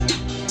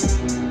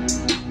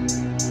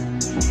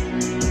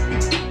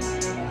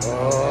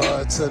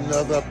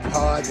another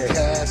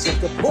podcast of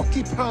the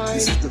Porcupine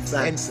This is the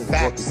Facts and of the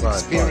Facts Porcupine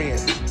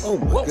Experience. Podcast. Oh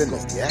my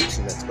goodness, the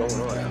action that's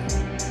going on out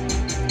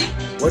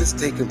here. What is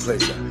taking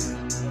place out here?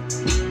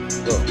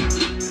 Bro,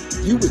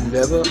 you would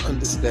never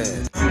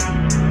understand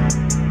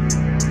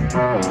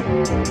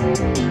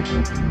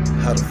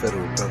how the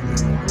federal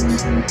government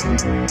works.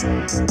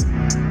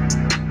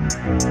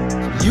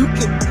 You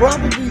could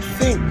probably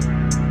think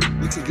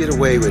you could get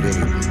away with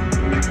anything.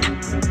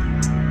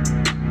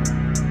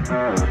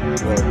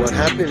 Well, what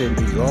happened in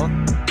New York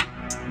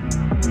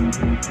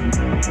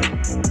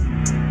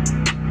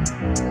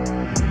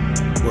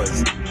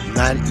was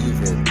not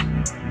even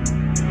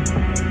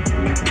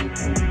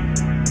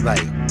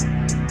like,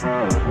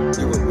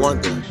 you would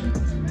wonder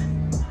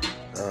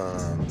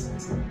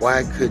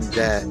why couldn't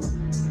that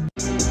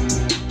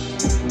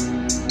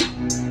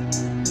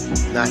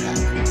not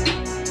happen?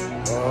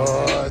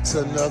 Oh, it's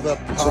another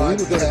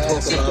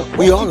podcast. So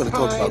we are going to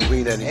talk about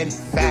green energy. And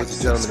There was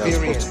a gentleman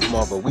that was supposed to come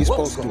on, but we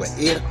supposed to do an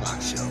 8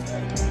 o'clock show.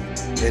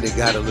 And it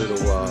got a little,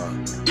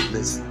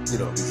 these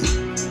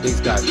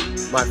things got,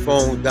 my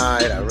phone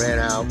died, I ran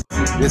out.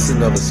 This is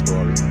another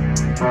story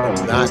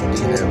of not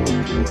being able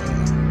to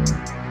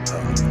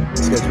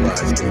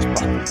scheduleize things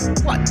properly.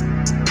 What?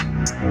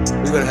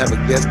 We're going to have a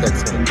guest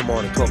that's going to come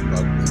on and talk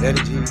about green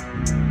energy,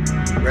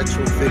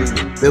 retrofitting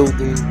the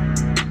building,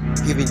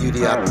 giving you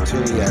the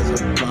opportunity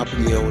as a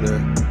property owner,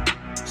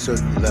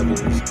 certain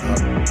levels of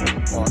apartment,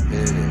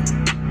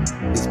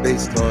 and it's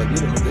based on,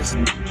 this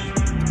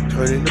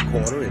turning the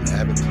corner and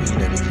having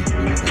clean energy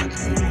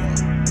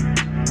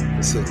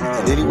facilities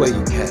in any way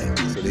you can.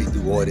 So they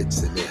do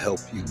audits and they help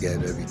you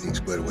get everything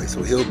squared away.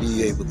 So he'll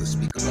be able to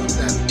speak about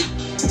that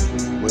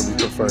when we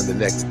confirm the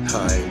next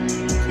time.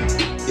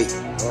 It's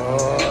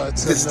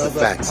this is the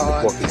Facts of the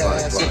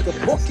Porcupine of the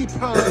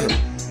Porcupine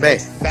Man,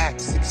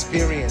 Facts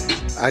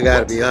Experience. I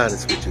gotta be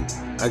honest with you.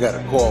 I got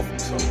a call from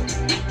someone,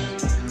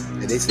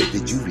 and they said,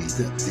 "Did you read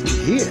it? Did you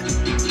hear?"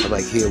 I'm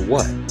like, "Hear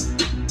what?"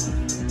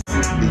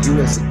 The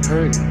U.S.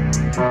 Attorney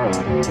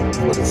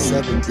for the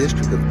 7th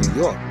District of New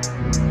York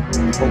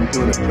spoke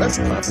during a press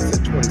conference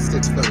at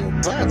 26 Federal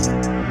Plaza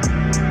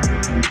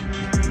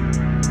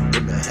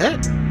in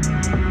Manhattan,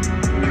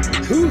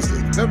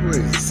 Tuesday,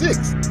 February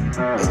 6th,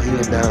 and he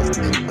announced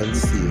an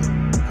unsealed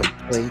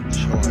complaint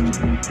charging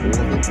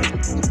more than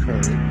 60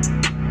 current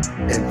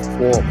and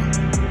former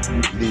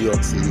New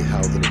York City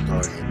Housing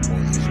Authority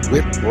employees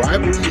with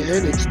bribery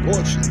and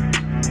extortion.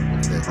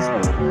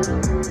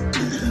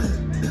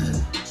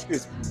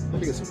 Excuse me. Let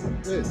me get some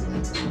food.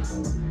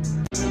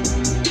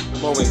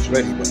 I'm always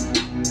ready, but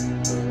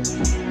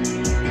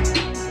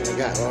what I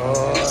got.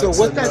 So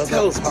what that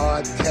tells me,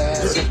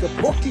 podcast of the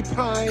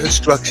Porcupine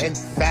construction and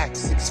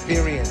Facts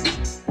Experience.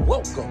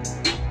 Welcome.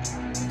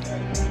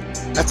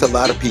 That's a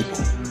lot of people.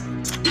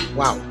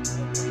 Wow.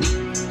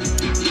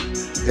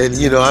 And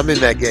I'm in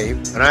that game,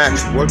 and I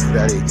actually work for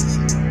that agency.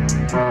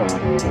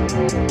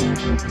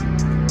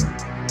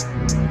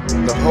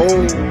 The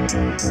whole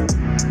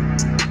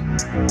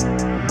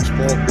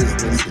small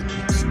business,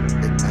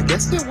 and I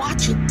guess they're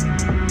watching.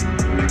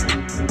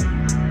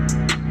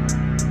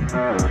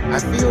 I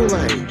feel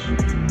like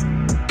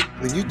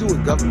when you do a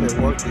government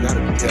work, you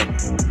gotta be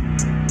careful.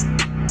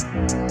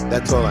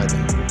 That's all I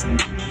know.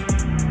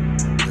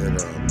 And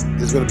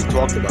there's gonna be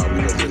talked about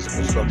because there's a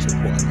construction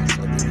part on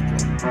Sunday.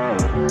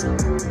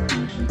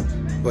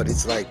 But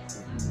it's like,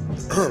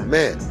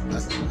 man,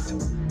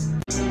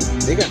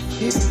 they got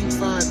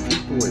 55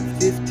 people and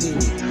 15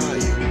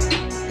 retired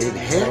in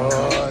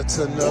handcuffs. It's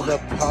another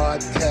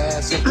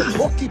podcast of the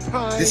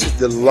Porcupine. This is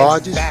the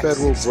largest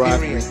federal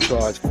bribery Experience.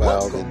 charge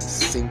filed in a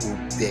single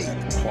day.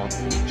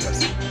 Department of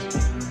Justice.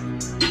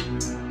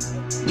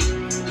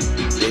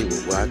 They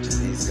were watching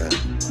these guys.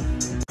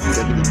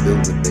 70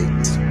 building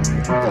babies.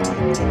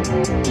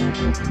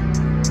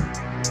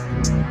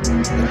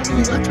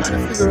 I try to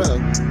figure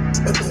out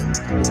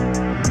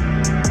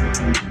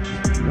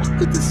what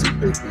could the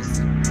super do?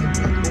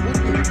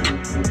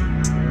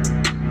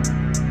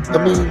 I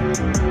mean,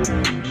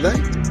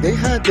 like they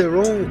had their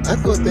own. I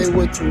thought they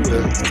went through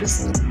a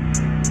system,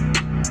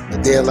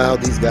 and they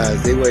allowed these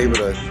guys. They were able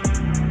to,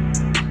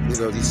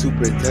 these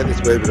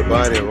superintendents were able to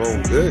buy their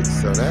own goods.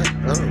 So that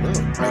I don't know.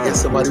 I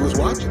guess somebody was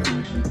watching.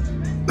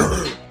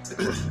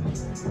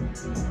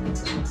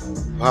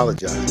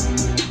 Apologize.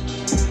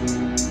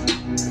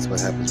 What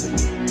happens when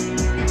you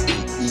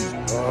eat.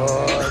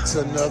 It's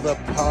another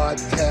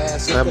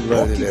podcast of the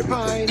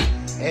Porcupine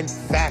and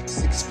Facts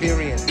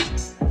Experience.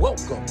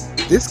 Welcome.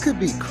 This could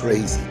be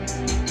crazy.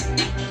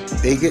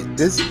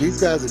 These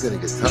guys are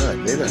gonna get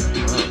time. They're not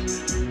wrong.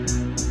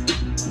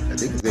 I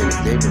think his name is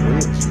David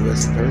Williams,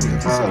 U.S. Attorney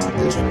of the 7th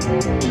District.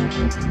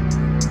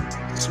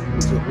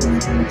 Supers are really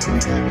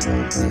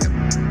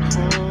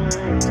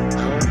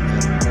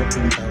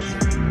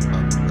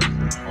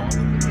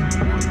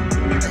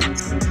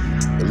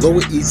the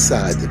Lower East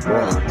Side, the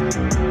Bronx,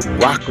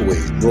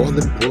 Rockaway,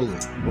 Northern Brooklyn,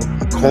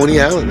 Coney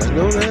Island. I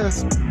know that.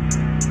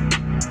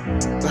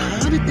 But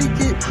how did they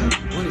get?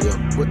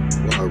 What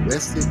were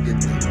arrested in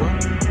the what?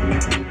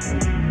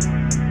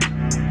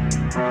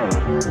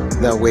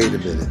 Now wait a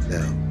minute.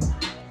 Now,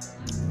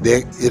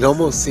 it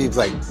almost seems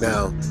like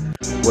now,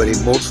 were they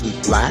mostly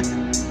black?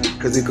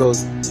 Because it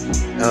goes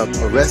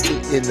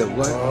arrested in the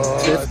what?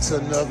 It's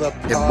another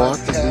in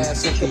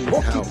podcast of the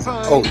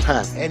Porcupine Oh,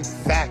 Taft. and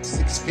Facts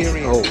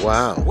Experience. Oh,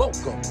 wow.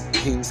 Welcome.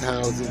 King's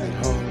Housing and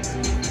Harlem.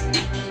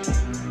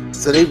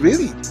 So they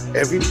really,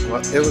 there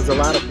was a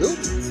lot of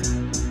buildings.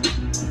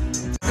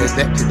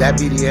 Could that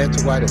be the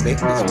answer why the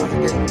maintenance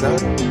wasn't getting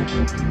done?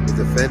 The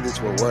defendants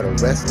were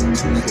arrested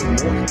Tuesday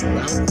morning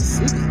around the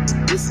city.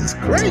 This is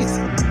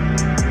crazy.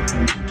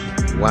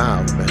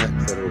 Wow, man.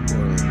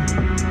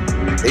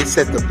 They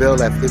set the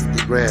bill at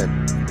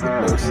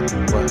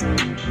 $50,000 for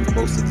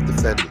most of the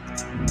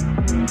defendants.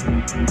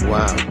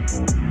 Wow.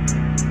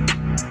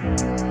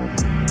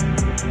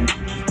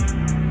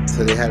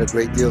 So they had a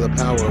great deal of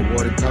power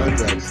awarding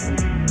contracts.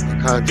 The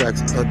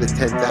contracts under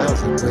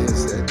 $10,000,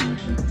 Williams said.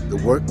 The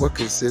work what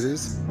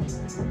considers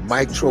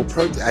micro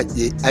purchase.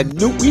 We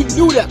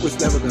knew that was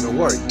never going to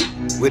work.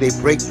 Where they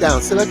break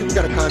down. So like if you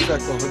got a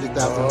contract for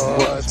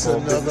 $100,000, it's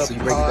another so you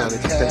break it down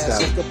into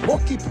 $10,000. The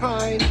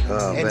Porcupine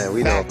oh and man,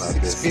 we know about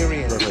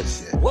Experience.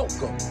 This. Shit.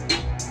 Welcome.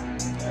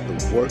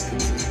 The work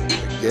consists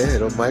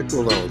again of micro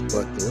loans,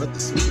 but the what the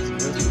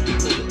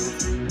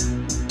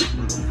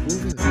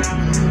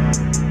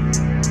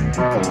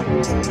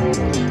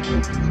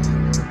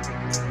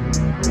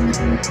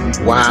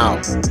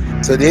wow.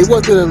 So they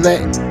wasn't gonna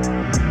let,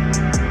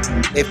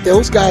 if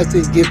those guys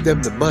didn't give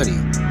them the money,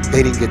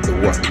 they didn't get the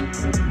work.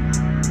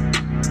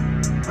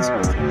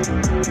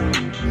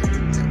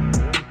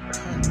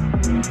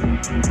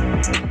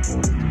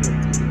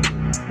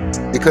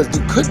 Because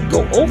you couldn't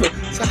go over.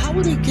 So how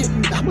were they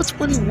getting, how much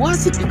money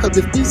was it? Because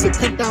if these are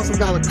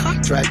 $10,000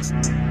 contracts,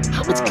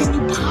 how much can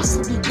you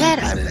possibly get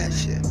out of that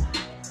shit?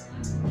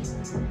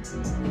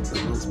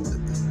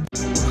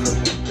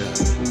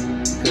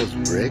 Because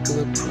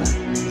regular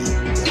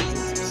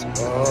practice.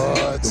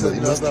 It's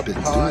another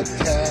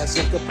podcast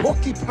of the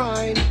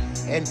Porcupine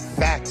and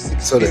Facts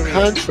Experience. So the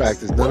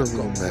contractors, none of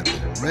them that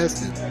been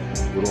arrested,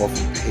 would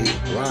often pay a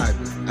bribe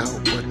without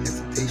one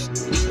hesitation.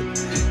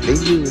 They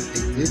knew if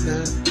they did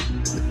not,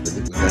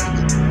 they would have to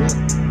get the work.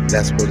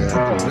 That's what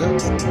happened.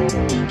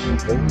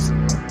 Those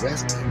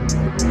arrested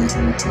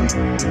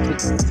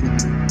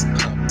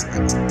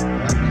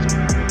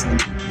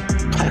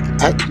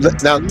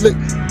now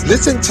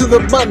listen to the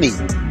money.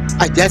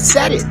 I just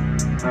said it.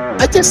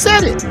 I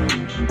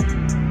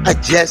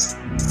just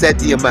said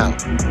the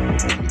amount.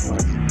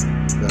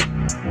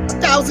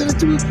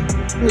 1,003.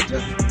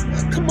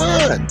 Come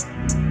on.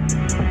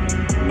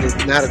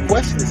 It's not a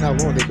question. It's how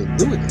long they've been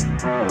doing it.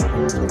 About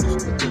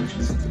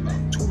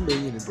 $2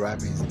 million in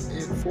briberies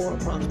and for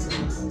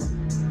approximately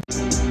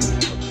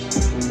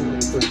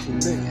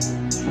 $13 million.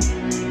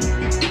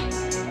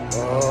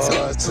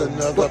 It's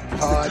another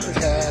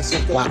podcast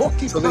of the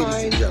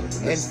Porcupine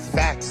and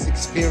Facts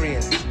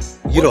Experience.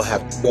 You don't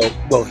have to.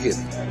 Well, here,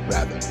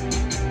 rather.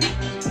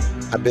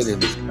 I'm in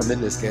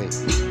this game.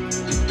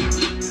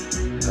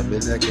 I'm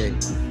in that game.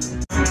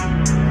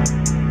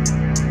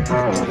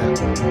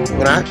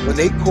 When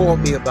they called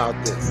me about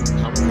this, I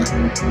was like,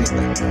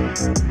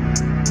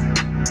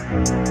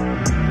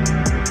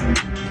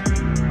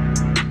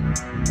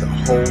 the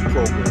whole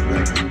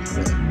program,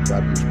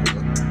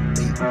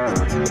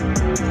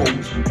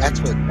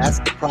 that's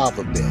the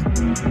problem there.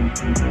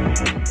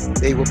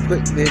 They were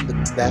putting in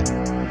that,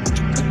 but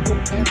you couldn't go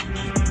past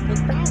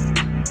 10,000.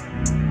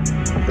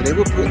 So they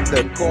were putting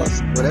the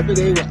cost, whatever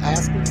they were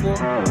asking for,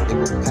 they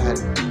were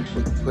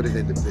put it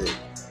in the bid.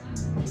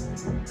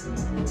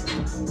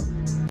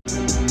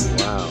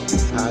 Wow,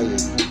 entire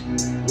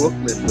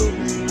Brooklyn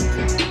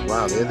building.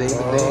 Wow, they're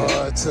naming names.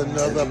 It's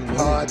another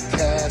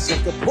podcast of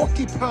the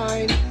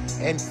Porcupine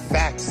and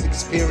Facts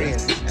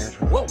Experience.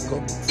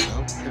 Welcome.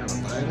 South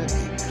Carolina, a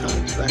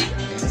contractor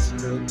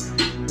asked her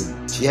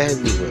in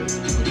January.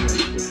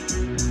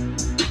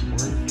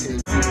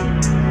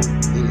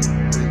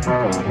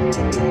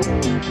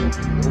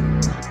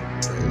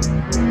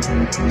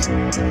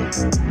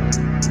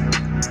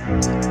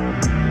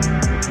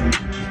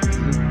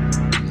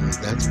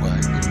 That's why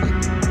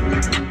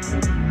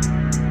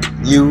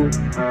you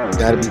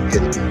gotta be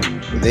kidding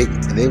me.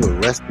 And they were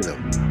arresting them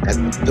at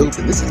the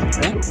building. This is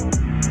federal.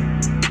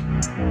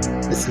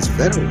 This is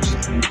federal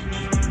shit.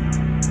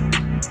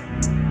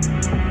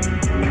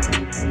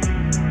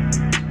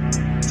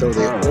 So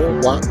they all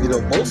want,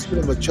 most of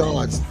them are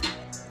charged,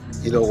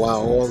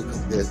 while all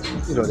of them,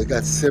 they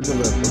got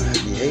similar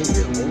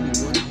behavior. Only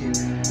one here,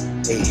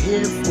 a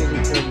handful of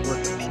them were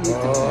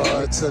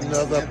appealed. It's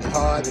another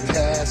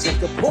podcast of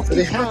the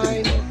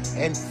Porcupine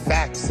and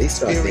Facts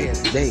Experience.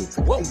 They names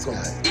of these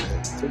guys,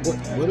 man. So what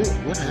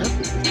happened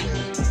with them?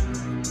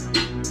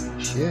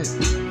 Shit.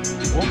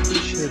 What the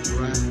shit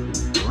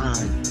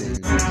Brian thing?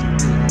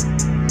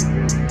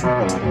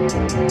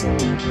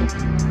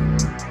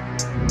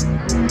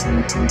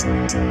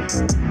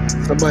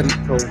 Somebody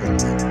told us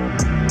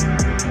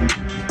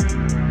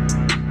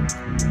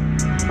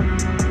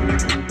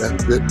that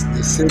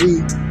the city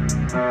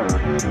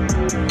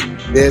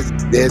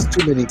There's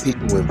too many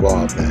people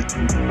involved that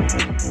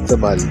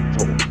somebody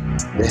told.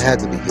 They had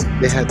to be good.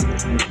 They had to be.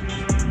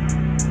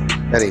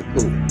 That ain't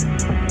cool.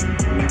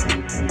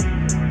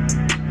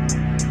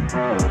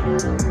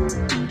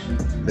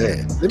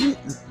 Man, let me.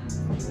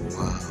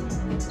 Wow.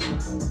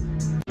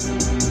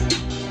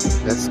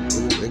 That's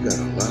cool. They got a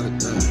lot of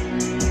time.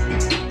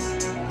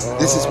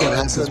 This is what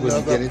happens when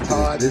you get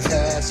into this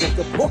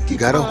business. You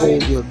gotta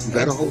hold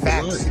the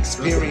line.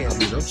 Experience. I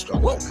mean, I'm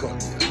struggling. Welcome.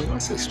 I mean, I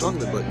say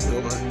struggling, but you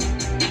know what?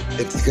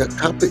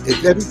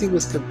 If everything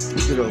was,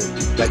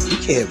 like you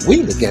can't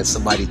win against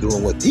somebody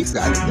doing what these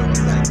guys are doing,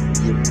 like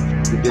you're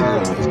bidding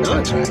on this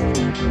contract.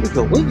 There's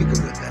no way you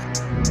can win that.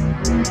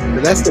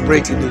 But that's the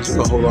breaking news. We're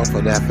gonna hold off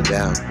on that for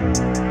now.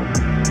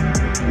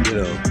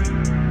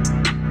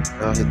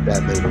 I'll hit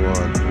that later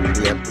on.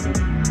 We have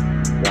to.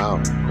 Wow,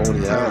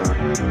 Coney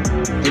Island.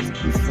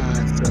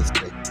 55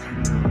 suspects.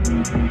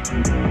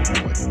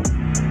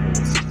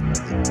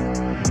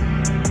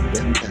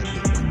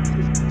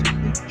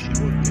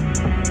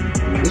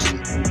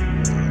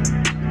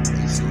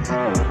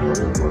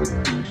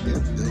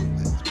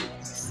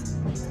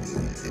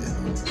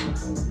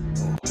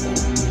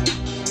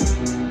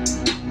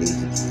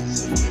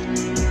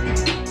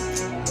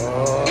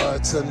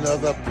 It's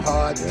another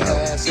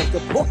podcast of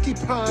the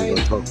Porcupine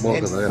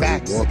and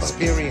Facts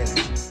Experience.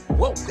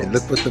 Welcome. And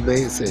look what the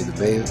mayor said. The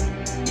mayor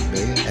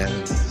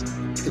Adams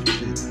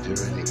pictured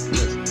during a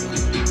press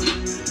conference.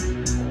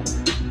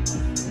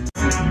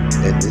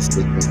 And this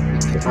statement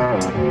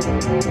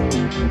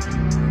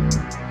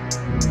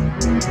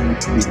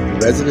the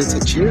residents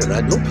are cheering.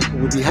 I know people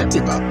would be happy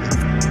about this.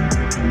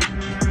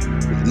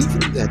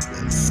 Believing that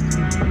this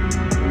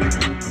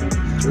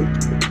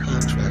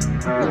contract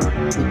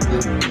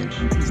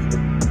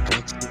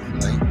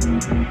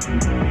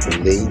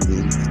they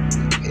need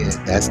and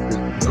that's the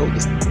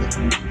notice.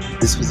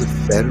 This was a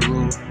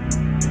federal.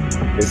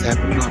 This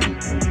happened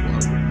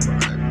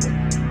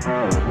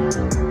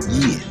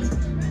years.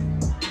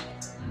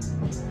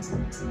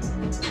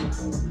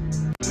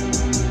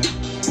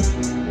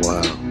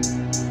 Wow.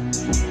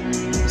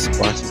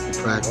 Squashes the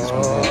practice.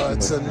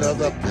 It's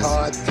another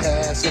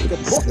podcast of the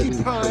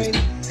Porcupine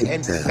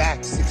and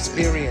Facts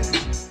Experience.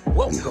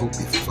 We hope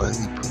he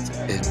finally puts an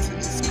end to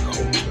this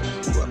culture of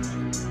corruption.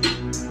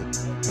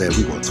 Man,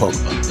 we're going to talk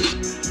about this.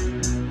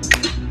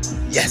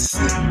 Yes.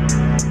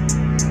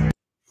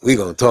 We're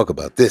going to talk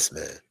about this,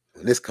 man.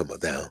 When this comes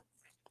down.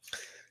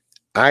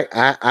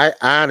 I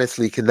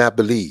honestly cannot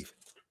believe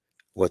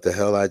what the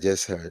hell I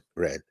just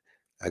read.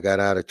 I got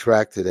out of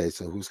track today,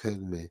 so who's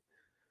hitting me?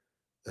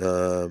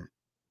 Where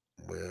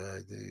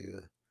are they?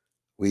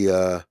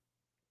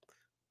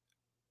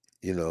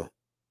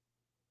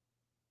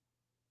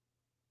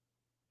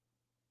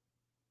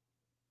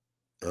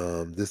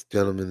 This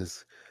gentleman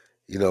is,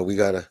 we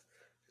gotta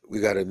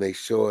make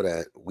sure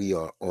that we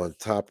are on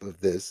top of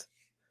this.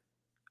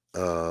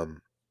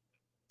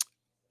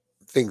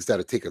 Things that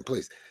are taking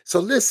place. So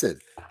listen,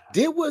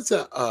 there was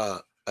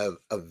a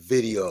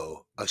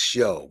video, a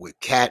show with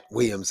Cat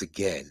Williams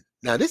again.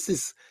 Now this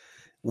is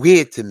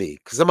weird to me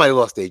because somebody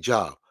lost their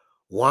job.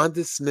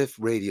 Wanda Smith,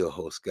 radio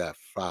host, got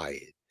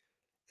fired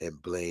and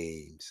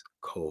blames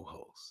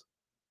co-host.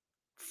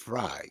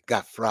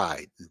 Got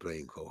fried and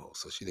blamed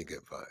co-host, so she didn't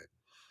get fired.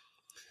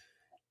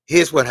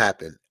 Here's what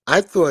happened.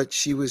 I thought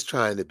she was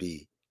trying to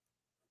be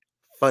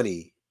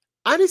funny.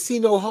 I didn't see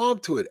no harm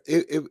to it.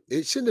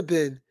 It shouldn't have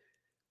been.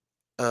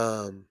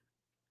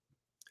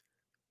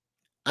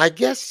 I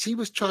guess she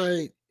was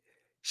trying.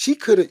 She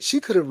could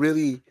have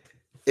really,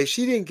 if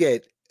she didn't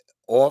get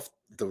off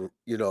the,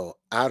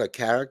 out of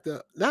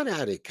character, not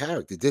out of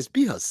character, just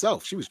be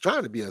herself. She was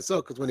trying to be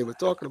herself because when they were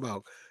talking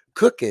about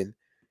cooking,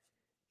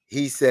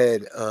 he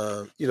said,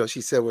 she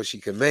said what she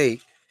can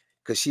make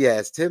because she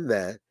asked him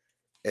that,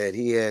 and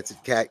he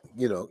answered, "Cat,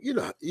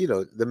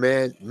 the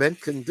men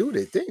can do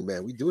their thing,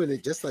 man. We doing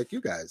it just like you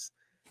guys.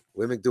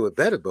 Women do it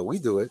better, but we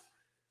do it."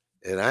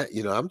 And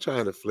I'm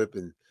trying to flip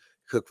and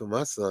cook for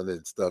my son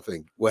and stuff.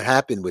 And what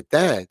happened with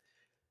that?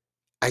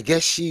 I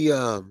guess she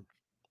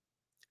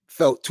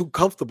felt too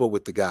comfortable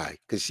with the guy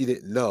because she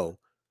didn't know,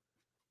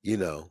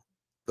 the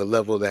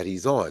level that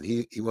he's on.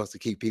 He wants to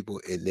keep people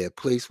in their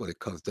place when it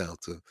comes down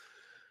to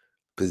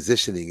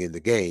positioning in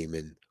the game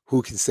and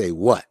who can say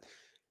what.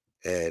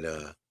 And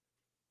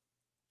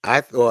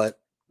I thought,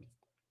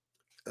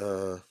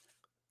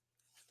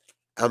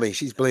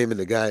 she's blaming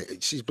the guy.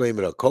 She's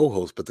blaming her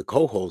co-host, but the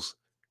co-host,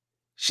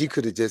 she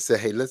could have just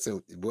said, "Hey,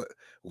 listen, what?"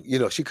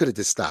 She could have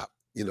just stopped,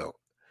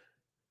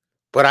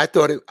 But I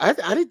thought I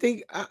didn't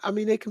think.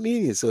 They're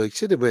comedians, so it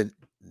should have been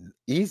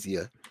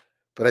easier.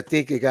 But I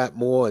think it got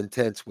more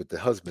intense with the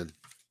husband.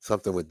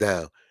 Something went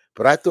down.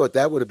 But I thought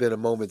that would have been a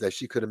moment that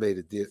she could have made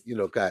a deal.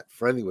 Got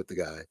friendly with the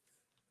guy,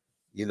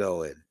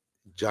 and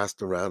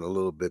jostled around a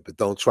little bit. But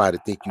don't try to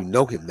think you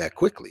know him that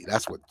quickly.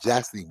 That's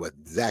exactly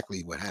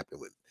what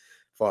happened with.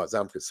 As far as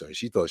I'm concerned,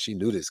 she thought she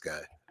knew this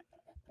guy,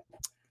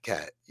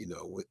 Cat.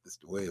 With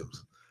Mr.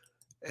 Williams,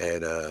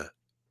 and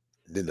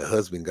then the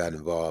husband got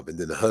involved, and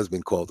then the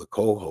husband called the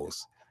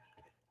co-host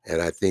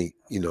And I think,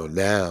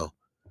 now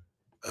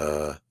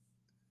uh,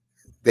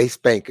 they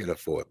spanking her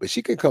for it. But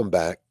she can come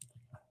back.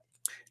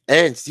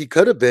 And she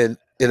could have been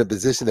in a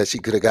position that she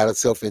could have got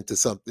herself into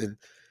something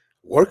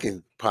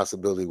working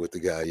possibility with the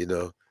guy,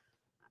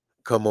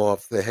 come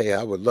off the, hey,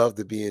 I would love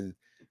to be in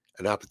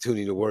an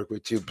opportunity to work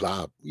with you,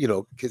 blah,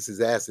 kiss his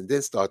ass and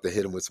then start to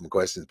hit him with some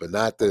questions, but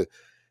not to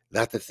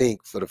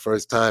think for the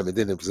first time. And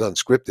then it was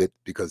unscripted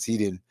because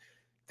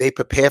they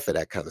prepare for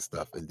that kind of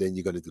stuff. And then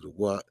you're going to do the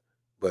what.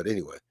 But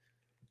anyway,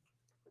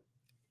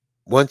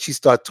 once you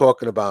start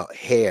talking about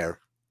hair,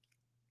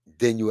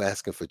 then you're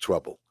asking for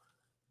trouble.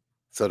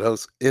 So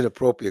those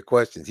inappropriate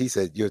questions, he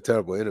said, you're a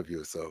terrible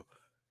interviewer. So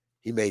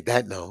he made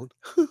that known.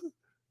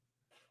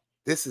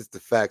 This is the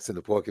Facts in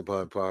the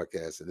Porcupine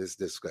Podcast, and it's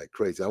just like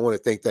crazy. I want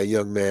to thank that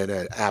young man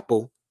at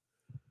Apple.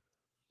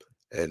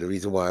 And the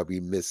reason why I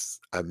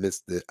missed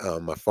the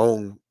my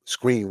phone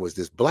screen was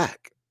this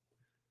black.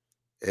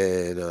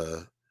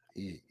 And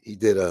he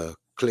did a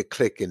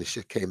click and the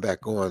shit came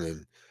back on,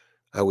 and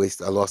I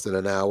lost it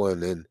an hour,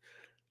 and then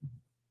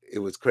it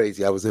was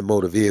crazy. I was in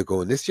motor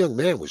vehicle and this young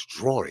man was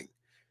drawing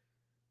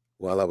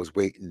while I was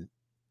waiting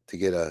to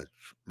get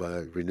my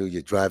renew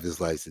your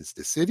driver's license.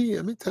 The city,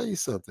 let me tell you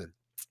something.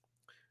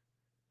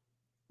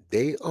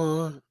 They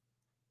are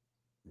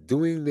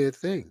doing their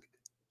thing.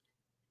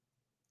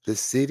 The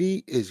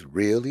city is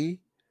really,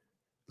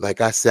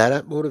 like, I sat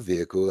at motor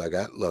vehicle. I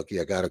got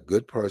lucky. I got a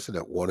good person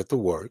that wanted to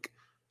work.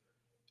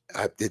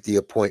 I did the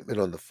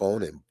appointment on the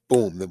phone, and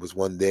boom, there was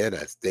one there, and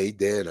I stayed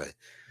there,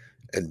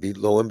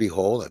 lo and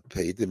behold, I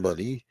paid the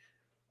money,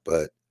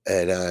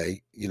 and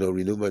I,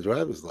 renewed my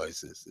driver's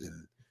license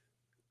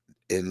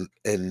in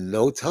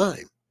no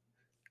time.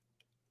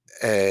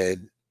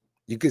 And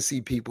you can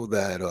see people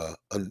that are,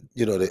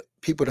 the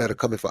people that are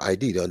coming for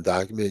ID, the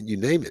undocumented, you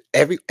name it.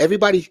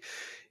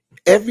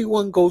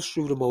 Everyone goes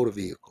through the motor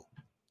vehicle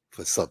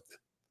for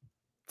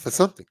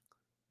something,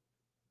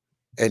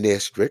 and they're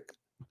strict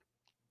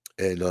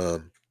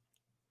and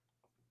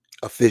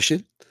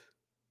efficient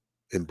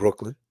in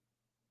Brooklyn.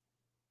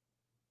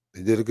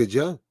 They did a good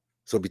job.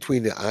 So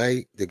between the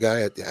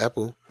guy at the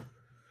Apple,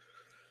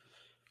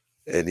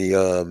 and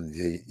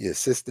the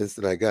assistants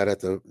that I got at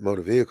the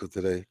motor vehicle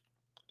today,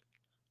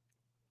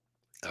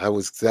 I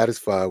was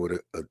satisfied with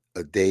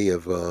a day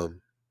of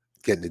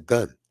getting it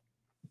done.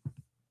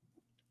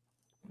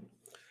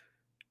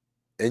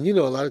 And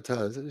a lot of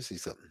times, let me see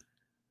something.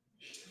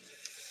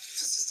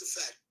 This is the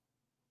fact.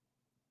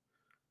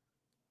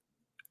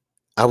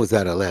 I was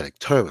at Atlantic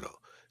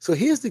Terminal. So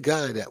here's the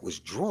guy that was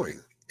drawing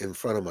in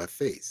front of my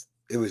face.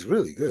 It was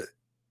really good.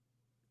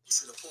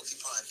 This is the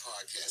Porcupine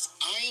Podcast.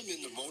 I am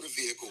in the motor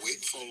vehicle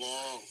waiting for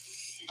long.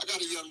 I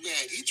got a young man.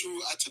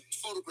 I took a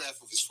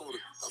photograph of his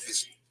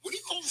what do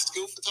you call it,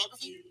 still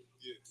photography?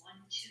 Yeah.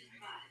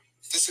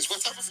 This is what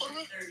type of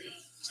photograph?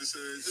 Just a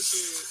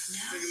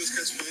regular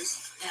sketch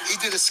face. He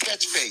did a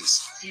sketch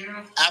face.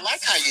 I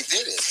like how you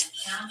did it.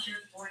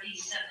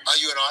 Are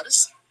you an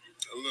artist?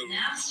 A little.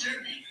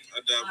 I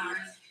dabble.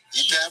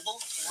 You dabble?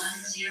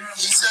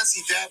 He says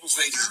he dabbles,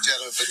 ladies and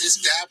gentlemen, but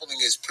this dabbling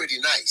is pretty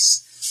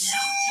nice.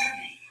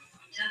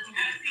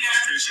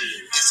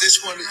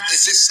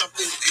 Is this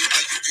something,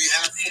 do you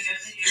have,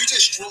 you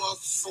just draw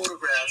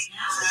photographs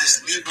and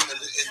just leave them, and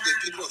then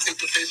people take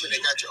the paper and they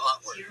got your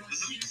artwork.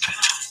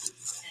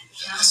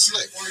 That's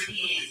slick.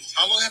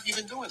 How long have you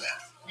been doing that?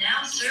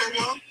 For a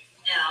while.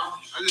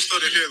 I just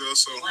started here though,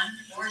 so.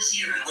 What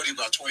are you,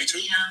 about 22?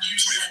 24.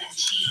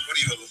 What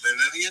are you, a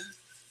millennial?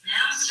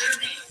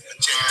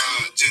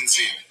 Gen Z,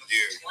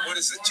 yeah. What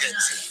is a Gen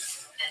Z?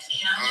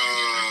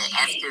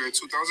 After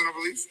 2000, I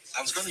believe.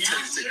 I was going to tell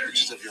you to take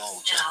pictures of your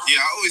own.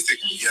 Yeah, I always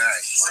take pictures. Yeah,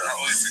 so I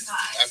always take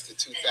after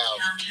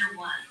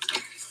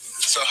 2000.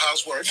 So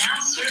how's work?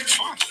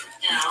 Fun.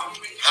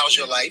 How's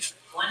your life?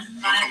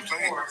 No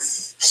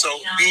complaints. So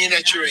being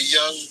that you're a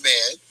young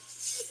man,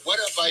 what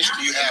advice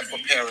do you have for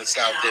parents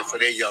out there for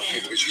their young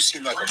people? Because you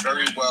seem like a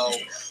very well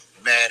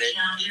mannered,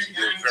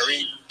 you're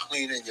very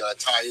clean, and your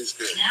attire is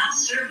good.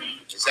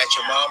 Is that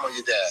your mom or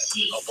your dad?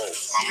 Or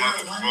both? My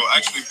mother. Well,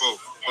 actually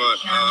both. But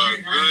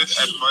good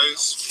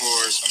advice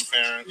for some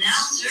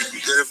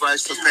parents. Good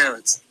advice for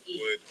parents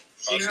would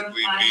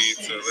possibly be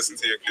to listen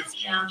to your kids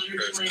more,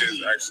 because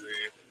kids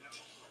actually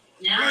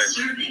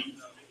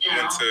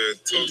want to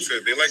talk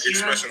to. They like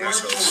expressing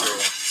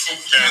themselves. So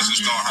parents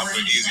just don't have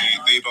it easy.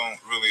 They don't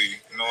really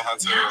know how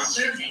to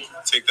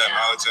take that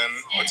knowledge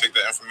in or take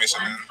that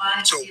information in.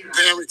 So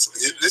parents,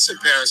 listen,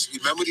 parents.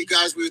 Remember the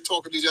guys we were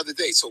talking to the other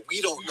day? So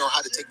we don't know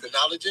how to take the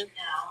knowledge in.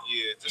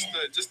 Yeah,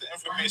 just the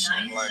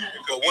information. Like,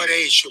 but what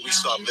age should we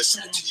start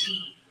listening to you?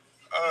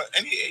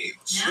 Any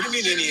age. What do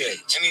you mean any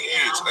age? Any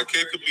age. A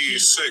kid could be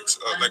 6,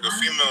 like a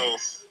female.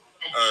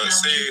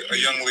 Say a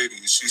young lady,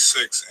 she's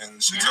 6,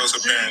 and she tells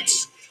her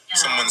parents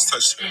someone's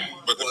touched her,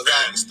 but the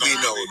parents don't. We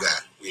know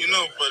that.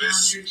 But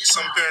it's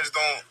some parents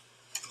don't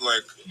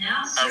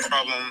have a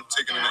problem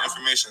taking in the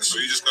information, so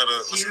you just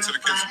gotta listen to the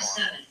kids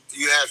more.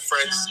 You had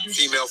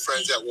female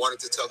friends that wanted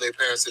to tell their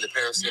parents, and the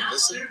parents didn't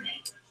listen.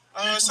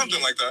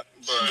 Something like that,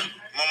 but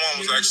My mom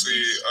was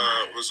actually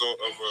a result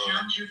of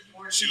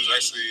she was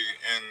actually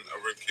in a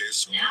rape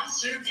case. So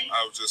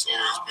I was just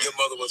always been. Your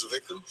mother was a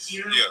victim?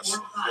 Yes.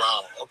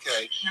 Wow.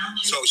 Okay.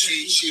 So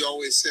she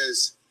always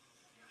says,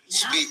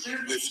 speak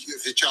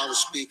if your child is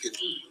speaking,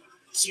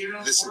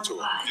 listen to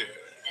him. Yeah.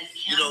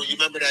 You know, you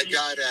remember that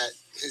guy that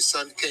his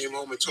son came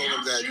home and told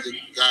him that the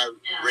guy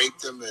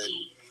raped him and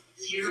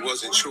it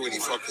wasn't true and he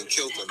fucking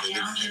killed him,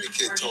 and the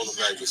kid told him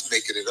that he was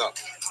making it up.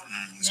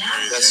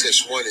 That's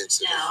just one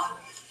incident.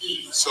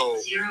 So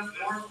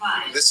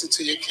listen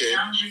to your kid.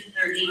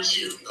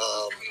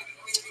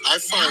 I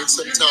find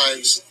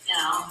sometimes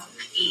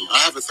I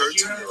have a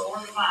 13-year-old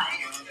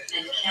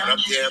and I'm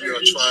damn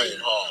near trying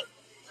hard.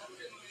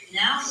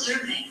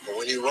 But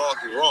when you're wrong,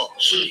 you're wrong.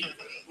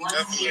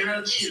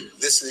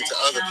 Listening to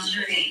other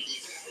people.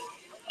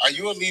 Are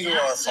you a leader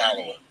or a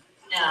follower?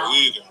 A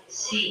leader.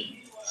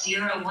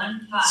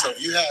 So if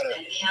you had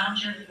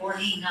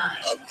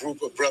a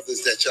group of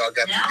brothers that y'all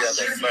got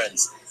together,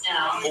 friends,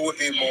 who would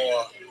be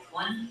more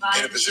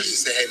in a position to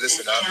say, hey,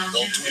 listen,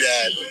 don't do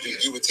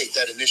that? You would take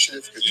that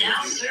initiative? Because you're a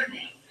leader.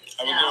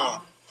 I would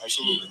go.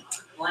 Absolutely.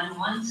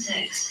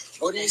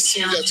 What do you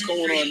see that's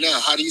going on now?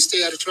 How do you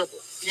stay out of trouble?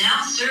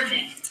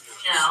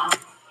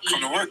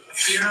 Come to work.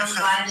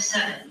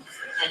 057.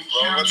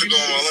 Well, what you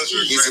doing while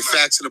listening? These are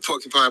Facts in the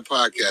Porcupine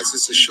Podcast.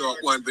 It's a short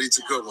one, but it's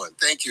a good one.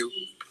 Thank you.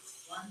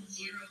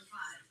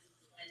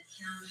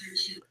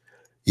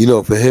 You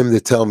know, for him to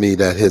tell me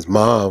that his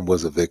mom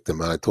was a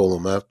victim, and I told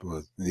him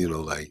afterwards, you know,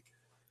 like,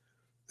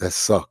 that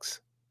sucks.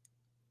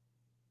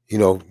 You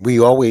know, we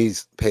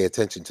always pay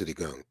attention to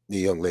the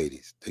young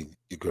ladies, the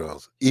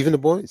girls, even the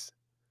boys.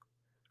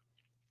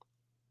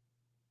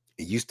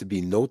 It used to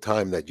be no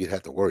time that you'd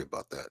have to worry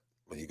about that,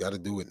 but you got to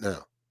do it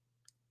now.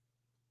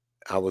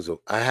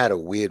 I had a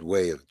weird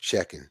way of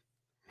checking.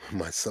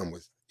 My son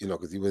was, you know,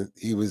 because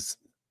he was,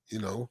 you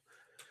know,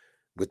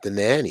 with the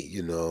nanny,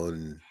 you know,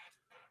 and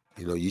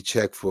you know, you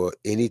check for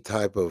any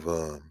type of,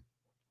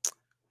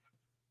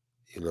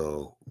 you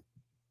know,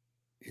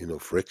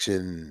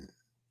 friction,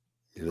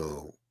 you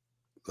know,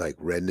 like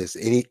redness,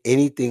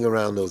 anything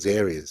around those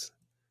areas,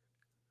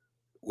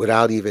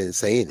 without even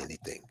saying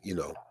anything, you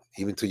know,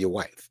 even to your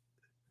wife,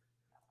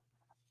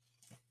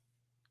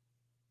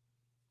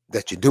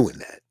 that you're doing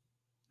that.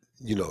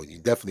 You know,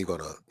 you're definitely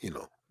gonna, you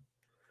know,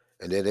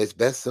 and then it's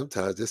best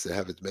sometimes just to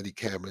have as many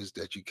cameras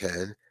that you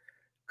can,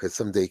 because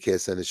some daycare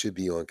centers should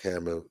be on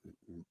camera,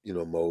 you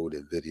know, mode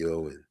and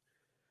video, and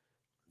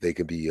they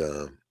can be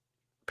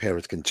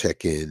parents can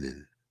check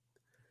in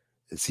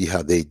and see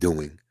how they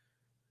doing.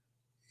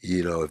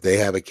 You know, if they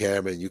have a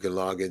camera and you can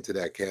log into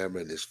that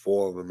camera and there's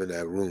 4 of them in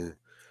that room,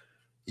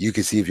 you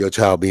can see if your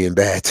child being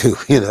bad too,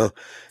 you know,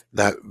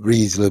 not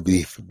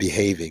reasonably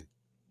behaving.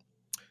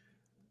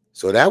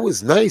 So that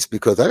was nice,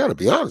 because I got to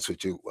be honest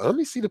with you. Let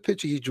me see the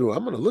picture he drew.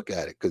 I'm going to look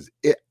at it, because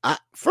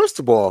first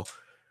of all,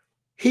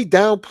 he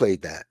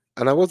downplayed that.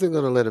 And I wasn't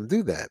going to let him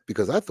do that,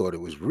 because I thought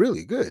it was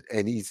really good.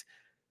 And he's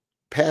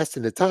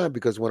passing the time,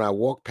 because when I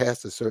walked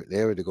past a certain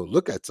area to go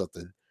look at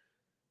something,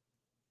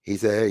 he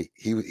said, hey,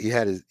 he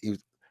had his, he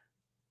was,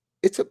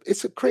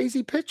 it's a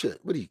crazy picture.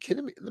 What are you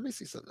kidding me? Let me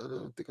see something. I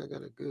don't think I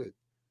got it good.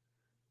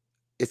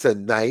 It's a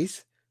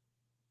nice,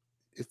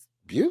 it's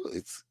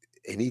beautiful.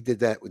 And he did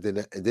that within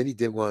that, and then he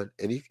did one,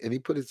 and he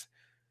put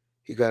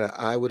he got an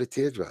eye with a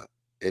teardrop,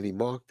 and he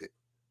marked it.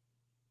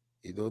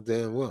 You know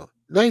damn well.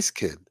 Nice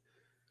kid.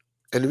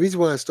 And the reason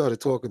why I started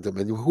talking to him,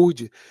 and who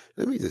would you?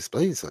 Let me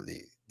explain something.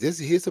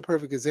 Here's a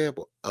perfect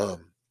example.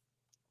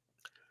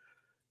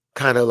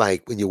 Kind of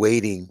like when you're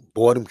waiting,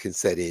 boredom can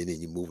set in,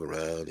 and you move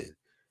around,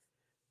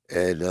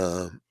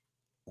 and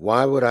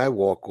why would I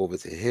walk over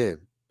to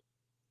him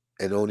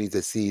and only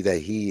to see that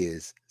he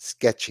is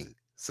sketching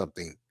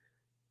something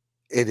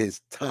in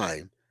his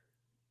time,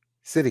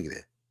 sitting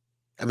there?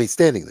 I mean,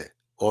 standing there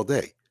all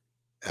day.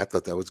 I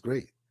thought that was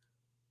great.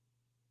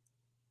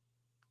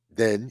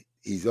 Then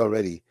he's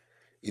already,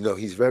 you know,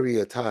 he's very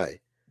a tie.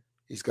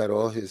 He's got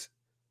all his,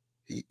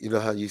 you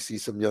know how you see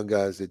some young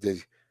guys that they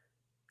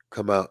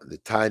come out and the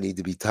tie needs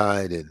to be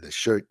tied and the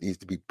shirt needs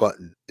to be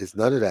buttoned. It's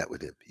none of that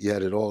with him. He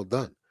had it all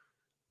done,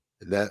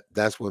 and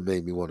that's what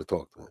made me want to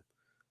talk to him,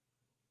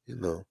 you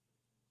know,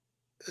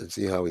 and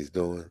see how he's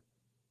doing.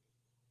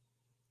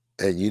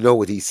 And you know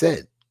what he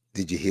said?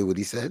 Did you hear what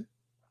he said?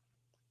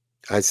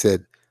 I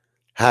said,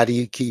 "How do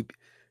you keep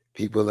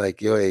people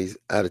like your age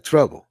out of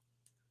trouble?"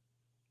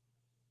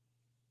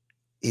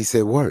 He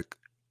said, "Work."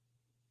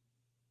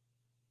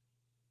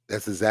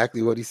 That's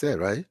exactly what he said,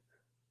 right?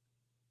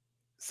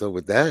 So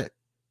with that,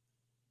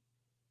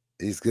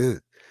 he's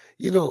good.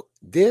 You know,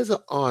 there's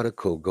an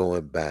article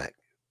going back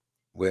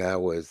where I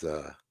was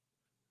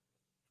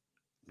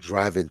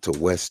driving to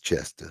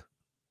Westchester,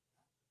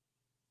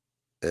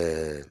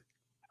 and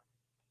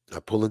I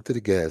pull into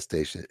the gas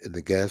station, and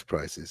the gas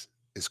prices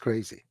is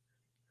crazy.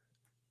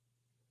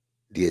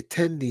 The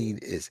attending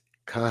is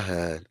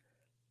Kahan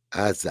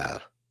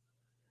Azar,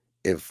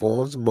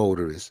 informs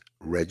motorist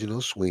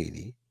Reginald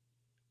Sweeney,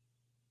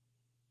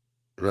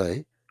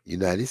 right?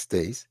 United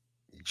States,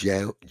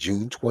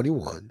 June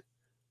 21,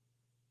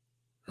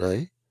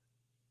 right?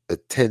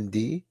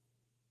 Attendee,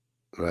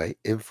 right,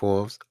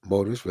 informs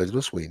motorist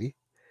Reginald Sweeney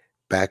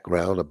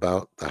background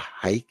about the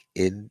hike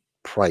in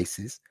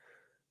prices.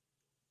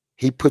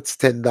 He puts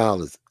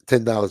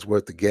 $10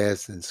 worth of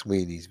gas in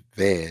Sweeney's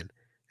van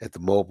at the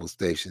mobile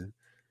station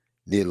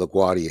near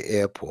LaGuardia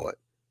Airport.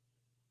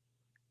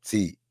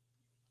 See,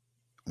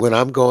 when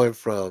I'm going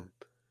from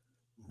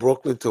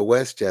Brooklyn to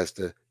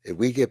Westchester, if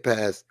we get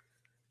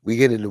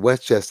into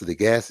Westchester, the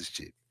gas is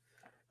cheap.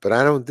 But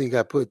I don't think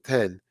I put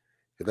 10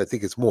 because I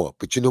think it's more.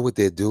 But you know what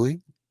they're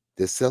doing?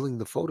 They're selling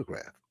the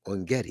photograph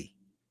on Getty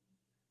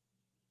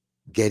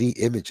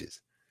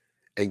Images.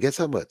 And guess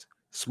how much?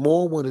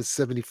 Small one is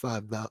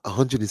 $75,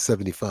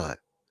 175.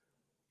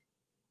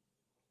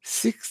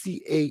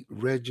 68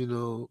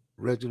 Reginald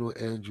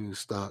Andrews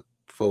stock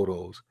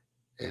photos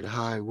and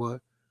high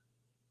what?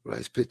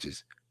 Rice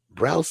pictures.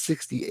 Browse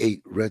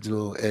 68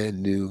 Reginald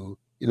and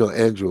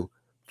Andrew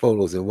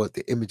photos and what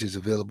the images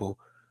available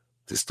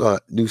to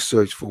start new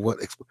search for what.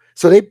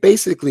 So they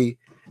basically,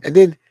 and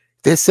then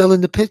they're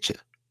selling the picture.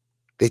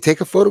 They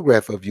take a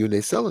photograph of you and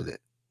they're selling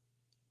it.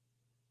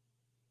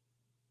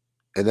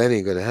 And that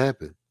ain't going to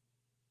happen.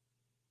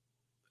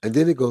 And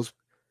then it goes,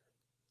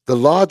 the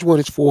large one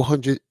is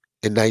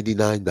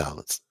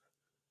 $499.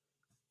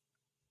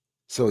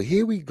 So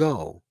here we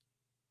go,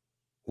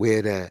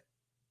 where that,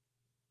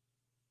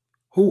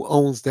 who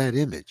owns that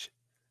image?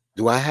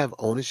 Do I have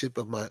ownership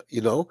of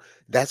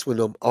that's when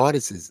the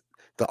artists,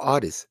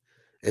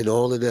 and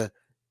all of the,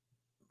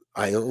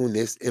 I own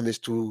this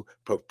image to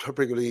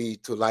perpetually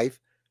to life.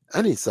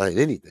 I didn't sign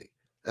anything.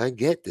 I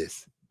get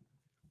this.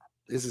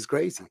 This is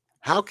crazy.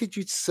 How could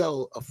you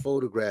sell a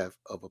photograph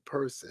of a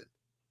person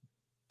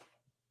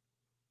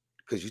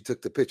because you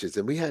took the pictures?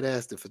 And we had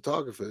asked the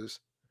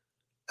photographers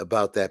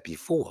about that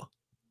before.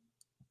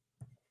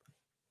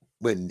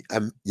 When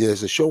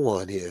there's a show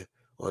on here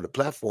on the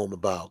platform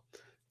about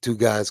two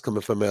guys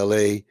coming from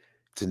LA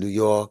to New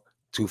York,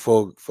 two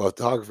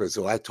photographers.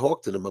 So I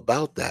talked to them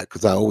about that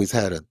because I always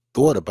had a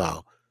thought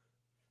about,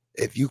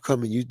 if you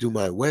come and you do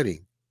my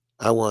wedding,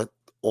 I want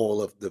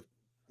all of the,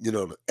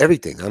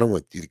 everything. I don't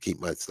want you to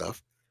keep my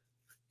stuff,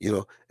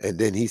 And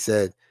then he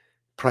said,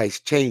 price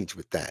change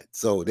with that.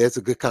 So there's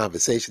a good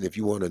conversation if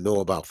you want to know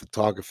about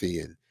photography,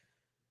 and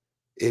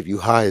if you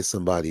hire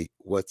somebody,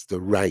 what's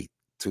the right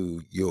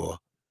to your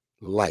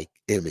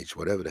image,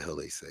 whatever the hell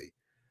they say.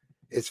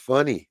 It's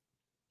funny.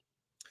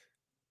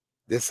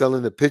 They're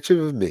selling a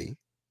picture of me.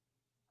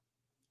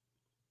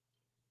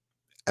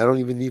 I don't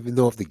even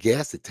know if the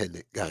gas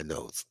attendant guy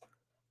knows.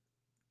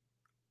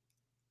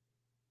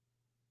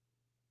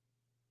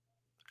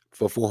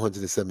 For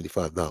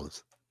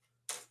 $475.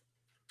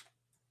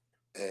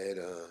 And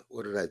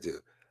what did I do?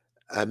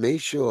 I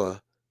made sure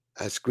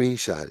I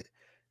screenshot it.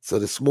 So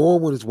the small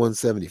one is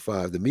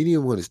 175, the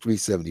medium one is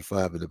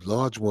 375, and the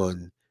large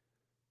one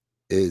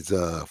is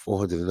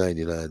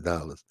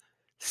 $499.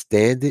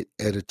 Standard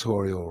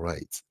editorial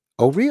rights.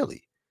 Oh,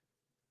 really?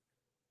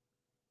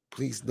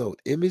 Please note,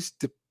 image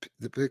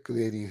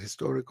depicting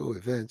historical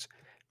events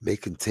may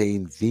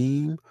contain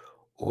theme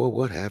or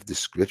what have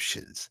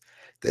descriptions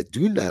that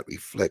do not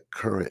reflect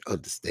current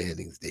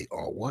understandings. They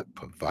are what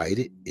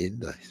provided in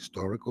the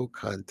historical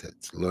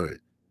context learned.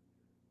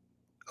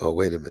 Oh,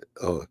 wait a minute.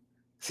 Oh,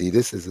 see,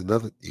 this is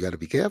another, you got to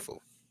be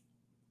careful.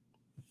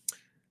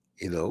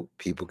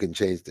 People can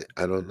change it.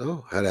 I don't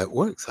know how that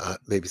works.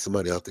 Maybe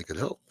somebody out there can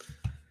help.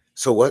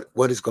 So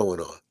what is going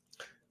on?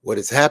 What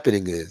is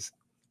happening is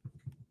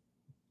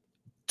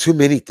too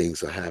many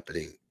things are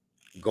happening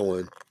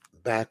going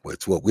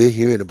backwards. What we're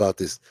hearing about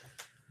this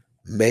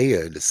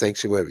mayor in the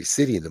sanctuary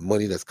city and the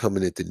money that's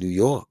coming into New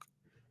York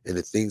and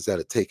the things that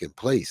are taking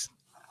place,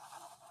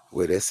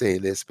 where they're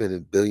saying they're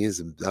spending billions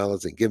of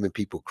dollars and giving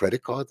people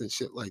credit cards and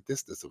shit like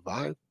this to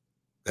survive.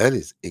 That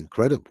is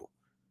incredible.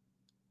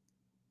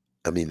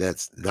 I mean,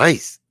 that's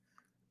nice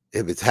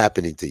if it's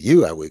happening to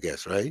you, I would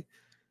guess, right?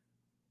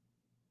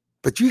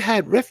 But you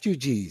had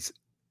refugees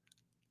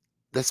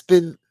that's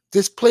been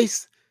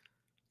displaced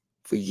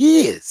for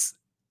years.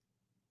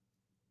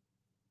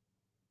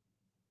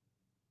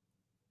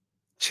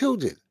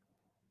 Children,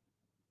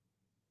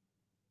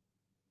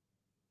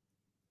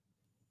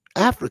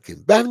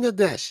 African,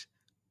 Bangladesh,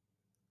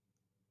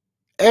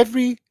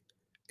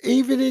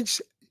 even in,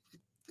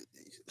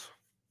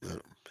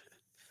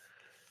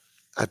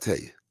 I tell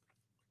you,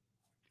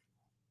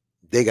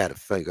 they got to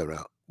figure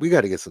out. We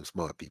got to get some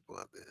smart people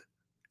out there.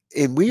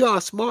 And we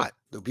are smart,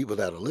 the people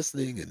that are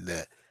listening, and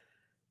that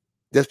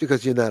just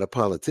because you're not a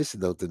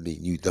politician doesn't mean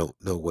you don't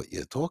know what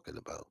you're talking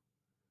about.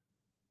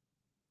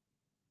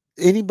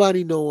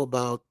 Anybody know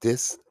about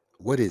this?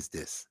 What is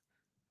this?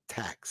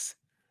 Tax.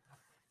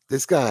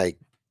 This guy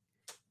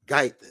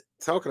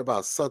talking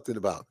about something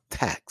about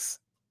tax.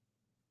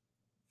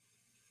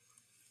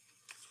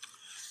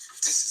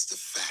 This is the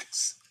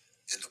facts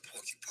in the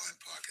Porcupine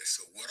Podcast.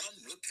 So what I'm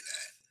looking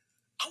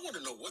at, I want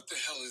to know what the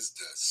hell is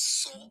the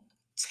salt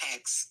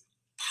tax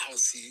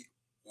policy,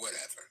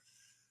 whatever.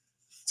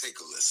 Take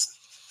a listen.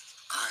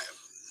 I am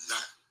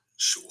not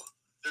sure.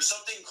 There's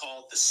something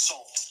called the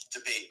SALT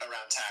debate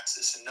around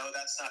taxes. And no,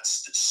 that's not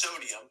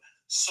sodium.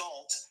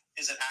 SALT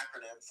is an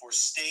acronym for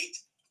state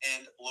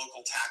and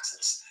local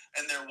taxes.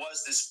 And there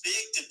was this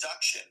big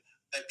deduction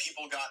that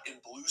people got in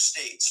blue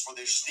states for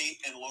their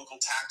state and local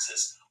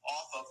taxes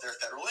off of their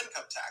federal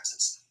income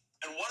taxes.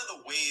 And one of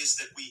the ways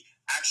that we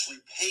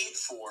actually paid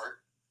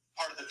for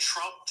part of the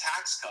Trump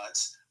tax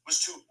cuts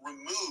was to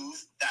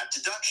remove that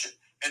deduction.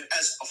 And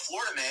as a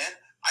Florida man,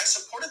 I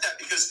supported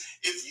that because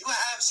if you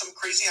have some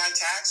crazy high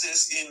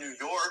taxes in New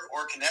York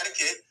or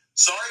Connecticut,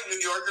 sorry, New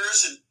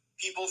Yorkers and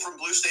people from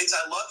blue states,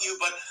 I love you,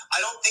 but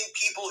I don't think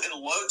people in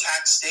low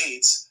tax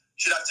states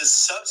should have to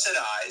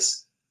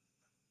subsidize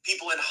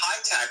people in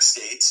high tax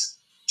states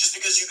just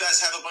because you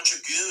guys have a bunch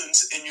of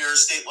goons in your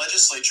state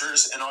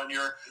legislatures and on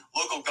your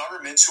local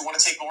governments who want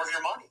to take more of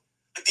your money.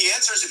 But the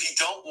answer is, if you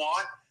don't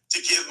want to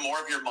give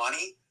more of your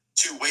money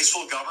to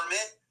wasteful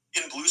government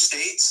in blue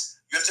states,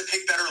 you have to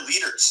pick better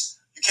leaders.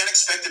 You can't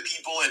expect the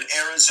people in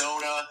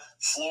Arizona,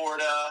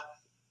 Florida,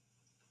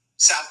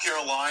 South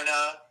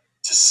Carolina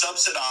to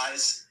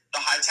subsidize the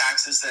high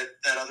taxes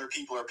that other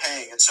people are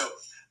paying. And so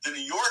the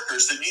New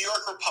Yorkers, the New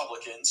York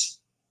Republicans,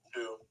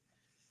 who,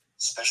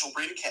 special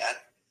breed of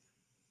cat,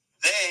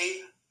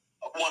 they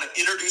want to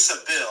introduce a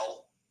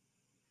bill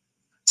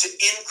to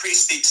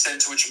increase the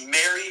extent to which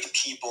married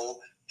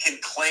people can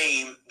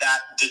claim that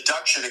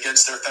deduction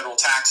against their federal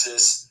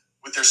taxes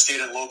with their state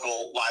and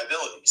local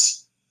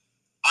liabilities.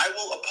 I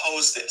will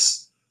oppose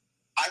this.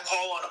 I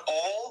call on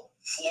all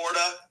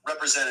Florida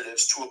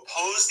representatives to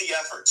oppose the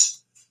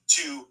efforts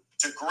to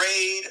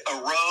degrade,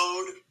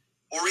 erode,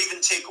 or even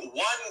take 1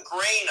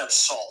 grain of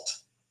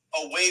salt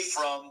away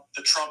from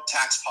the Trump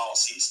tax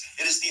policies.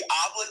 It is the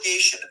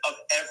obligation of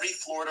every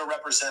Florida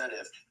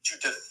representative to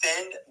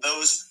defend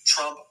those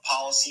Trump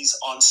policies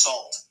on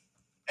salt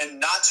and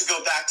not to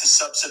go back to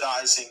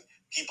subsidizing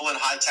people in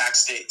high tax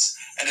states.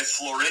 And if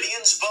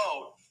Floridians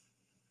vote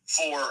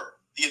for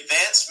the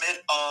advancement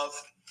of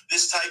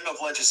this type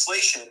of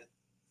legislation,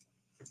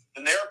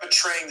 then they're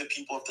betraying the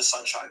people of the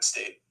Sunshine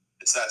State.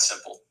 It's that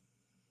simple.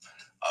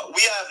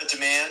 We have a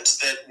demand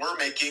that we're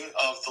making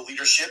of the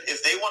leadership.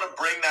 If they want to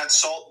bring that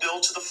SALT bill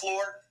to the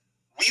floor,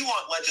 we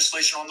want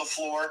legislation on the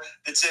floor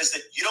that says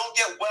that you don't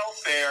get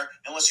welfare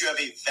unless you have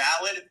a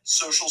valid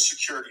Social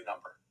Security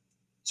number.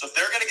 So if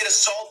they're going to get a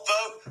SALT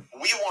vote,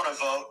 we want to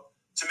vote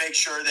to make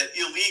sure that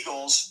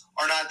illegals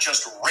are not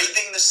just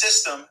raping the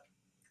system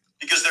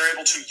because they're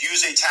able to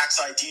use a tax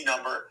ID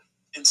number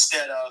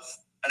instead of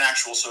an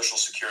actual Social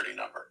Security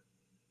number.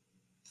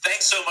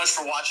 Thanks so much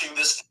for watching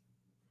this.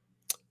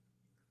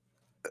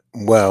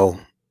 Well,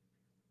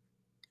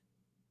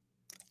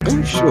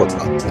 I'm sure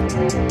about that.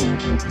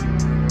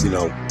 You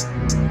know,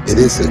 it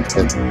is a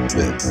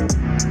myth.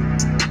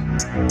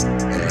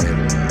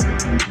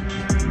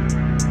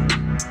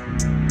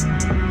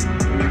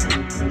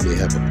 And they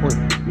have a point,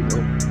 you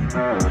know.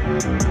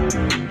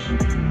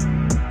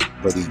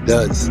 But he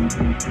does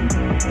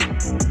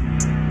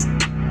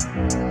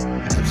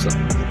have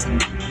something.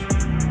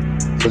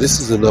 So this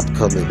is an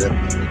upcoming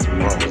episode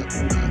tomorrow.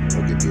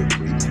 I'll give you a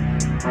brief.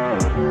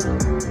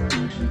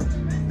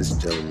 This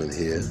gentleman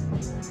here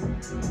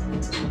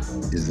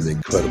is an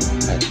incredible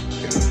actor.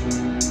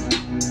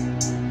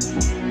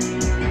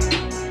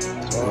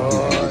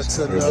 Oh, it's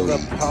another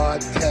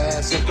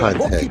podcast of the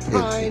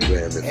Porcupine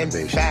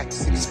and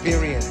Facts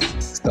Experience.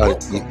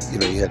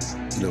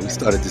 We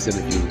started this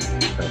interview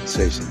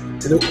conversation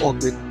in an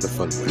awkward but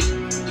fun way.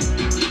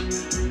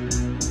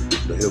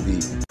 So he'll be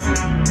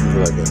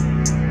like a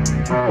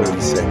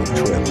 30-second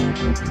trailer.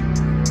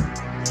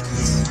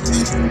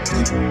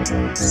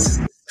 This is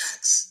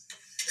Facts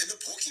in the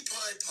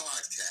Porcupine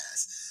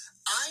Podcast.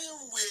 I am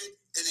with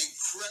an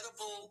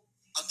incredible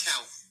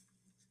accountant.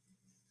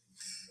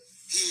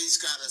 He's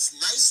got a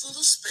nice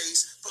little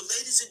space, but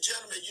ladies and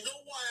gentlemen, you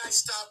know why I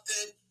stopped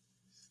in?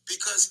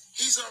 Because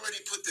he's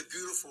already put the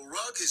beautiful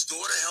rug. His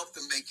daughter helped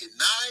him make it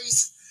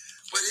nice,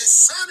 but his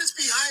son is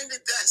behind the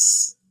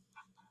desk.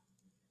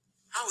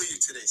 How are you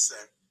today,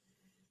 sir?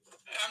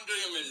 I'm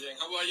doing amazing.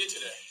 How are you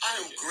today?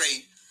 I am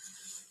great.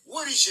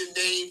 What is your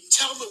name?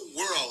 Tell the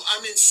world.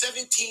 I'm in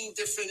 17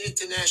 different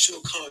international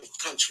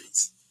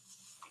countries.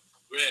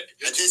 Great.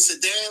 I did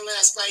Sudan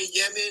last night,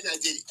 Yemen. I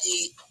did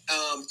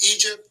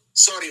Egypt,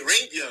 Saudi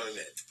Arabia on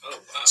it. Oh,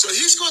 wow. So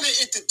he's going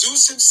to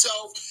introduce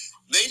himself.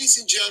 Ladies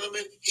and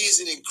gentlemen, he's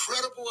an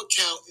incredible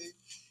accountant.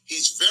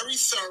 He's very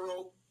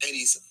thorough, and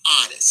he's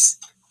honest.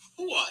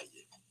 Who are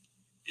you?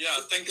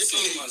 Yeah, thank you so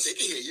much. They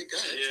can hear you. Go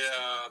ahead.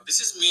 Yeah,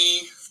 this is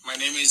me. My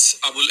name is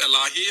Abul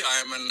Elahi.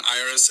 I am an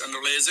IRS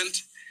enroll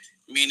agent,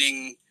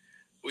 meaning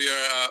we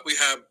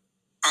have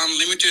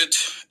unlimited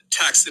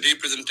tax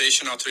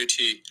representation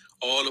authority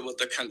all over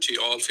the country,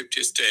 all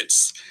 50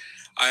 states.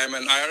 I am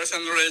an IRS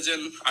enroll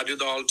agent. I do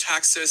all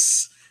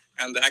taxes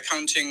and the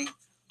accounting,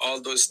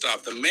 all those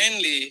stuff.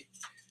 Mainly,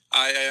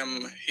 I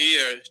am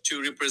here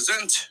to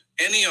represent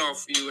any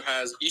of you who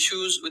has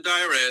issues with the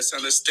IRS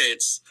and the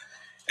states.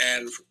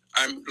 And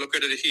I'm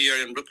located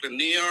here in Brooklyn,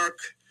 New York.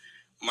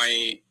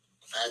 My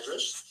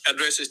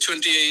address is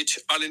 28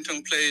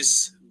 Arlington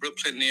Place,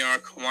 Brooklyn, New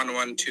York,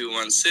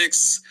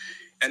 11216.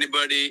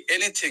 anybody,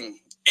 anything,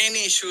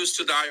 any issues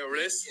to the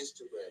IRS.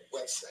 Instagram,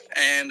 website.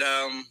 And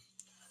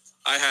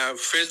I have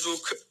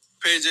Facebook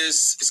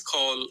pages. It's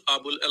called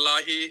Abul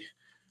Elahi.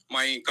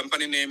 My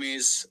company name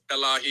is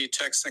Elahi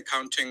Tax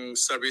Accounting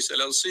Service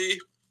LLC.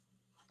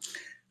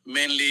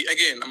 Mainly,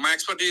 again, my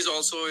expertise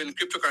also in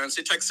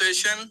cryptocurrency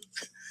taxation.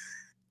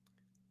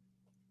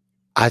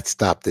 I'd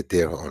stopped it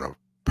there on a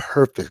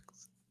perfect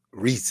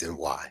reason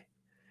why.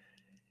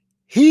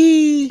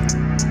 He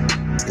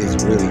is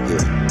really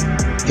good.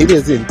 He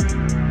doesn't,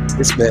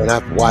 this man,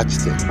 I've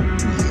watched him for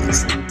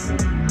years.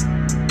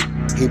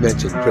 He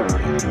mentioned crypto.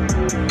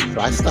 So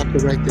I stopped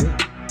it right there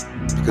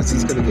because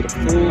he's going to get a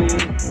full,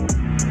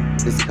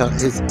 his what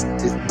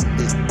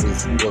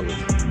was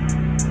it?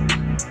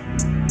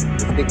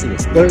 I think it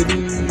was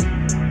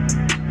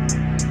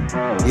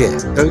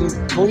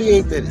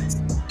 28 minutes.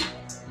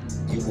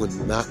 You would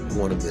not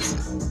want to miss it.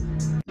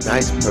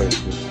 Nice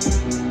person.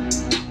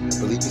 I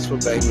believe he's from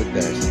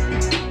Bangladesh.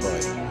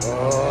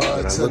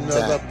 But it's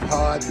another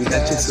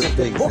podcast of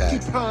the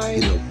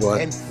Porcupine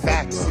and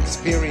Facts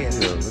Experience.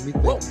 Let me think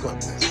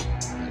about this.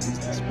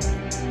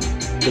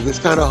 Because it's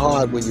kind of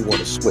hard when you want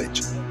to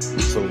switch.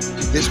 So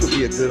this would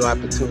be a good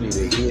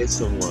opportunity to hear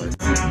someone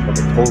from a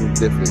totally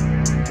different,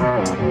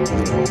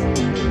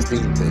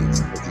 seeing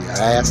things.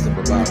 I asked him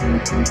about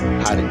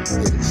how to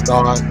get it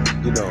started.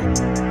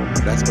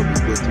 That's going to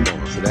be good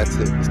tomorrow. So that's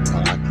it. Mr.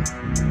 Hockey.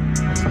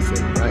 That's the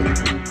same, right?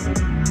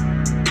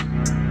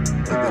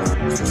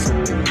 And this is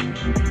something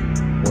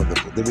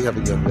wonderful. Then we have a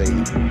young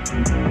lady.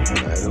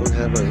 I don't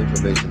have her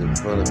information in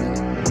front of me.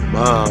 Her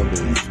mom is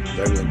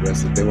very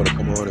aggressive. They want to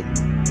come on and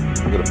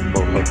we're going to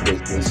promote her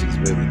business. She's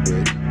really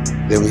good.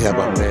 Then we have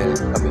our man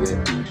coming in.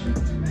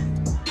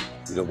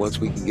 Once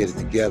we can get it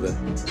together,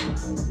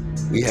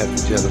 we have the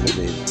gentleman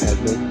named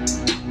Edmund.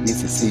 He's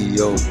the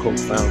CEO and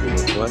co-founder of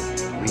what?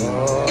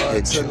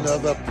 It's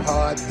another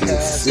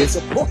podcast. It's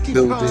a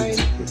Porcupine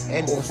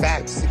and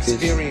Facts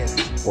Experience.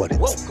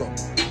 Welcome.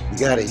 You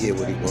gotta hear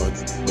what he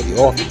wants, what he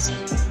offers.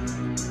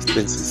 He's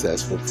been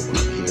successful from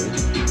what I'm hearing.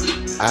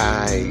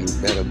 I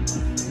met him,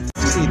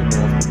 seen him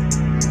off,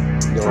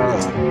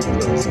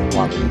 his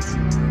qualities.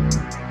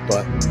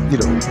 But, he's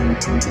going to come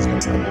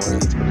on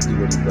and he's going to do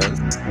what he does.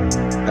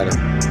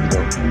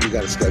 We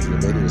got to schedule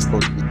him in. It was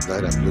supposed to be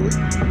tonight. I blew it.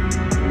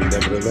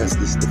 Nevertheless,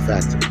 this is the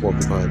Facts of the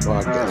Porcupine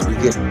podcast. We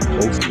get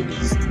close to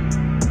this.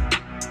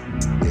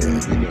 Yeah,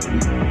 it's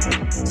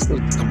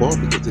going to come on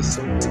because there's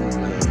so many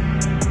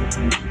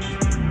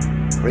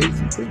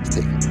crazy things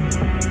taking place.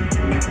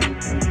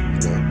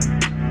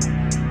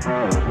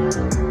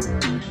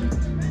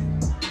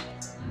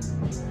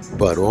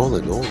 But all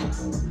in all,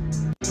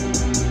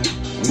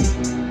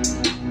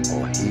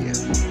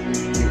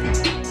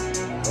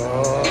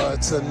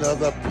 it's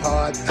another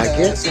podcast. I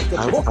guess of the I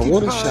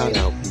want to shout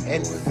out people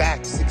and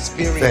Facts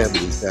Experience.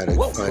 Families that are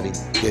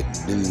getting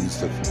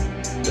news of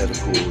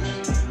medical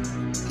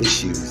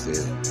issues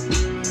and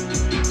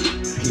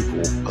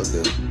people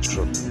under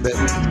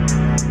tremendous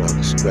amount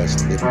of stress.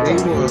 And if they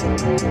were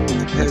in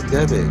the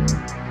pandemic,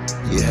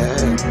 you had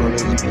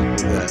already people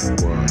that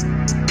were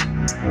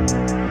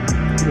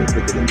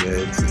picking the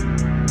meds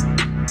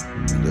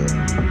and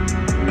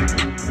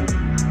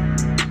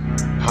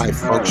high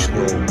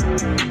functional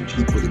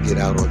people to get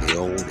out on their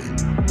own,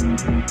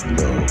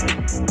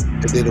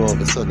 and then all of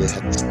a sudden they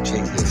had to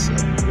change their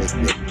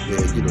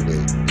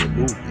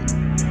movement,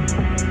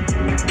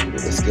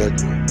 their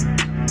schedule,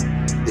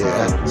 their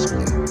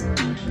atmosphere.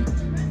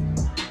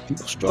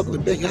 People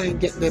struggling big high and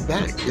getting their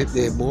back,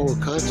 their moral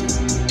conscience.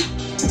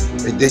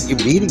 And then you're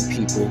meeting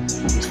people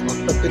who's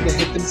fucked up in the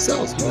head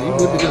themselves. You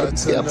really gotta be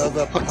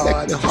careful.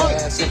 Protect your heart.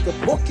 Of the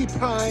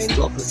Porcupine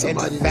talking to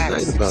somebody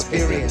tonight about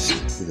that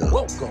shit.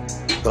 Welcome.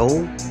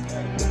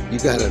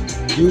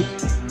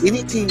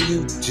 Anything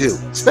you do,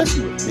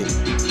 especially with me,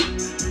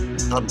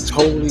 I'm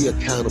totally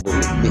accountable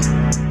with me.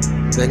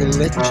 I'm not gonna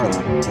let you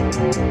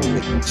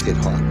make the shit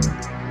hard.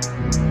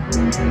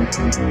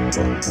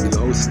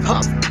 But, it's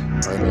tough.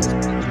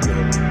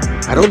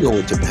 I don't know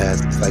what your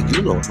past is like.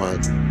 You know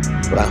mine.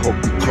 But I hope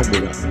you come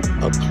with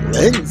a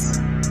cleanse.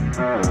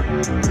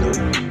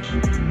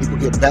 People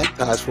get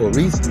baptized for a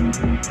reason.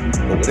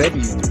 But whatever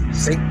you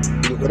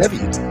do, whatever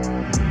you do,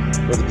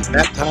 whether you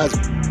baptize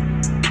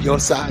your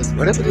size,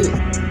 whatever it is,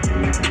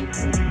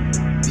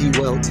 be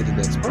well to the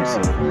next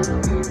person.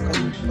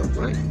 Come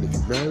right. And if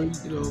you're married,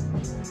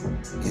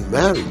 you're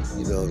married.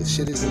 The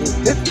shit is a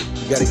little different.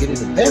 You gotta get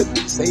into bed,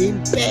 stay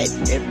in bed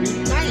every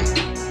night.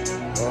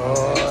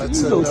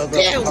 It's another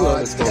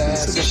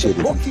podcast of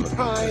the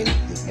Porcupine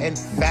and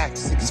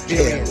Facts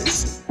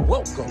Experience.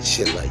 Welcome. And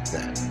shit like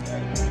that.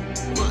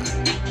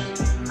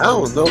 I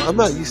don't know. I'm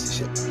not used to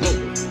shit.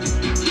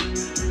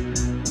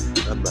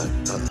 I'm not.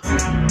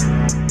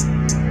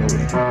 No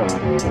way.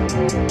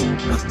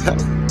 I'm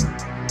telling you.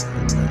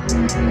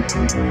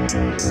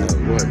 That's how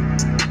it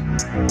works.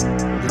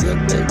 The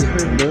young man you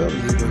heard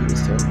earlier when he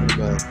was talking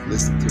about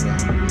listening to our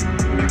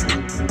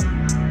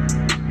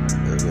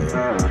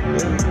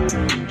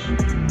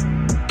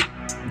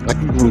I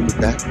can groove with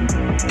that.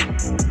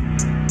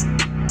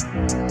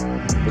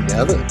 But the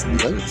other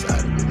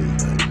side of it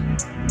is like,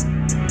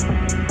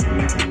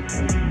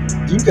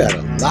 you got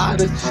a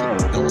lot of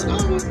shit going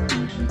on.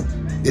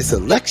 This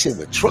election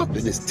with Trump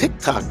and this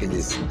TikTok and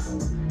this,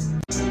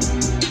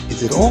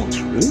 is it all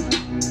true?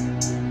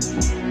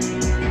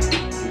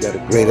 We got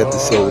a great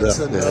episode It's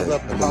up, man. another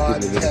I'm gonna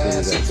give you a little bit of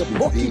podcast that of the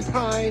sweet beat.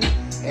 Porcupine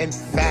and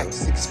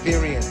Facts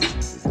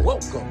Experience.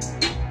 Welcome.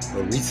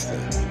 Barista.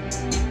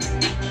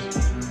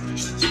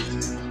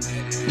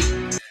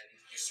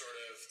 You sort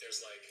of,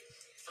 there's like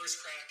first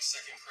crack,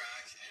 second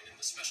crack, and in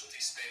the specialty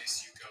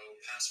space, you go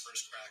past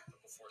first crack, but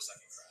before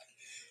second crack.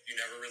 You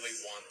never really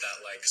want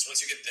that, like, because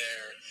once you get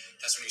there,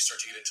 that's when you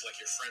start to get into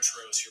like your French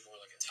roast, your more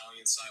like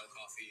Italian style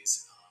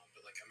coffees.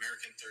 But like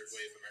American third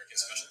wave, American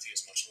specialty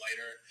is much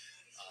lighter.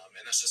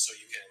 And that's just so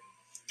you can,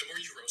 the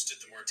more you roast it,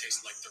 the more it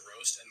tastes like the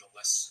roast, and the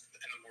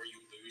more you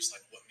lose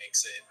like what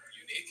makes it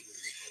unique.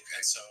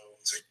 And so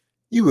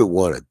You would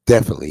want to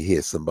definitely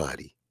hear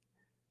somebody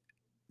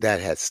that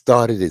has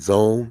started his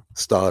own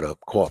startup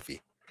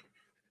coffee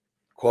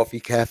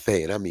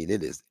cafe, and I mean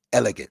it is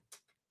elegant.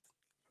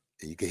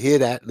 And you can hear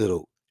that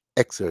little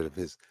excerpt of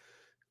his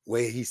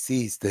way he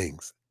sees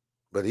things.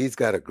 But he's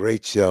got a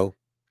great show.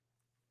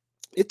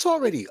 It's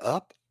already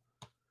up,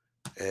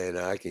 and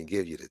I can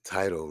give you the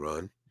title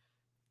run.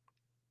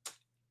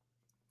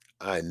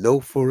 I know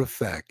for a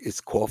fact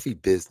it's Coffee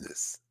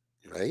Business,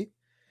 right?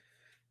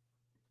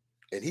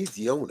 And he's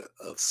the owner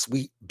of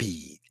Sweet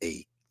Bee,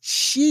 a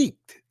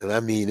chic, and I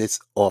mean it's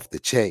off the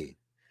chain.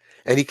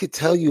 And he could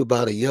tell you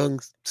about a young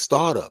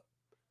startup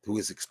who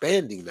is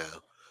expanding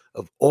now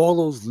of all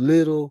those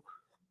little,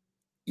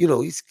 you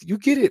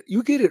get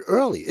it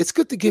early. It's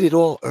good to get it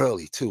all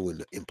early too when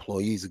the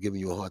employees are giving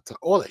you a hard time.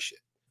 All that shit.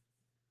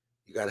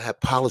 You got to have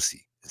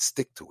policy and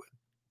stick to it.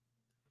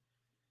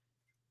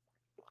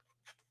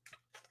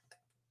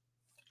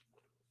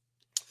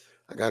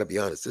 I got to be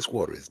honest, this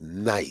water is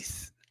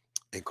nice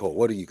and cold.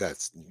 What do you got?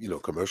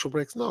 Commercial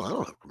breaks? No, I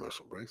don't have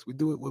commercial breaks. We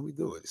do it when we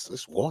do it. It's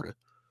just water.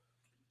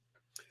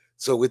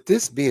 So with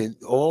this being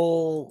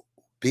put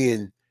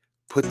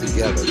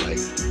together, like,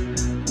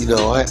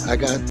 I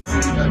got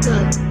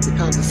the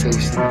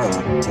conversation.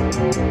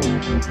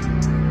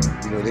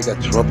 They got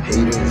Trump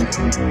haters,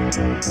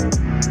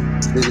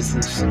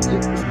 citizenship.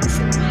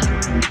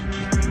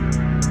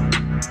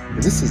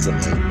 And this is a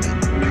light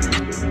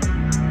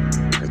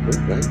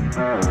right?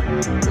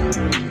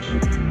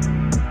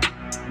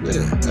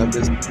 Yeah, I'm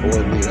just I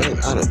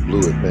done blew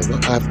it, man. My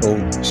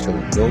iPhone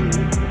showed no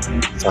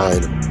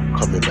sign of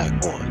coming back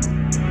on.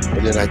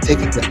 And then I take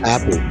it to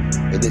Apple,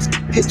 and it's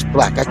pitch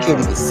black. I can't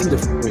even see the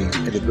screen,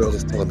 and the girl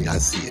is telling me I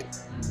see it.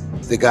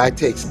 The guy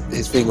takes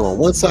his finger on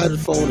one side of the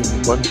phone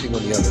and one thing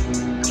on the other.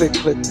 Click,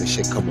 the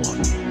shit come on.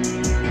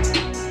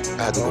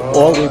 I had to go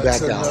all the way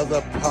back out.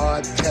 Another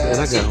podcast And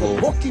I got home.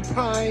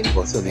 Porcupine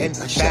And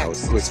I showered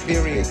Facts quick.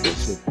 Experience.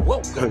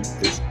 Welcome. Turned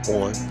this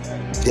on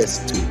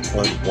just to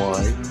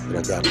unwind, and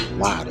I got a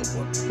lot of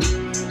work.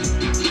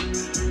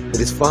 But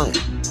it's fine.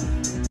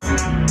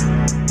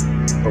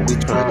 But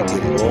we're trying to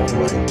get it all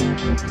right.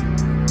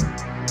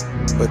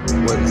 But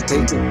what is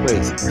taking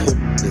place is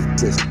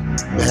this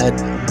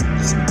madness,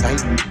 this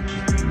night.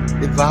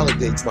 It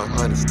validates my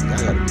honesty. I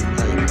gotta be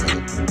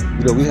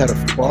honest. We had a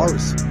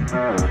forest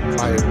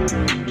fire, in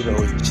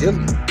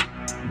Chile.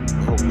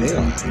 Oh, they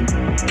are.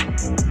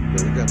 We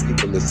got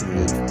people listening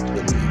in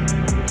Chile.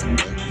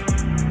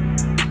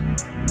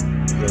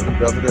 The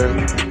governor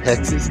of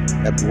Texas,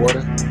 that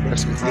water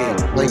pressure, he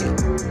ain't playing.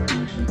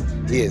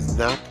 He is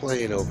not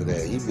playing over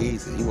there. He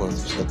means it. He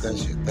wants to shut that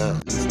shit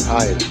down. He's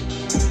tired of it.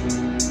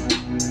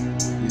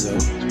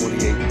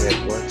 28 dead,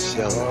 one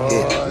shell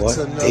hit, It's one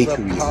another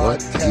bakery, one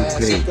podcast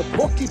of the Ukraine.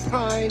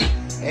 Porcupine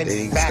and They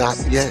ain't Facts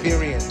stopped yet.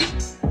 Experience.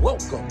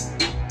 Welcome.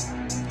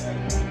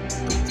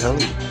 I'm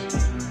telling you,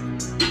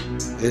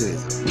 it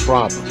is a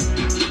problem.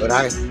 But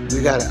I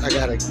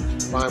gotta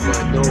find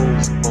my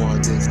nose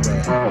on this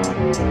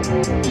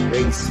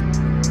race.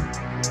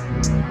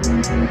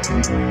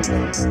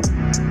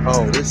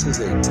 Oh, this is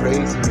a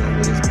crazy one.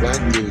 With this black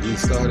dude, he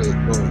started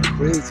going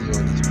crazy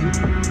on these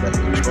people that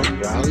were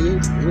Trump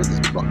rallies. He was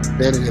just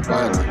standing there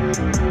behind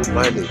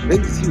the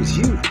biggest. He was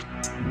huge. He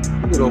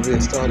went over there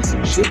and started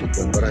some shit with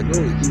them. But I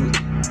know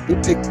he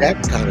picked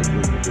that kind of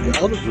group. But the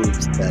other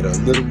groups that are a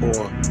little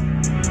more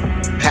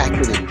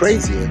packed and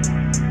crazier,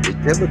 they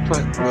never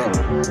went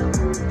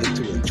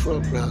into a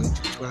Trump rally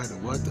to try to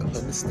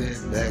understand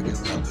MAGA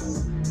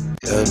lovers.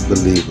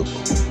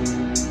 Unbelievable.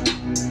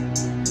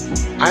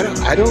 I don't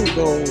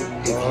know if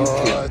you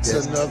can. It's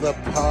just another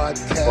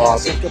podcast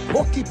bother. of the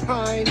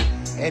Porcupine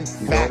and You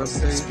know what I'm Facts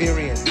saying?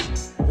 Experience.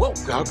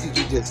 Welcome. How could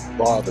you just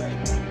bother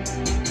people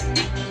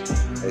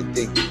and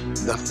think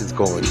nothing's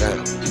going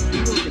down?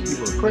 You don't think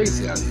people are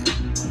crazy out here.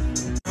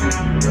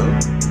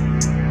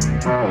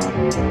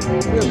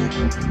 Really?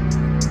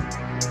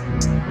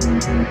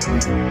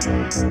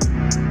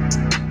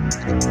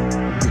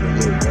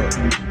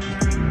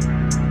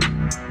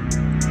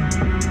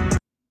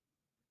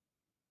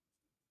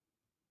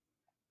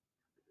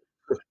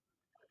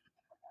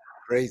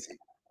 Crazy.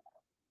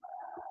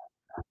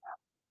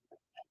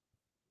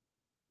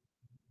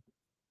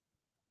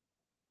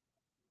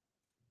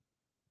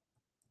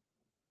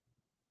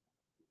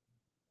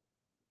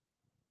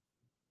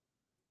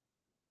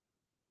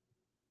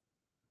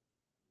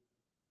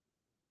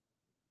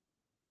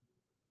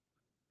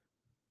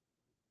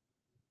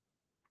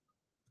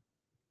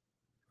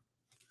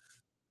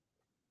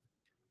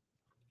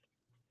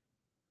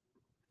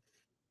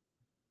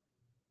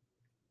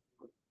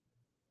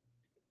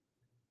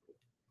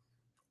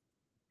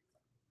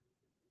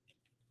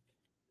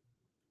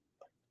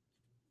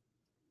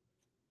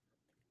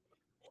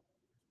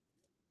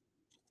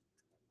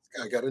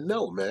 I gotta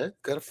know, man.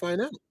 Gotta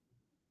find out.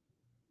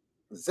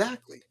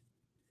 Exactly.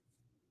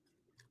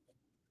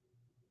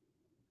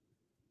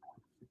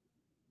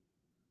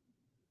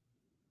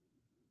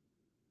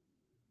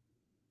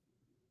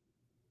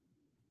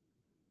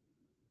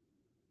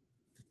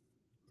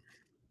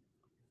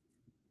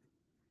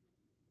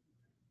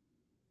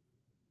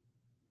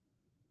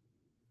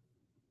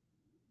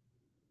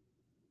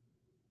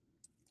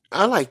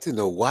 I like to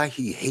know why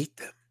he hate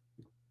them.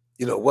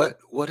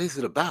 What is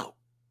it about?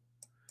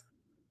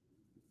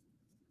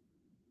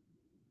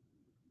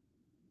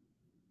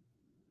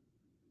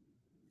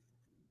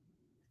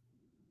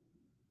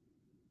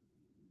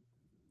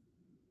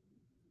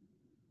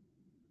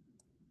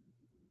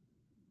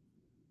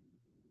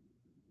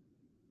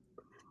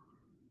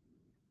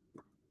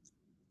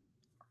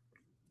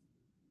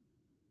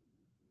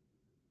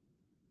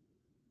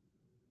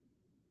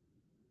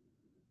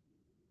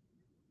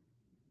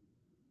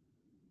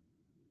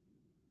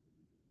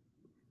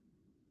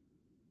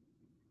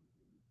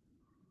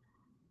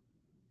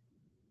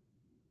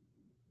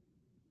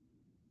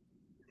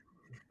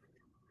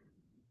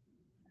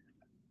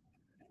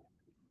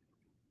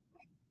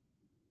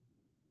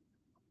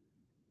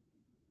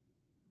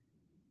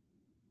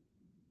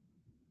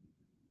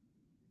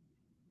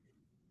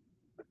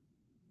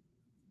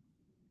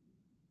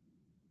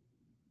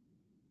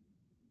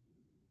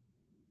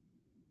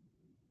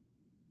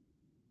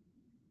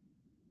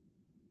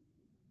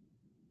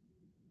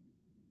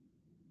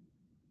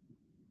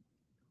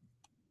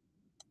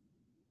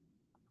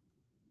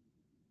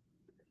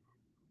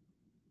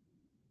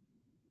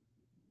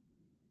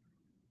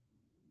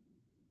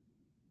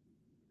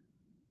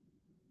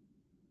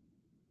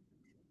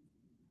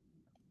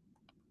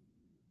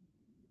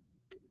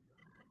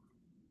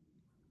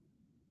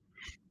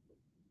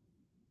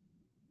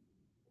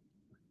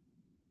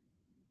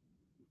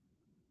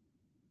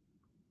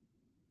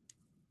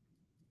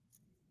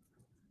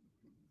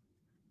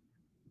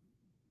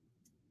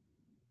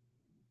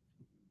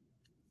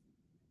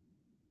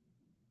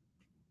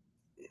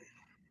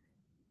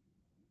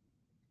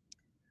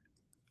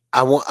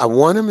 I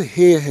want him to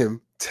hear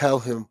him tell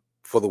him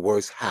for the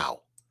worst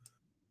how.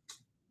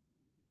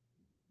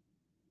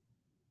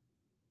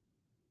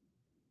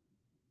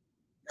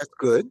 That's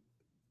good.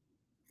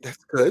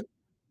 That's good.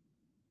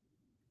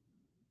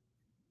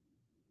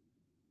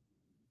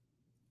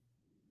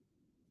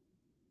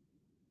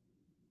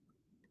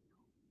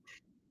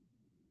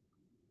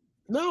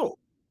 No.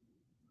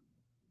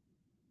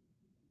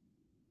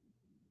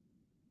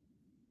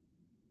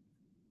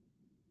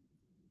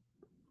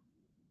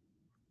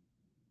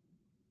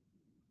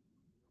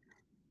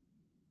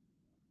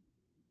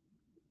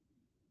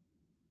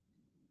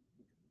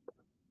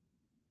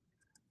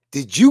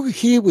 Did you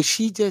hear what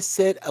she just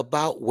said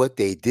about what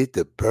they did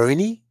to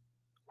Bernie?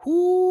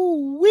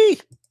 Whoo-wee.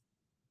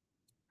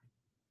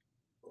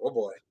 Oh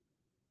boy.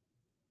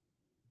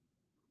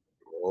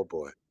 Oh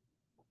boy.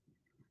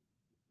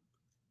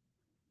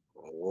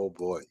 Oh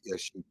boy.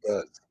 Yes, she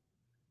does.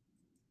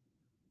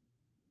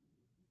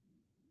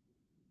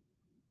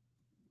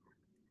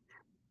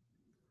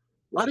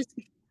 Why does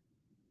he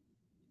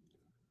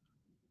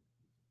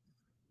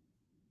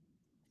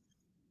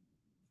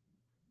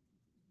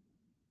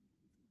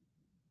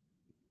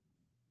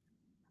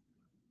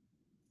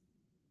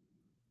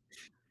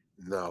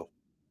no.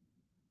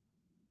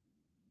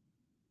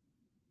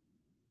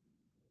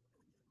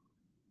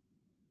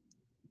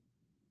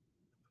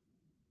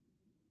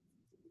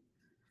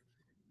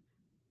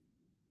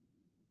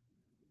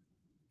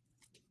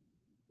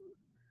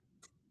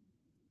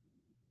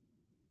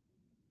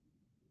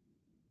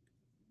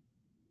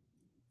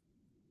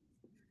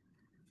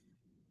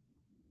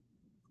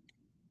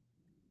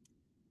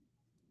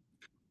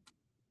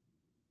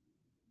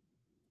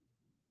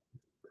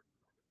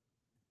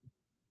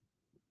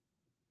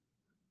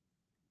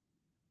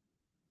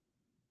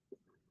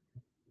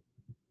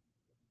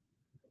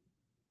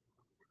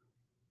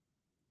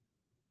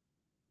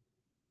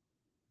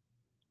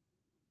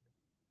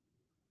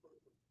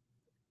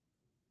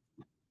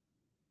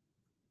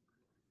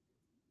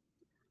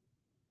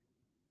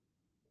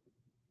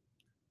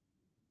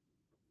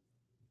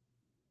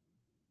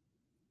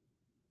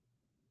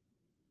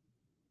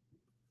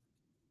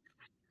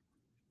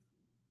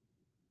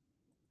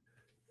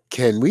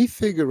 Can we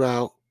figure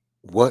out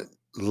what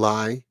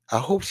lie? I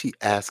hope she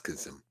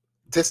asks him.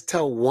 Just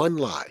tell one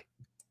lie.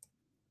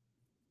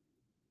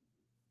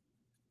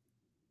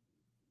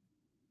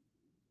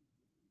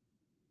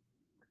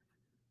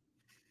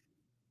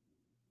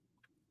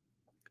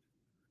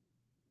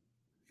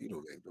 You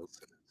don't make no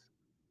sense.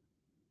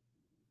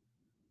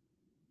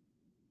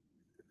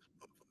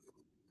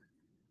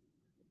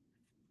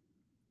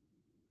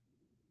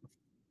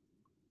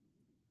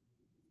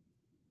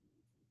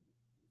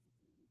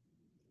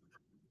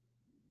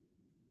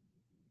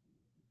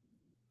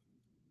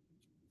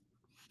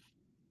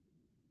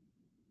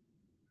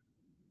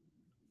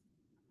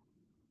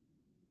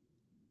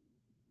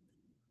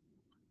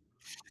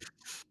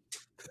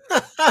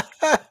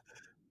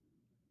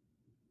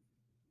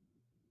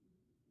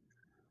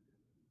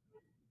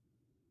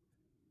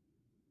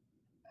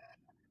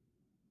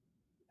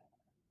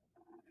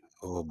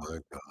 Oh my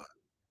God.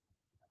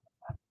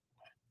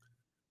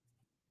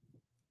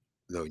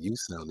 No, you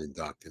sound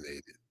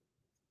indoctrinated.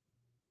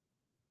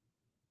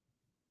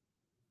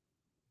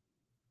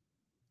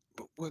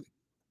 But what?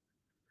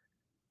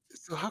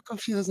 So how come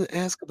she doesn't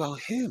ask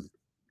about him?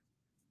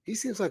 He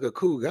seems like a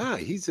cool guy.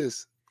 He's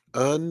just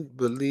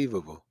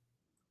unbelievable.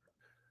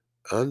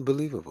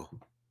 Unbelievable.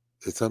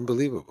 It's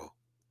unbelievable.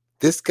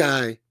 This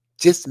guy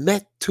just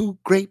met two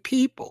great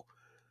people.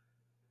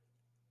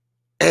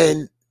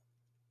 And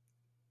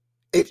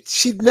if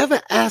she'd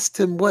never asked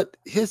him what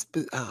his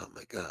oh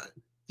my God.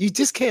 You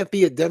just can't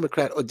be a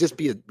Democrat or just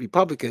be a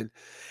Republican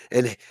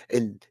and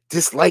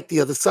dislike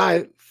the other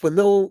side for I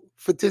don't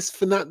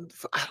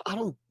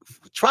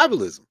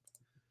tribalism.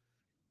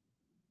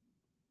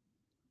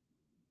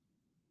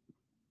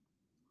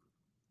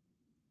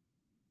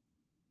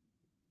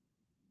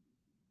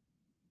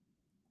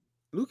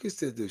 Lucas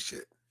didn't do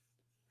shit.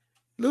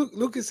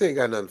 Lucas ain't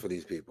got nothing for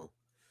these people.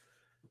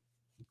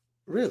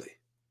 Really.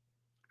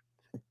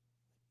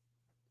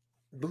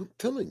 I'm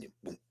telling you.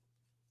 Boom.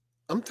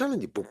 I'm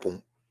telling you, boom,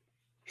 boom.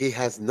 He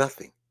has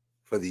nothing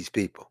for these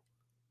people.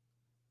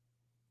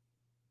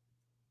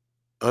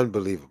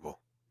 Unbelievable.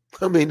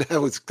 I mean,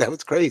 that was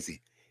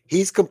crazy.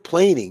 He's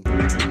complaining,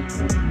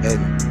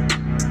 and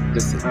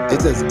listen, it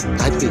doesn't.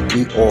 I think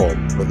we all,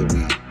 whether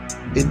we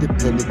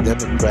independent,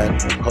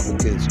 Democrat,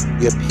 Republicans,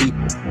 we're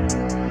people,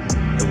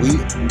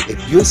 and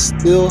if you're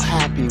still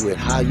happy with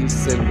how you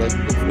select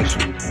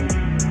officials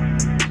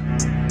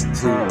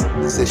to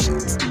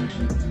positions,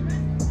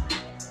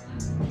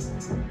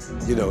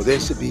 you know, there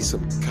should be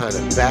some kind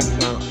of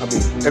background. I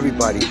mean,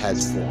 everybody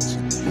has faults.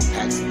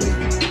 Tax lady.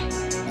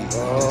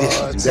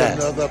 It's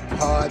another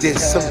podcast.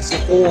 There's some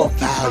core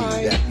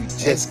value that you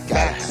just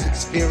gotta have.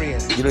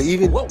 Experience. You know,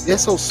 even they're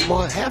so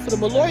smart. Half of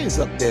them are lawyers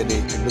up there.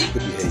 They can look at the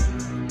behavior.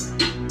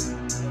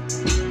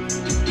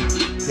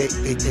 They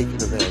taking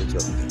advantage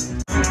of it.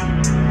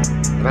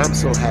 And I'm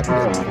so happy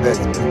that the vets,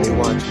 they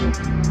watch me,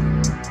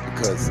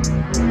 because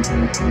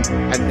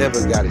I never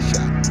got a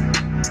shot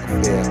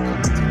of fair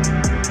competition.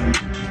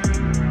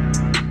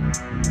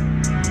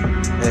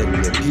 And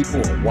the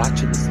people are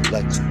watching this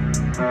election.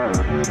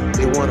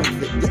 They want to,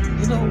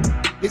 you know,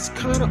 it's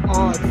kind of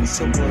odd for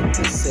someone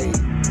to say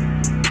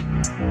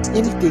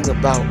anything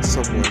about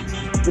someone.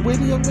 The way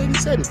the young lady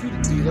said, if you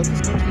love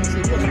this country, you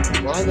say,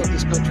 yeah, well, I love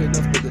this country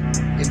enough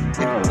and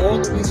all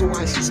the reason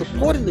why she's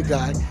supporting the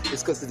guy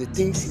is because of the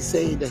things he's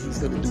saying that he's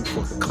going to do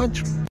for the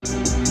country.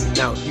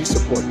 Now, you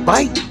support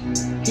Biden.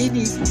 He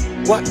needs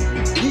what?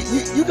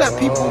 You got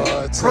people,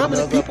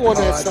 prominent people on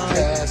that side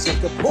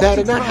that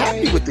are not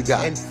happy with the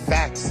guy.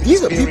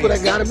 These are people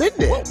that got him in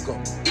there.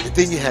 And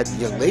then you had the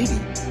young lady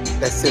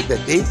that said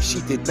that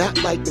she did not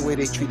like the way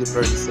they treated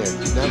Bernie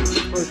Sanders. And that was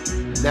the first,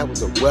 and that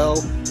was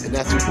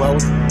that's well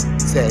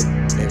said.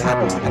 And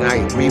I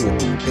agree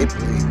with you.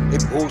 They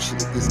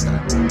bullshitted this guy.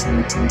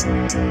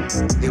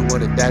 They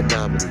wanted that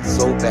nominee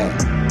so bad.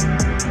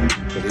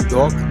 But they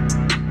dog.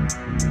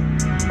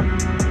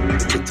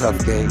 It's a tough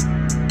game.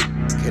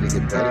 Can it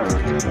get better?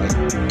 Can it get right?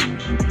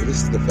 But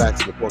this is the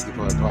Facts of the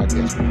Porcupine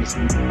Podcast.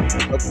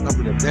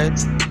 Upcoming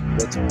events,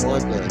 what's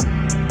on there.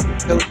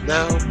 Until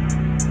now,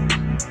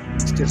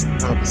 it's just a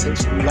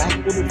conversation. Black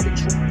Women for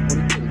Trump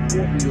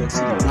 2024, New York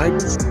City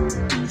Rivals,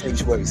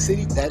 Sanctuary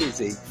City. That is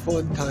a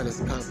fun kind of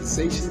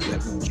conversation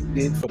that we tuned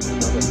in from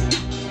another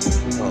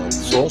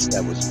source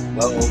that was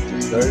well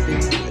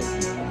deserving.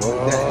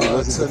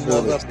 It's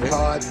another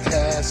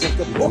podcast of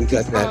the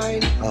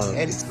Porcupine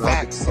and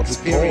Facts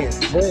Experience.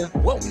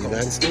 Welcome. In the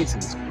United States,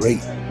 and it's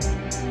great.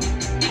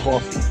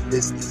 Coffee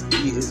business.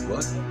 He is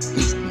what?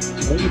 He's the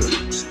owner of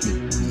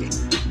Steve.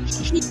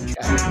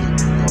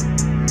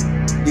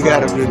 You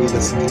gotta really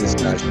listen to this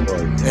guy's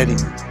story.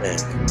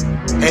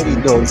 And he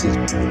knows his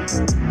business.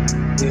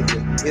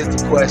 Here's the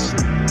question: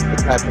 what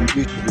type of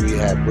future do we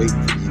have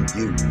waiting for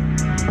you?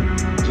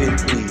 Gen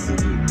Z's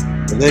and you,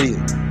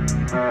 millennials.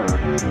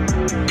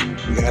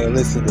 You gotta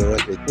listen to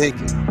what they're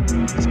thinking. He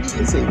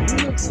is a New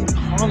York City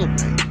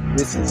Harlemite.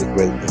 This is a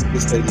great one.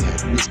 This lady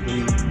has history.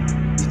 You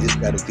just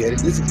gotta get it.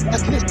 This is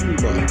Black History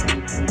Month.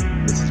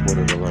 This is one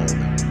of the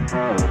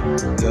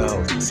lineup.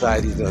 Yo,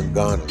 society's done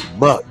gone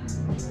amok.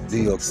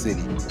 New York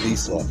City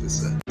police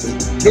officer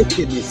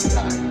kicking this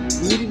guy,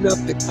 beating up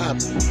the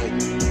cops.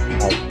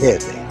 Out there,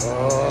 man.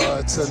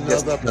 It's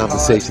another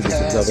conversation.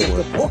 podcast It's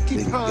another of the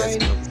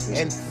Porcupine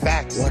and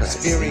Facts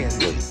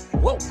Experience.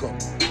 Welcome.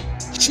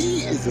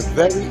 She is a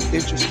very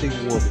interesting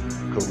woman,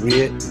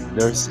 career in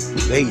nursing,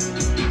 lady.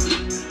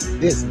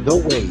 There's no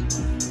way,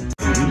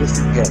 if you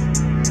listen carefully,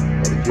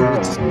 that if you're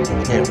interested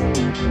in camera,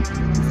 you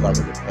follow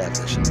the path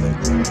that she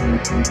makes.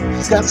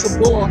 She's got some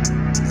more.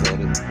 She's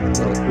on a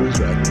cruise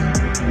right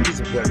now.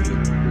 She's a very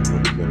interesting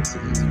woman,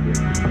 nursing. She's a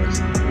great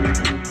person.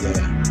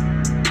 Yeah.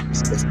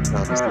 It's just a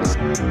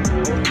conversation.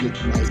 Don't get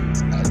license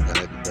out of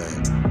the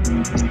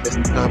It's just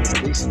a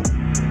conversation.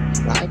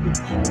 Driving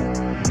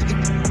home,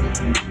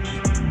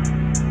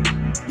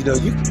 you know,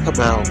 you can come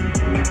out,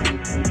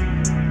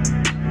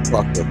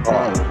 park your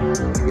car,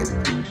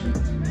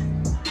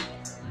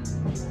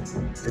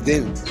 And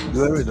then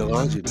you're in the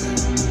laundromat.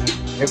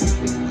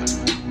 Everything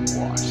must be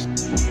washed.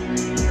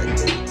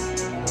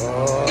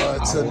 Oh,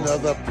 it's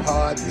another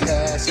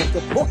podcast of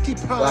the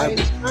Porcupine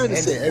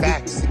and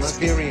Facts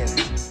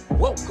Experience.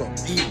 Welcome,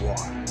 D-War.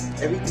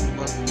 Everything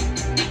must be.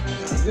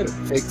 I'm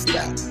gonna fix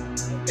that.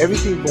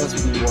 Everything must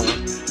be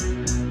washed.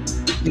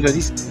 You know,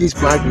 these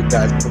migrant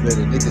guys come in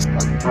and they just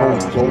start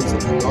throwing clothes in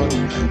the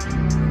laundromat.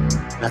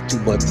 Not too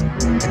much.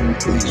 And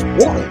these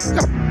water.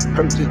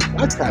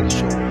 I try to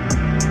show them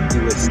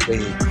you were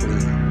staying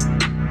clean.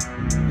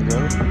 You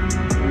know?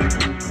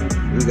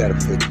 We gotta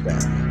fix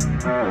that.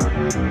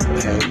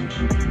 Okay?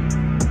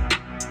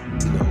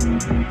 You know,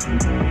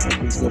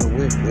 who's gonna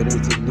win?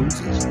 Winners and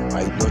losers.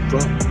 Right or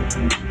Trump.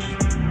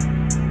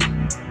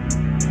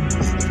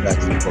 This is the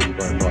Facts of the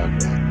Pokemon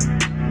Podcast.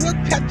 We'll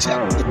catch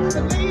up with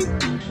the lady.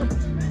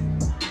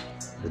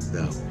 But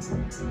no.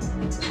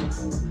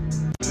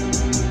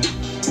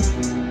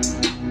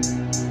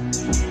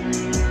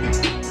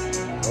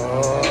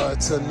 Oh,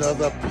 it's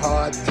another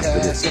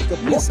podcast of the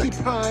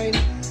Porcupine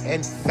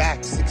and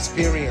Facts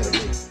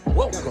Experience.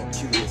 Welcome.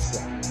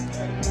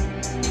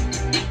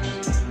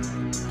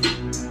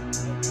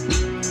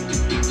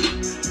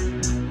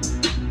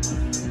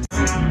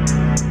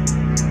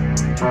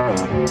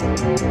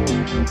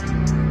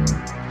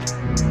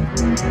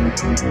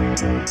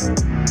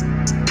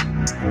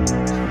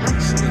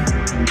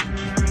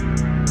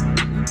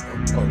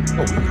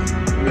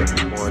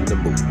 We're on the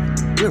move.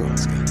 We're on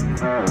schedule.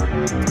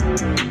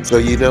 So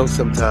you know,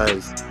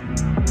 sometimes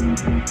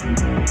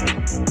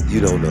you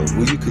don't know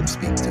who you can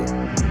speak to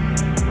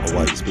or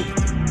why you're speaking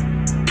to.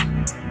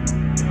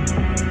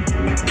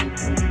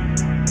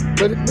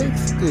 But it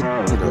makes good,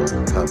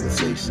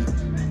 conversation.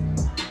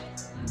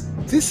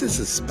 This is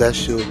a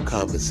special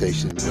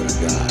conversation with a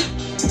guy.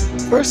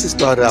 First, it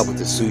started out with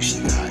the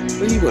sushi guy,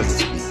 but he wasn't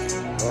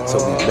speaking. So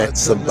we met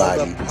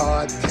somebody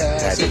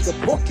that is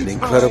an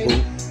incredible,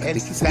 I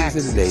think he said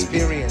he's in the Navy.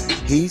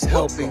 He's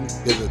helping,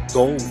 there's a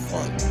dole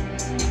fund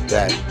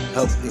that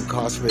helps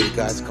incarcerated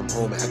guys come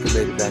home,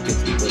 acclimated back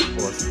into the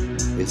workforce.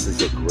 This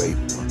is a great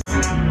one.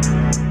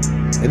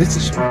 And it's a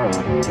show.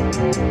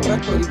 But I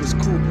thought he was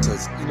cool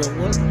because, you know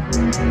what?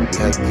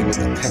 He was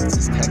in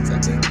Texas Tech, I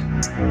think.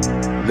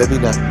 Let me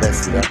not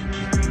mess it up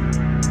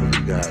for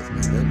you guys,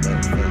 man.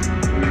 That's fun.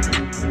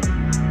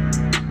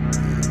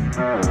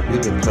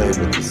 We've been playing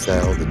with the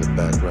sound in the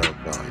background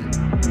volume.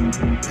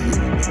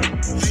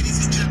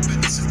 Ladies and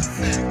gentlemen, this is the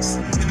Facts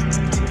in the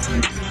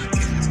Porcupine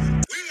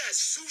Podcast. We're at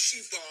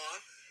Sushi Bar,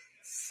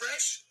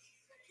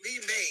 freshly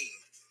made.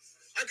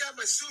 I got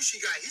my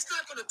sushi guy. He's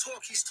not going to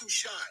talk. He's too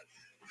shy.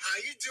 How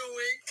you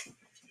doing?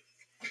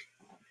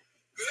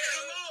 Good.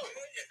 Hello.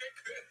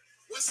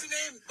 What's the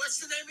name? What's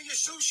the name of your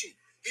sushi?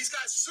 He's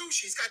got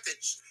sushi. He's got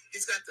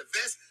the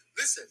vest.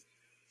 Listen.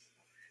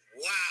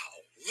 Wow.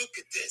 Look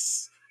at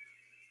this.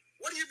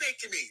 What are you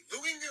making me?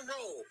 New England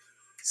roll,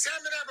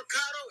 salmon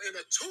avocado, and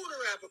a tuna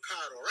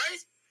avocado, right?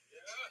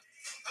 Yeah.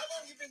 How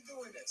long you been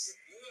doing this?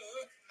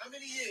 How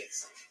many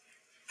years?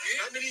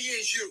 Yeah. How many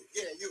years you?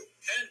 Yeah, you.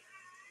 10.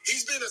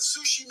 He's been a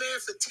sushi man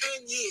for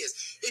 10 years.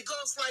 It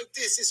goes like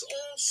this. It's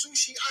all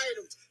sushi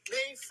items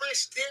made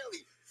fresh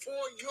daily for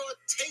your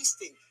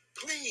tasting.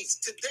 Please,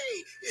 today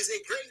is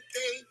a great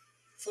day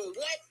for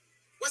what?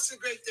 What's the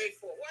great day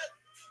for? What?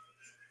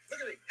 Look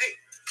at me. Hey,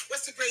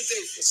 what's the great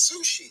day for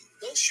sushi?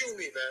 Don't shoot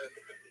me, man.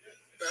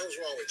 What the hell's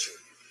wrong with you?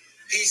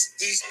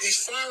 These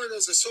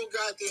foreigners are so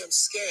goddamn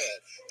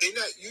scared. They're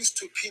not used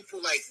to people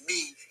like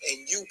me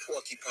and you,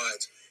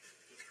 porcupines.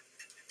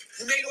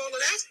 You made all of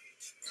that?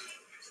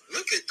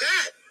 Look at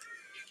that.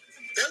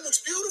 That looks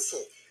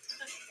beautiful.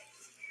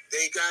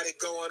 They got it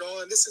going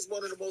on. This is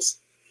one of the most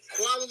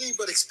quality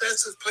but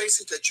expensive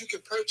places that you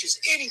can purchase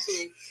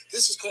anything.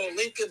 This is called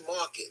Lincoln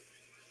Market.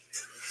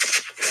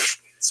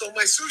 So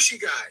my sushi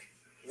guy,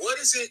 what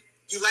is it?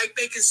 You like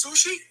making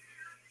sushi?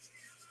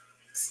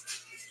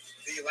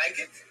 Do you like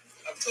it?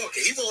 I'm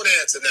talking. He won't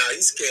answer now.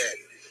 He's scared.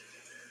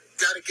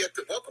 Got to get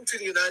the welcome to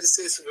the United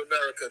States of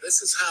America.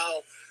 This is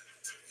how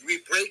we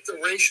break the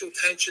racial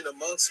tension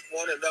amongst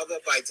one another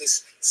by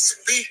just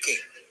speaking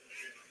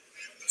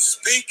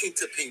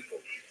to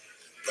people.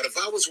 But if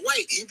I was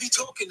white, he'd be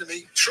talking to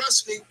me.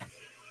 Trust me.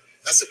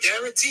 That's a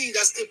guarantee.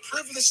 That's the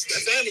privileged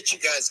advantage you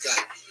guys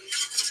got.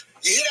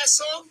 You hear that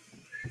song?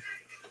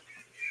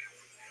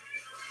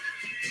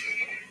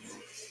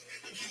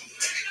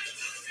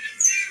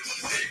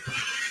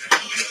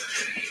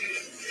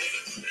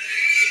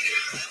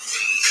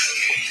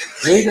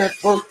 Play that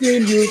funky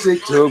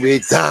music till we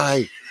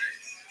die.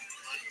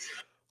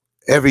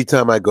 Every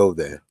time I go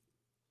there,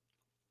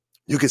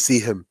 you can see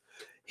him.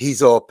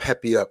 He's all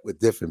peppy up with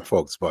different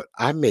folks. But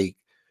I make,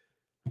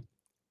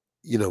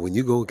 when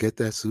you go get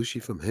that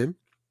sushi from him,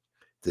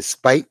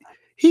 despite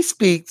he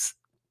speaks,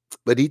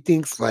 but he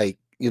thinks like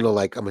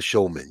I'm a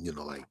showman,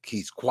 like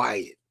he's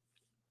quiet.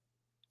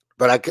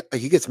 But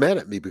he gets mad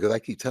at me because I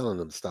keep telling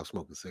him to stop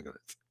smoking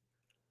cigarettes.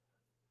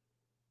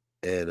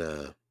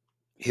 And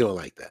he don't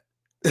like that.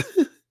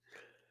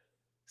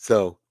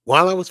 So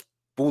while I was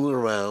fooling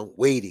around,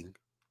 waiting,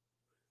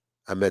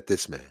 I met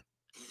this man.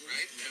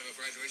 Right?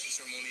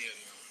 graduation ceremony in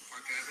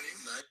Park Avenue.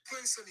 Nice.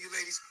 Explain something to you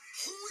ladies.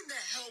 Who in the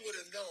hell would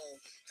have known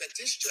that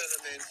this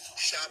gentleman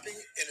shopping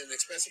in an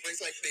expensive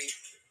place like me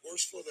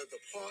works for the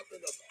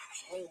Department of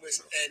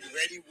Homeless and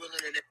Ready, Willing,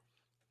 and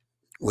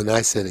When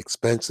I said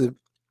expensive,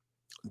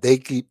 they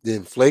keep the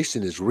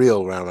inflation is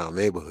real around our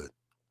neighborhood.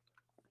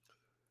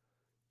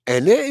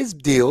 And there is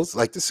deals,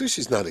 like the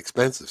sushi's not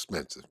expensive,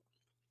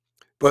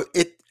 but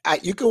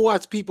you can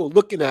watch people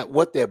looking at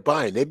what they're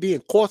buying. They're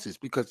being cautious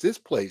because this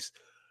place,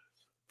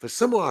 for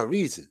some odd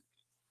reason,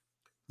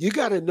 you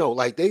got to know,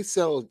 like they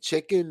sell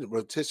chicken,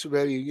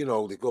 rotisserie,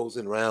 that goes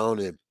in around,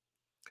 and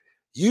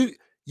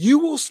you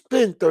will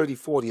spend $30,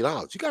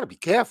 $40. You got to be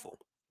careful.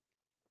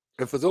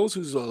 And for those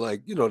who's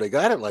like, they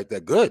got it like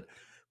that, good.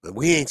 But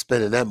we ain't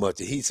spending that much.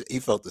 And he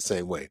felt the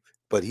same way.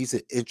 But he's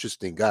an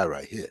interesting guy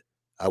right here.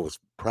 I was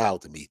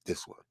proud to meet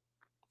this one.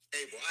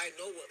 able. I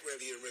know what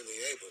ready and really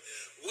able.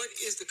 What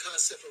is the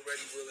concept of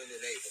ready, willing,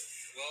 and able?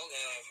 Well,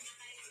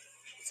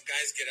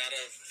 guys get out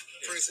of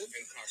prison.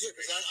 Yeah,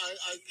 because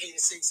I paid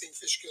the same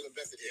fish kill in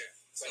Bedford. Yeah.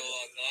 So a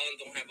lot of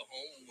them don't have a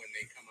home when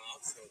they come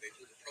out, so they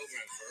do the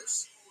program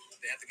first.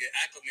 They have to get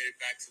acclimated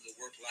back to the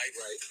work life,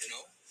 right?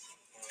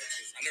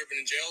 I've never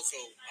been in jail, so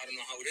I don't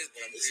know how it is,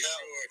 but I'm pretty sure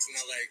it's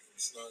not like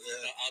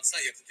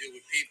outside. You have to deal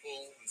with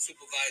people and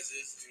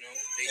supervisors,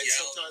 they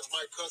yell. Sometimes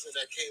my cousin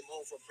that came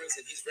home from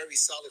prison, he's very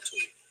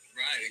solitary.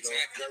 Right,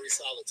 exactly. Very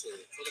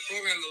solitary. So the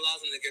program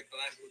allows them to get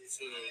back to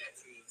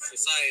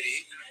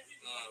society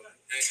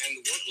and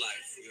the work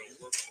life,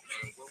 work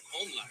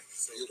home life.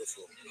 So,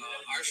 beautiful.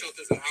 Our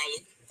shelter's in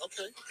Harlem.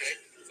 Okay.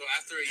 So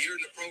after a year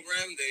in the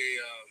program, they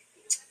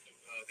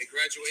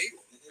graduate,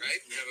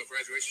 right? We have a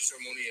graduation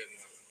ceremony in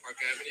Park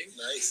Avenue.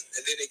 Nice.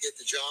 And then they get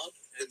the job?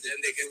 And then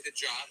they get the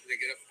job. They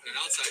get an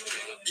outside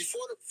job.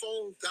 Before the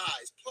phone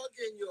dies, plug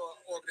in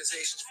your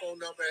organization's phone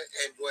number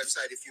and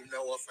website if you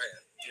know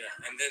offhand. Yeah.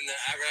 And then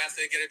after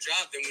they get a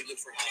job, then we look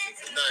for housing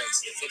for them.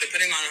 Nice. So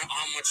depending on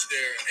how much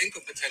their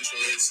income potential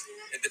is,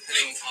 and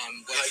depending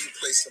on how you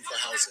place them for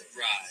housing.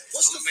 Right.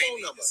 What's the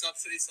phone number?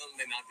 Subsidy, some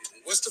may not be.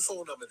 What's the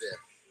phone number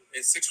there?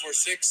 It's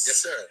 646.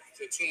 Yes, sir.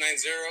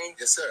 290.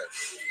 Yes, sir.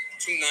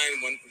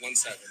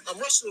 2917. I'm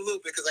rushing a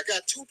little bit because I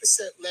got 2%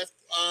 left,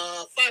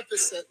 5%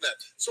 left.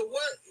 So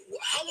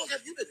how long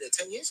have you been there?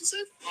 10 years, you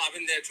said? Oh, I've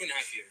been there 2.5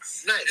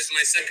 years. Nice. It's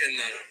my second.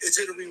 Is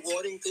it a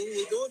rewarding thing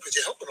you're doing? Because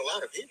you're helping a lot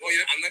of people. Well,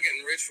 I'm not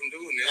getting rich from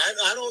doing it.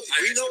 I don't.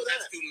 We know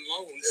that. Student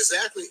loans.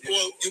 Exactly.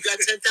 Well, you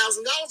got $10,000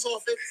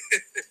 off it.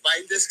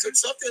 Mike just took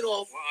something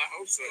off. Well, I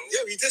hope so.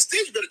 Yeah, we just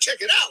did. You better check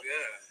it out.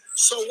 Yeah.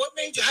 So what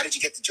made you? How did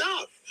you get the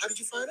job? How did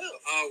you find out?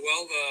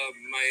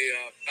 My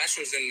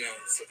bachelor's in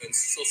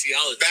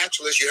sociology.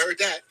 Bachelor's, you heard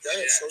that?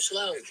 Yeah,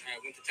 sociology. I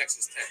went to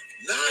Texas Tech.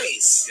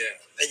 Nice. Yeah.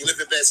 And you live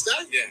in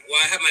Bed-Stuy? Yeah. Well,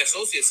 I have my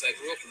associates. I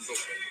grew up in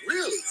Brooklyn.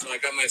 Really? So I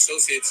got my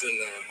associates in.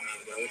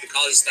 I went to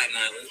college in Staten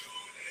Island,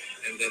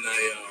 and then I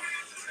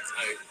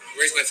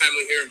raised my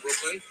family here in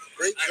Brooklyn.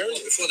 Great.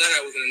 Before that,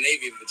 I was in the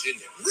Navy in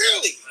Virginia.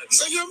 Really?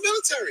 So you're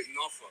military?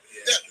 Norfolk.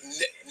 Yeah.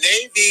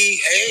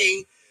 Navy.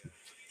 Hey.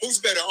 Who's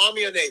better,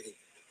 Army or Navy?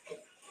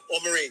 Or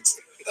Marines?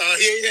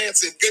 He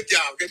answered. Good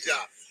job.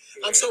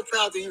 I'm so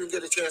proud to even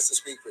get a chance to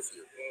speak with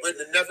you. We'd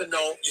never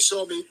know. You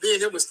saw me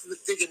and him was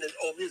digging in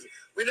old music.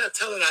 We're not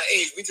telling our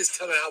age. We're just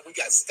telling how we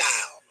got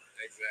style.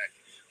 Exactly.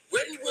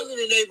 Ready, willing,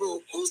 and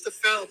able. Who's the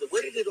founder? Where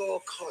did it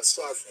all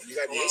start from? You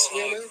got the history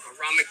on that?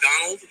 Ron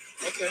McDonald.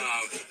 Okay.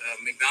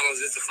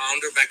 McDonald's is the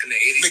founder back in the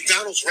 80s.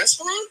 McDonald's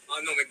restaurant?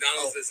 No,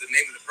 McDonald's is the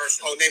name of the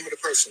person. Oh, name of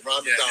the person,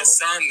 Ron McDonald. His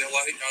son, he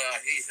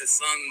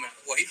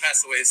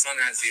passed away. His son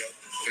has the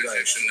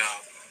organization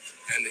now.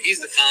 And he's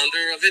the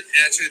founder of it.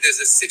 Actually,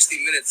 there's a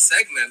 60-minute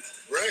segment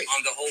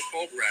on the whole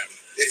program.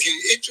 If you're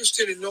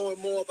interested in knowing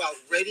more about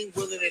Ready,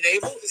 Willing, and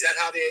Able, is that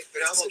how they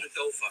pronounce it? It's called the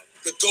Doe Fund.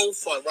 The Doe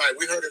Fund, right.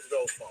 We heard of the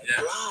Doe Fund. Yeah.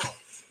 Wow.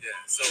 Yeah.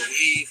 So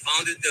he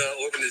founded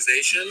the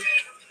organization.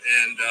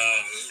 And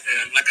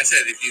like I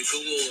said, if you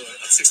Google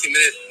a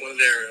 60-minute one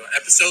of their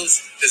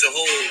episodes, there's a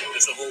whole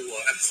episode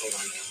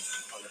on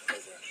the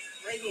program.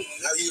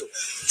 How you?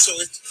 So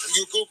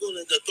you Google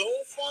the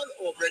Dole Fund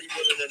or Ready,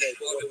 Willing, and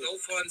Able? The Dole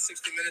Fund,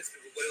 60 Minutes,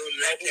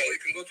 okay. Or you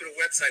can go to the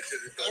website to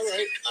the Dole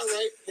Fund. All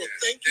right. Well,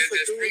 thank you for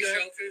doing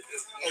that.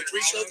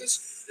 Three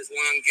shelters? There's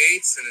one on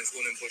Gates and there's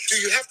one in Bush.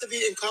 Do you have to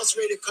be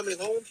incarcerated coming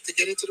home to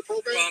get into the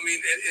program? Well, I mean,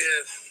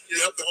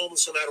 you help the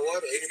homeless no matter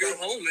what. If you're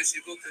homeless,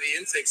 you go to the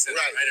intake center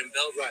right in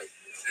Bellevue. Right.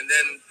 And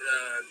then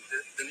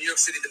the New York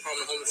City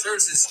Department of Homeless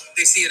Services,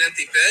 they see an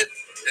empty bed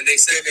and they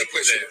send people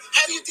there.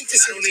 How do you think the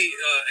city? Not only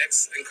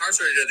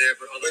ex-incarcerated are there,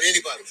 but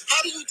anybody. How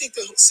do you think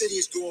the city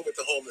is doing with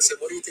the homeless? And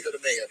what do you think of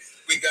the mayor?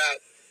 We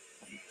got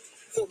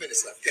 4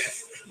 minutes left. Go ahead.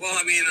 Well,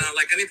 I mean,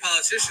 like any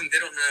politician,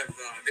 they don't have.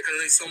 They can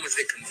only so much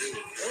they can do.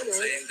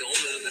 Saying the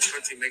owners of this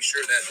country make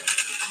sure that,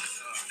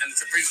 and the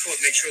Supreme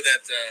Court make sure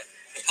that.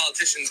 The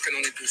politicians can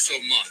only do so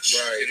much.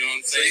 Right. You know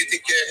what I'm saying? So you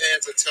think their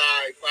hands are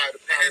tied by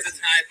the hands are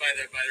tied by the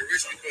they're by the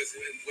rich because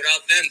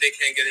without them they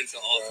can't get into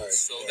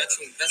office. So that's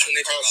the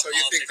nature of so you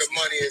think the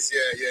money is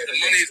the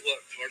money is what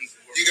runs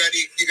the world.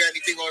 You got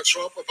anything on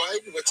Trump or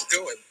Biden? What you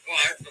doing?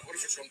 Well, I voted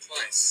for Trump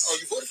twice. Oh,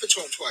 you voted for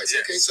Trump twice.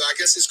 Yes. Okay, so I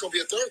guess it's gonna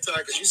be a third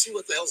time because you see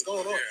what the hell's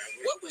going on.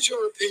 Yeah, what was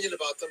your opinion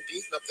about them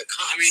beating up the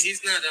cops? I mean,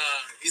 he's not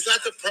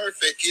the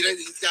perfect.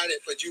 He's got it,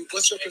 but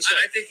what's your concern?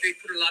 I think they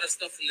put a lot of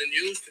stuff in the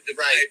news to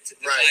divide us.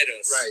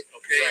 Right.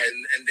 Okay. Right.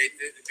 And they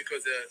did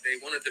because they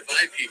want to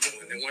divide people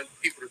and they want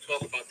people to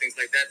talk about things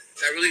like that.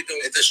 That really don't.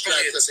 It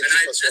distracts us.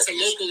 That's a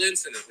local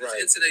incident.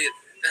 Right. It's an incident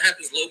that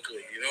happens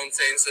locally. You know what I'm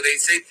saying? So they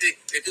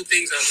do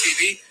things on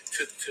TV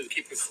to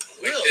keep us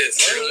like this.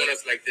 They don't want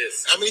us like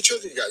this. How many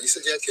children you got? You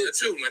said you had kids?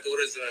 2. My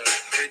daughter's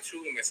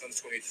 32 and my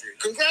son's 23.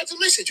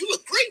 Congratulations! You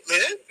look great,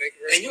 man. Thank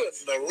you very much.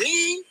 You're a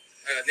Marine.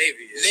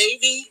 Navy. Yeah.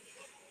 Navy.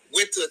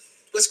 Went to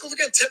what's called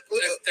again?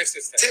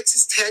 Texas Tech.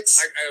 Texas Tech.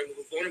 I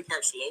was born in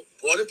Park Slope.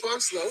 Born in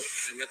Park Slope.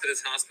 The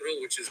Methodist Hospital,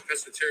 which is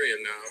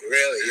Presbyterian now.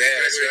 Really?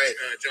 Yeah, that's right.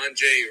 John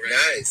Jay, right?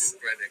 Nice.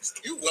 Right next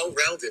to me. You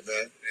well-rounded,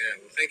 man. Yeah,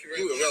 well, thank you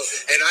very much.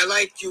 And I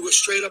like you were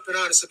straight up and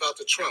honest about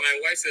the Trump. My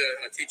wife's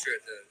a teacher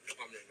at the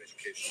Department of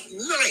Education.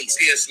 Nice.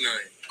 PS9.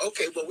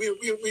 Okay, but we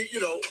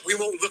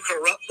won't look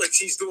her up, but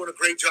she's doing a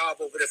great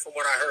job over there from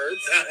what I heard.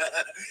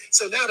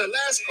 So now the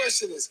last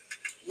question is,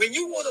 when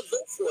you want to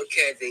vote for a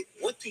candidate,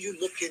 what do you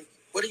look in?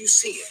 What are you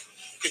seeing?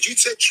 Because you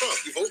said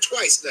Trump. You vote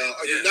twice now.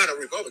 You're not a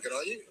Republican,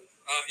 are you?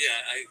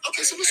 Yeah.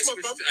 Okay, so what's my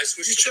problem? I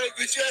switched.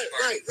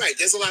 Right.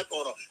 There's a lot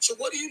going on. So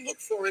what do you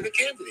look for in a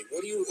candidate?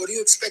 What are you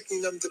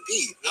expecting them to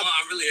be? Well,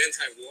 I'm really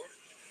anti-war.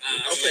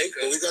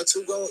 We got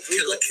 2 going.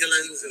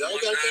 Killings and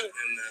whatnot,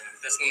 and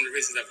that's one of the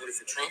reasons I voted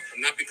for Trump. And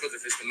not because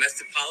of his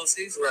domestic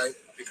policies, right?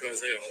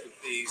 Because we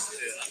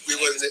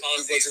wasn't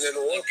in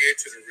the war. Geared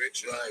to the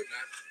rich, and right?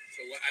 Whatnot.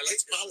 So I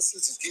like his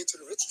policies is geared to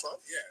the rich,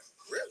 Trump. Yeah,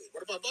 really.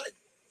 What about Biden?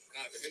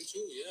 Him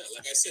too, yeah.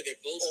 Like I said,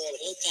 they're both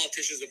all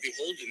politicians are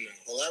beholden now.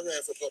 Well, I ran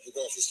for public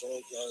office, so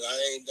I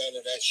ain't done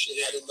that shit.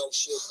 Yeah. I didn't know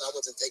shit. I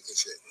wasn't taking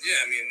shit.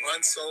 Yeah, I mean,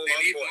 they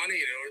need money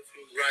in order to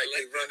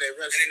they run their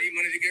rest. And they need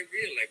money to get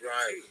reelected.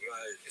 Right.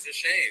 It's a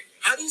shame.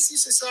 How do you see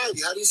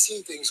society? How do you see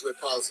things with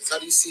politics? How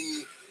do you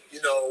see, we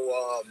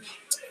got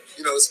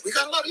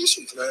a lot of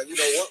issues, man.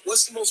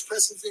 What's the most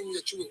pressing thing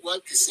that you would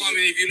like to see? Well, I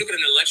mean, if you look at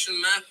an election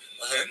map,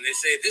 and they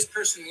say this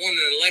person won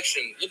an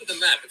election, look at the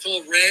map. It's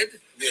all red.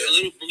 There's a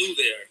little blue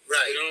there.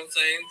 Right. You know what I'm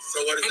saying?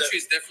 So what is that? The country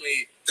is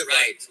definitely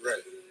right.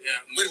 Yeah.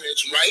 Wait a minute,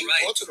 it's right?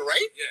 More to the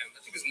right? Yeah, I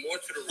think it's more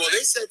to the right. Well,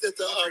 they said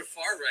that the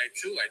far right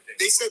too, I think.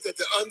 They said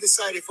that the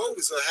undecided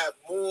voters will have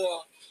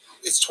more.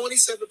 It's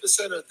 27%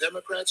 of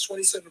Democrats,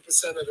 27%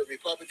 of the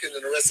Republicans,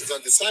 and the rest is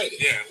undecided.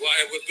 Yeah, well,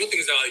 the good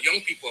thing is young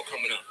people are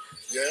coming up.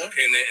 Yeah.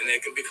 Okay, and they're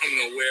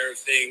becoming aware of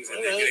things,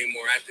 and they're getting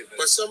more active.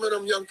 But some of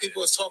them young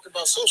people is talking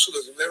about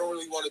socialism. They don't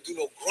really want to do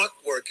no grunt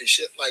work and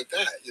shit like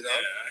that, Yeah,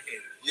 I hear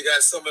you. You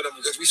got some of them,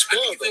 because we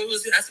spoiled them.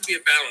 There has to be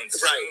a balance.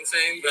 Right. You know what I'm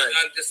saying? Right.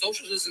 The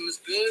socialism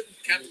is good,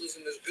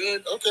 capitalism is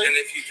good. Okay. And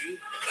if you do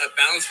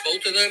balance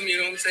both of them, you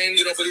know what I'm saying?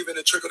 You don't believe in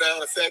the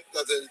trickle-down effect?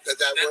 That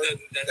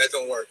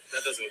don't work.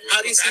 That doesn't work.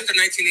 How do you see after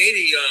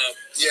 1980,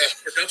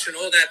 production,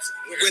 all that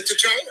went to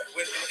China?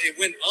 It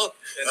went up,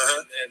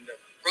 and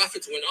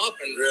profits went up,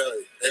 and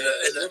really, and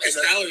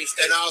salaries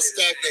all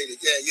stagnated.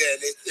 Yeah.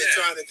 They're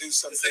trying to do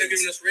something. Instead of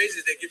giving us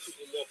raises, they give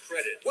people more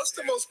credit. What's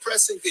the most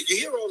pressing thing? You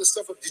hear all this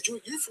stuff.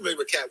 You familiar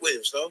with Cat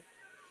Williams, no?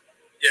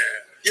 Yeah.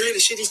 You hear the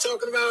shit he's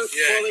talking about?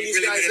 Yeah, calling he these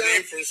really guys made a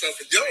name out? for himself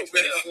in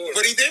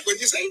What he did? What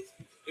did you say?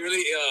 He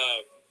really,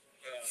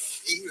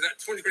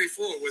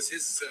 2024 was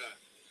his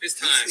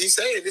time. He's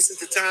saying this is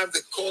the time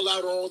to call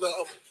out all the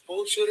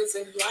bullshitters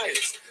and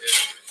liars.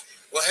 Yeah.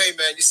 Well, hey,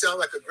 man, you sound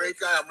like a great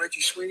guy. I'm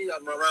Reggie Sweeney.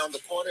 I'm around the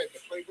corner at the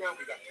playground.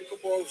 We got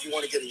pickleball. If you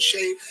want to get in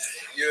shape,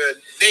 you're a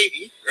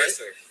Navy, right? Yes,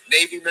 sir.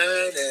 Navy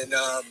man, and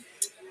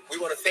we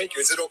want to thank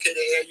you. Is it okay to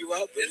air you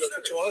out? Yes,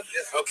 put you on?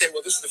 Yes. Okay,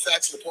 well, this is the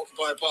Facts of the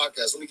Porcupine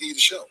Podcast. Let me give you the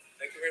show.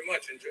 Thank you very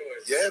much. Enjoy.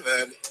 Yeah,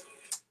 man.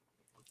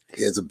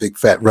 Here's a big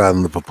fat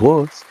round of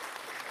applause.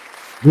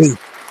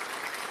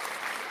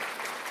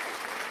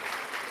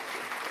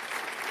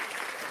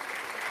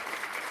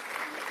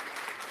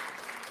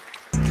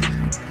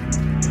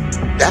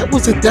 That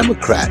was a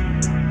Democrat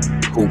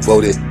who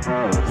voted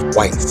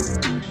twice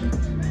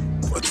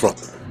for Trump.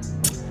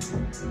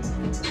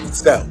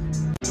 So,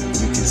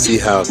 you can see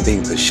how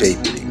things are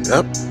shaping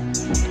up.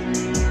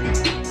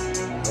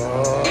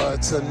 Oh,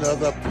 it's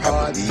another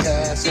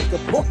podcast of the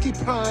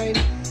Porcupine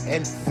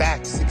and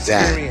Facts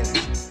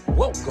Experience.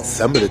 Welcome.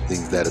 Some of the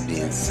things that are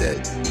being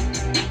said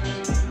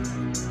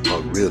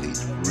are really,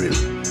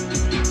 really.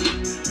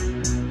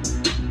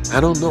 I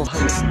don't know how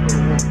it's going to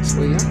work its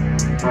way out.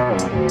 I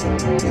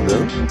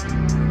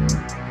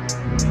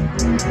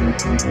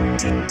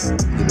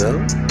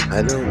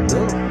don't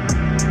know.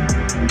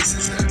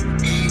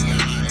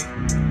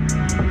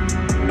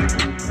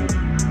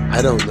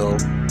 I don't know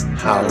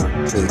how to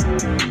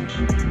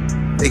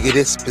figure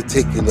this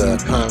particular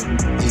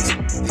these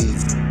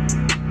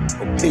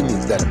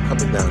opinions that are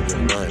coming down your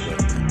mind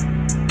right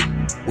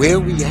now. Where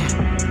are we at?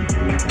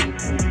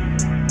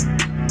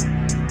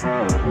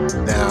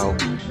 Now,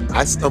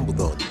 I stumbled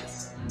on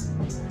this,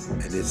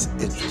 and it's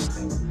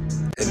interesting.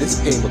 And this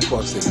came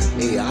across in an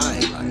AI,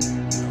 like,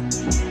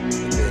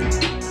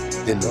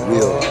 then the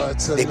real,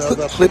 they put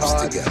clips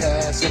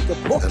together. Of the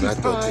And I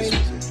thought this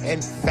Porcupine was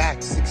and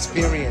Facts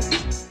Experience.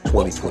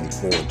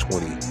 2024 and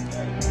 20.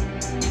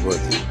 When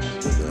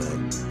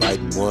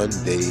Biden won,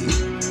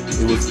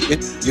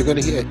 you're going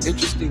to hear an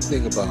interesting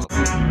thing about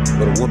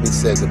what a woman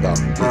says about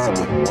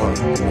President Warren.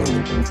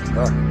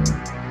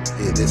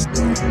 Hear this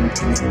though.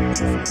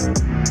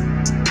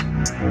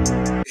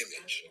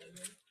 Image.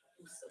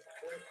 Who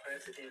support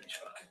President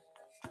Trump,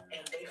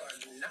 and they are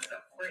not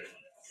afraid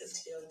to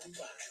tell you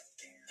why.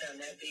 Now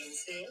that being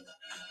said,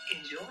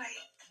 enjoy.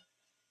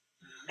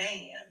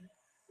 Man,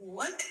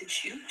 what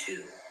did you do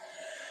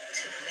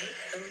to make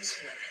those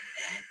women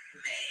that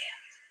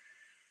mad?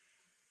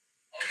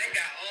 Oh, they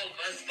got all of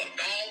us fucked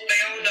all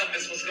bound up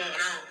is what's going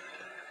on.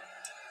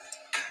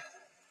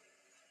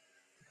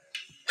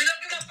 We don't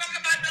give a fuck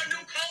about no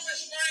new COVID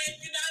strain,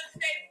 United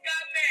States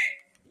government.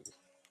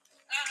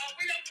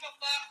 We don't give a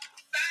fuck.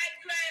 Biden,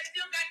 you ass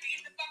still got to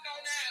get the fuck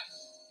on out.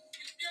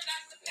 You still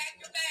got to pack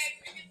your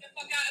bags and get the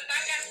fuck out. If I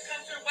got to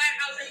come to the White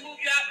House and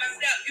move you out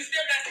myself, you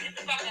still got to get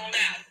the fuck on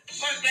out.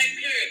 Point blank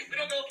period. We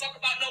don't give a fuck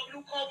about no new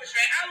COVID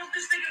strain. I was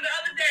just thinking the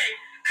other day,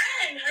 I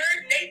hadn't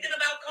heard Nathan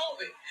about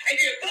COVID. And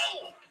then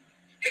boom,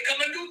 here come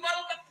a new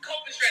motherfucking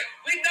COVID strain.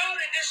 We know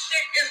that this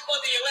shit is for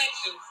the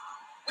elections.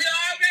 We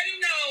already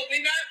know.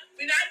 We're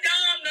not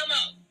dumb no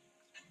more.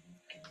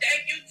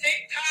 Thank you,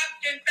 TikTok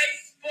and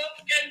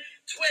Facebook and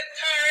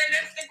Twitter and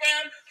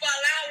Instagram for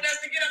allowing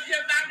us to get up here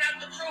and find out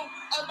the truth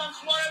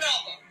amongst one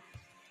another.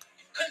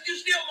 Because you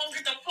still won't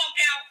get the fuck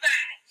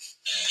outside.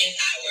 If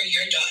I were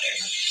your daughter,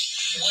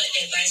 what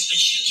advice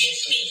would you give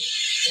me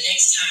the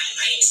next time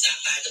I am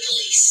stopped by the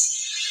police?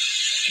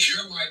 If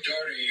you're my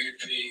daughter, you'd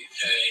be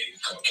a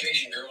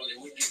Caucasian girl, you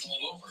wouldn't be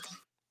pulled over.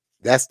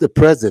 That's the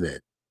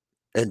president.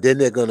 And then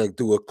they're going to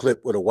do a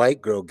clip with a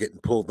white girl getting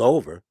pulled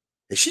over,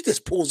 and she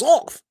just pulls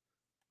off.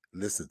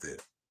 Listen to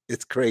it.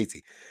 It's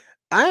crazy.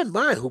 I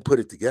admire who put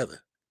it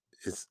together.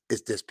 It's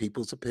just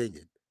people's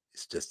opinion.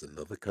 It's just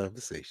another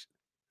conversation.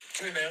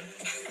 Hey, man.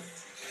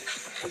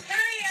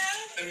 Hiya.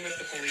 Been with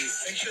the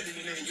police. Make sure that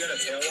you didn't get a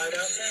tail light out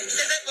there. Does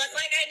it look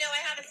like I know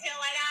I have a tail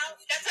light out?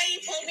 That's why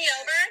you pulled me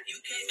over? I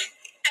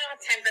don't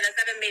have time for this.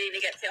 I've been meaning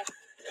to get to.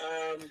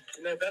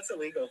 No, that's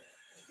illegal.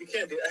 You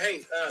can't do that.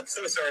 Hey,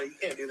 so sorry. You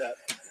can't do that.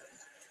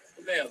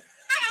 Ma'am.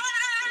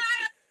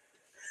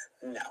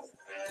 No.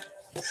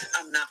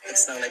 I'm not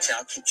fixing to let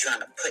y'all keep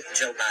trying to put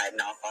Joe Biden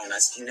off on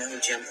us. Do you know who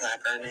Jim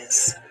Clapper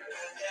is?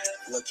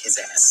 Look his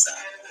ass up.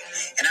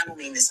 And I don't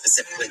mean this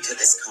specifically to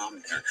this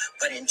commenter,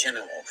 but in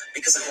general,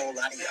 because a whole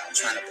lot of y'all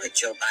trying to put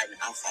Joe Biden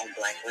off on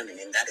black women,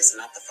 and that is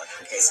not the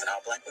fucking case at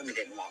all. Black women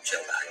didn't want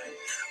Joe Biden.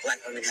 Black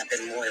women have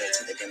been loyal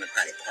to the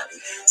Democratic Party.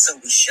 So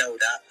we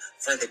showed up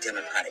for the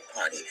Democratic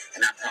Party.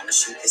 And I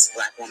promise you, this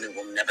black woman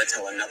will never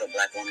tell another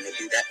black woman to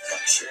do that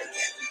fuck shit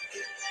again.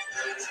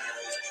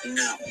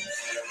 No,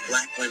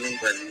 black women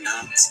were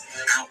not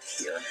out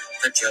here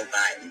for Joe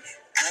Biden.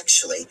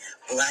 Actually,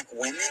 black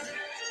women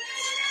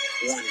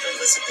wanted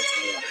Elizabeth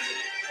Warren.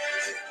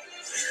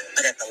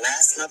 But at the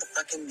last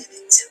motherfucking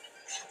minute,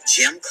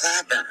 Jim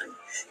Clyburn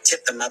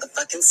tipped the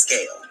motherfucking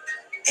scale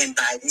in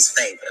Biden's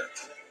favor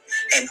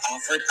and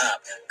offered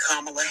up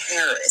Kamala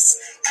Harris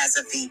as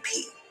a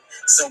VP.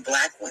 So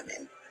black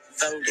women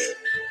voted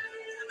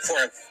for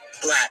a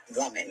black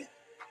woman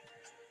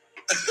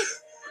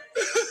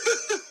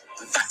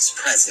vice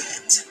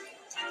president.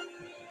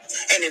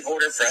 And in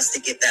order for us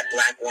to get that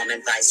black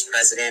woman vice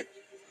president,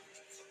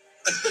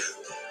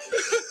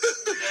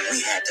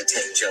 we had to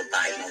take Joe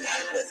Biden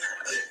along with her.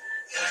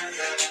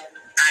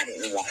 I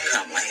didn't want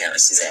Kamala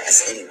Harris's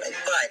ass anyway,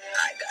 but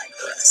I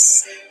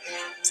digress.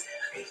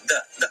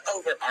 The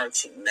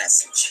overarching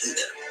message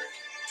here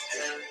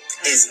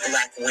is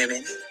black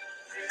women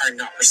are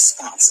not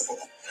responsible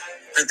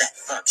for that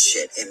fuck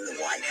shit in the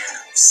White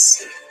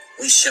House.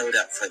 We showed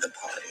up for the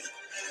party.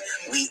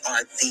 We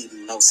are the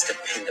most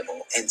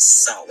dependable and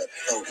solid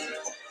voting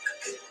bloc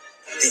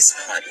this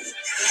party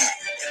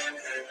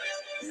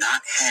had.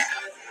 Not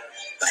have,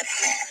 but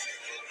had.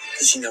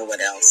 Because you know what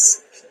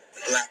else?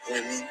 Black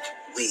women,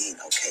 we ain't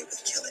okay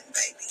with killing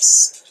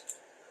babies.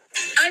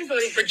 I'm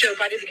voting for Joe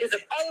Biden because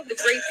of all of the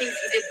great things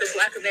he did for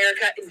Black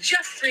America in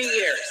just 3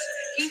 years.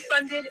 He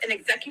funded an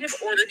executive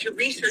order to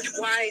research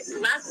why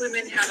Black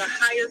women have a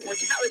higher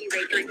mortality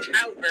rate during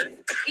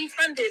childbirth. He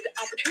funded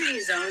opportunity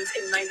zones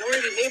in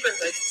minority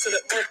neighborhoods so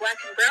that more Black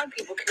and brown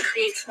people can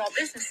create small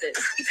businesses.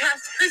 He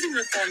passed prison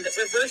reform that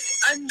reversed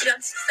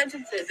unjust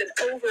sentences, and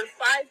over 5,000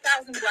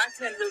 Black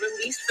men were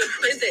released from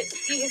prison.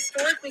 He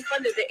historically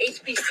funded the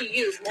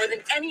HBCUs more than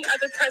any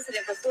other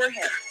president before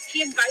him. He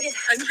invited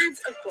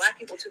hundreds of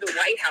Black people to the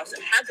White House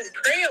and had them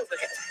pray over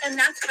him. And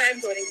that's why I'm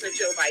voting for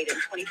Joe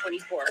Biden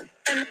 2024.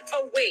 And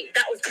Oh, wait,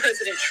 that was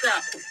President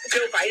Trump.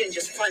 Joe Biden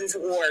just funds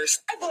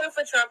wars. I voted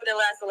for Trump in the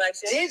last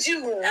election. Did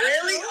you really?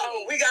 Absolutely.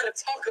 Oh, we got to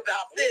talk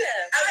about this.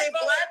 Yeah, as a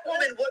black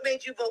woman, what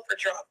made you vote for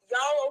Trump?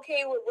 Y'all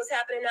okay with what's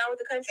happening now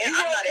with the country? And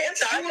I'm not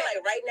anti. You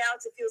like right now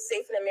to feel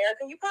safe in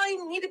America, you probably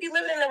need to be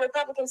living in a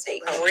Republican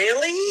state. Oh,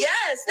 really?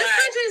 Yes. This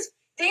country is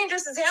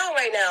dangerous as hell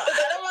right now.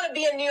 I don't want to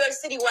be in New York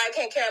City where I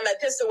can't carry my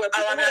pistol, where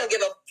people who don't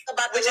give a fuck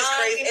about the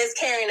law is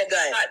carrying a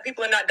gun.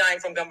 People are not dying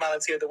from gun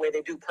violence here the way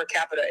they do per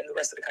capita in the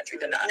rest of the country.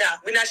 They're not. No,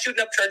 we're not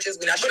shooting up churches.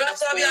 We're not shooting up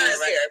schools. But I'll be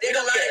honest here.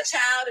 There's a lot of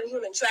child and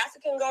human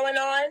trafficking going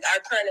on. Our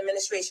current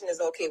administration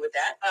is okay with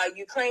that.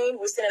 Ukraine,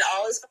 we're sending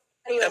all this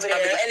money over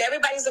there. And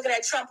everybody's looking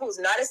at Trump, who's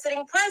not a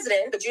sitting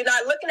president, but you're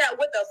not looking at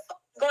what the fuck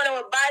going on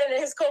with Biden and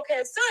his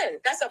cokehead son.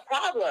 That's a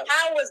problem.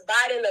 How was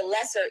Biden the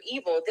lesser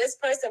evil? This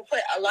person put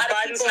a lot of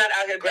Biden's people... Biden's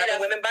not out here grabbing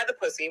women by the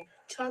pussy.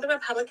 To all the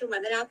Republican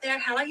women out there,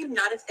 how are you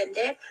not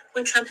offended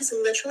when Trump has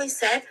literally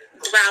said,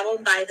 grab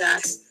them by the... All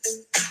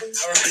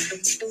right.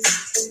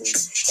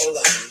 Hold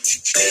on.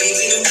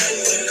 Baby,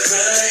 I'm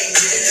crying.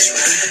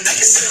 I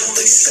get so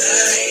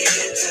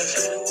excited.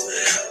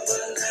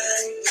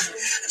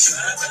 I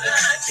try, but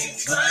I can't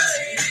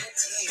find it.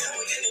 I'm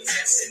getting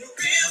dancing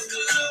real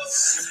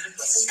close.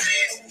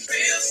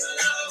 Real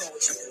slow.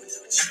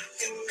 You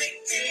can make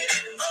it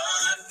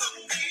hard for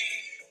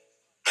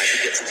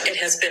me. It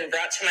has been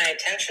brought to my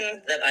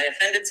attention that I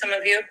offended some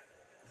of you.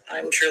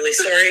 I'm truly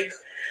sorry.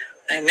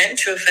 I meant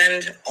to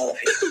offend all of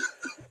you.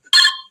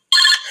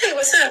 Hey,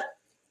 what's up?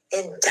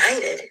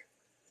 Indicted?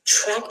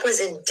 Trump was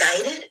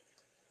indicted?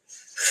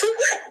 For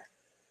what?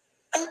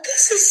 Oh,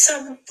 this is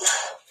some...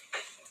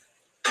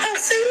 Oh,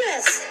 say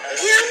less.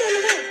 Yeah, I'm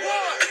on the way.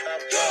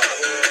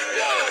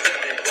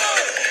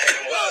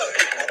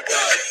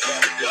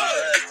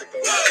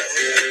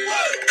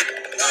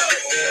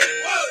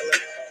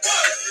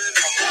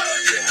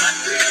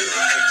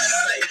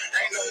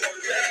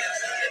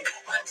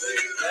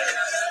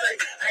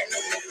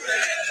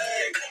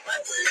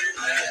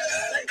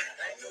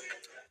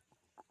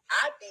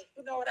 I think,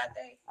 you know what I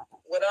think?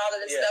 With all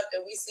of the stuff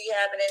that we see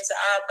happening to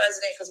our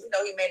president, because we know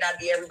he may not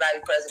be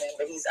everybody's president,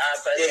 but he's our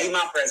president. Yeah, he's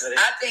my president.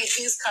 I think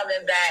he's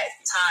coming back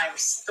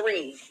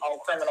 ×3 on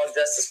criminal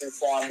justice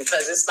reform,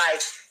 because it's like,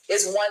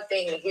 it's one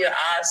thing to hear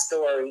our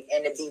story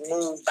and to be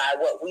moved by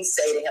what we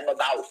say to him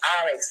about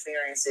our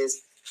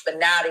experiences, but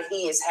now that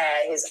he has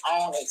had his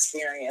own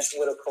experience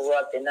with a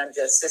corrupt and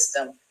unjust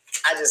system,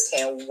 I just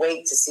can't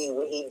wait to see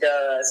what he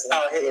does.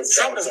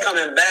 Trump is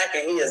coming back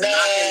and he is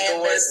knocking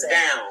doors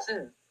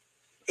down.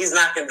 He's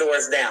knocking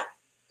doors down.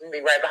 Be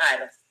right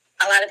behind him.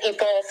 A lot of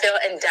people feel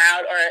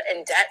endowed or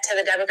in debt to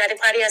the Democratic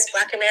Party as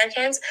Black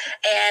Americans.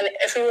 And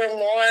if we were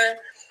more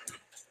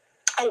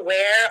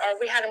aware, or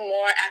we had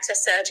more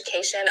access to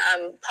education,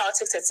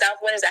 politics itself,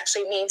 what does it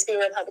actually mean to be a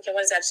Republican?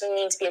 What does it actually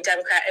mean to be a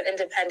Democrat and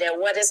independent?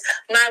 What does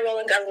my role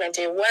in government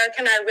do? Where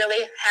can I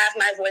really have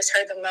my voice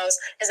heard the most?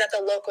 Is at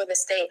the local, the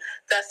state,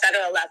 the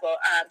federal level.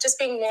 Just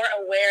being more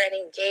aware and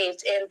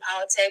engaged in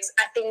politics,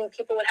 I think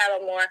people would have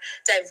a more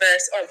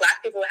diverse, or Black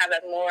people would have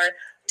a more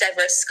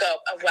diverse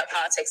scope of what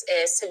politics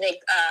is to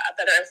make a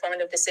better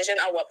informative decision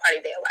on what party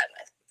they align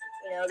with.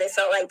 You know, they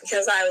felt like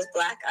because I was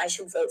Black, I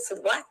should vote for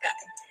the Black guy.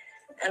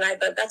 And I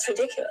thought, that's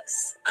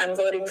ridiculous. I'm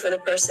voting for the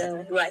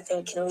person who I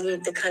think can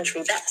lead the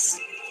country best.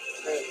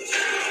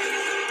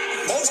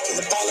 Most of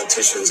the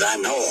politicians I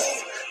know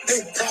of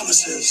make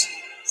promises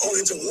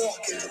only to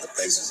walk into the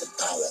places of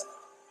power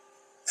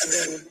and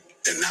then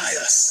deny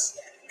us.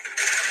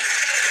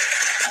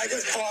 I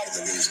guess part of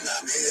the reason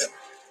I'm here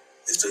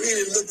is to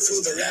really look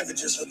through the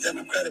ravages of the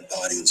Democratic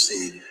Party and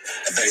see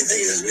if anything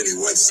is really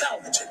worth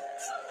salvaging.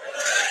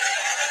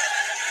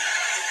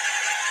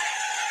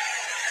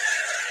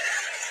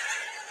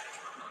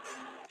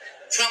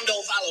 Trump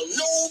don't follow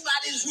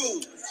nobody's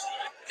rules.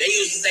 They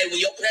used to say, will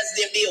your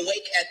president be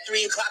awake at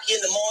 3 o'clock in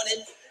the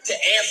morning to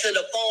answer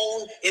the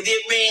phone? If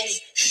it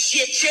rings,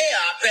 shit, yeah,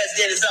 our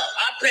president is up.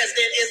 Our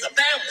president is a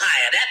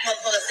vampire. That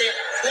motherfucker said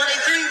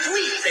 23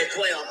 tweets at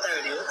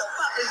 12:30. What the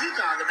fuck is you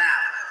talking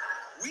about?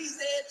 We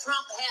said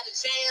Trump had a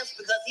chance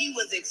because he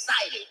was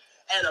excited.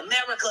 And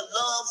America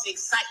loves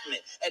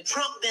excitement. And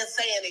Trump been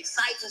saying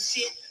exciting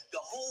shit the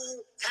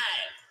whole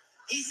time.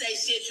 He say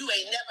shit you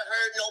ain't never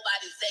heard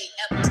nobody say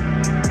ever.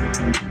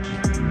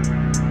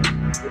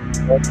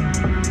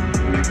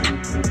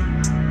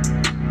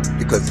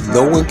 Because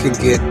no one can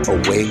get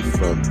away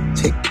from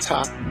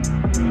TikTok,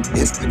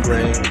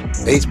 Instagram,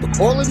 Facebook,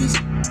 all of these,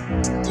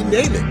 you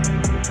name it,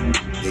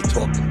 they're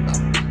talking about.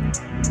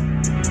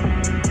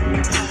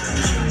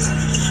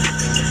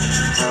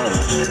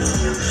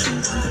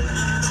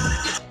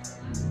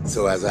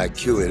 So as I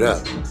cue it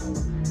up,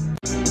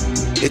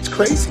 it's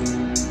crazy.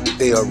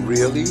 They are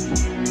really...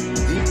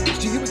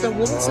 Did you hear what that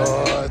woman said?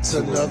 Oh, it's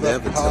another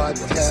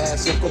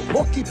podcast of the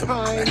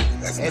Porcupine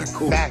and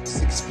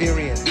Facts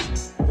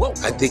Experience. Whoa.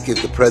 I think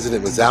if the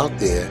president was out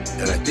there,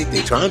 and I think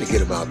they're trying to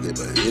get him out there,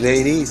 but it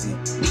ain't easy.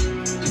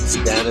 It's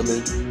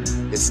Statterman,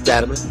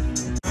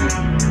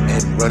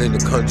 and running the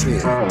country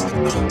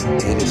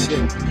and ain't his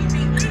shit.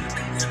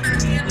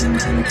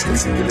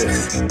 Listen to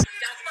this. Y'all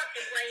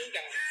fucking playing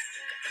games.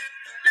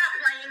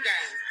 playing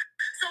games.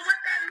 So what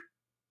that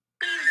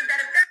means is that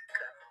if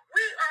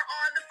we are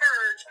on the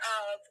verge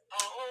of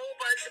a whole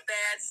bunch of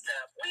bad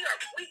stuff. We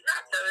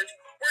not verge,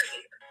 we're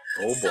here.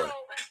 Oh boy. So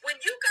when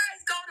you guys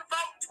go to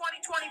vote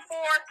 2024,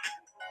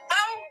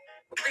 vote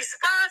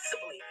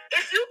responsibly.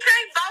 If you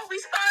can't vote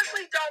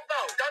responsibly, don't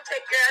vote. Don't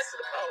take your ass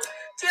to the polls.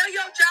 Tell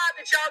your job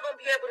that y'all gonna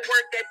be able to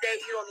work that day.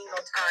 You don't need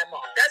no time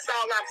off. That's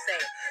all I'm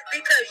saying.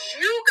 Because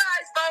you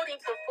guys voting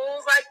for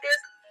fools like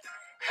this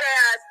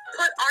has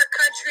put our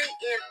country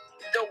in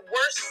the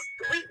worst.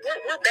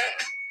 We're bad.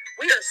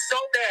 We are so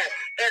bad.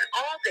 And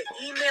all the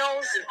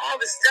emails and all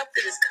the stuff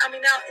that is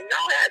coming out, and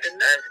y'all had the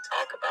nerve to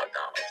talk about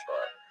Donald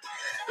Trump.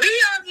 Me,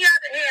 on the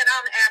other hand,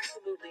 I'm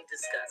absolutely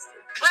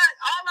disgusted. But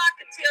all I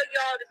can tell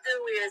y'all to do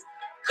is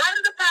go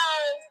to the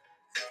polls,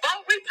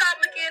 vote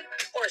Republican,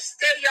 or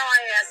stay y'all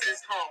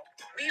asses home.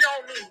 We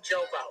don't need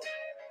your vote.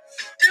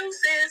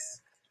 Deuces.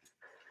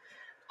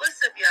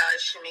 What's up, y'all?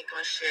 It's Shamika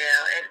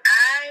Michelle, and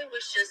I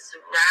was just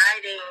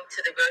riding to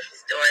the grocery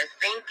store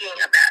thinking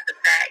about the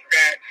fact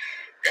that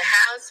the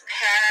House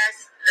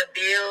passed the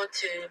bill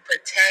to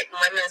protect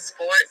women's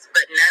sports,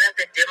 but none of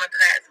the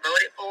Democrats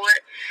voted for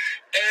it.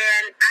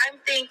 And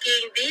I'm thinking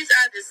these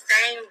are the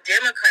same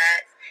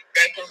Democrats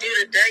that can do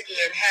the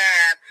Dougie and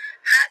have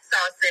hot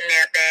sauce in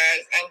their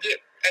bags and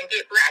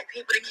get black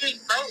people to keep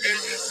voting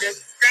the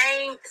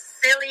same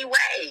silly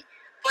way.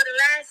 For the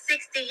last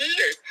 60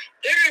 years,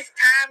 it is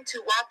time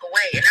to walk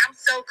away. And I'm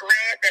so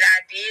glad that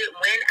I did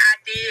when I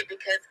did,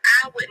 because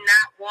I would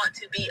not want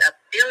to be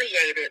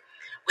affiliated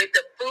with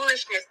the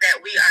foolishness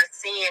that we are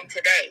seeing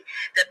today.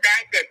 The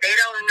fact that they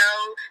don't know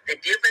the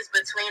difference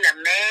between a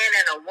man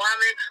and a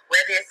woman,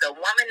 whether it's a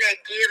woman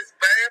that gives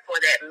birth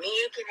or that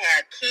men can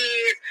have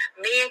kids,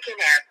 men can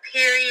have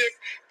periods,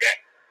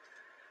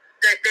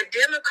 that the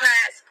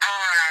Democrats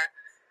are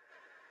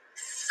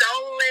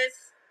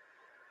soulless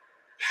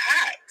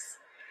hacks.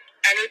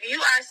 And if you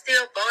are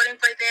still voting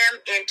for them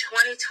in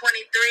 2023,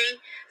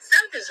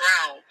 something's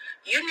wrong.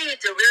 You need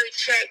to really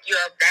check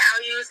your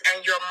values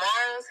and your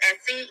morals and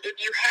see if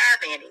you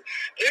have any.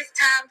 It's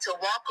time to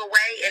walk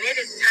away, and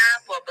it is time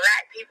for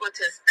black people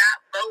to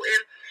stop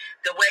voting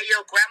the way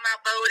your grandma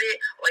voted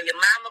or your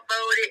mama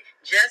voted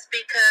just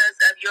because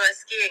of your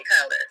skin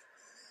color.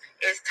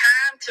 It's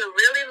time to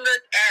really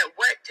look at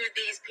what do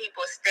these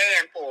people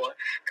stand for,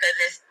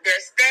 because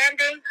they're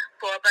standing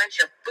for a bunch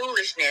of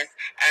foolishness.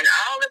 And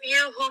all of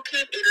you who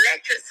keep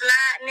electric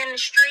sliding in the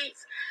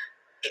streets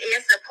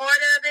in support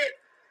of it,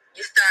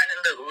 you're starting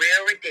to look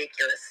real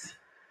ridiculous.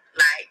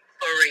 Like,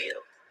 for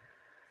real.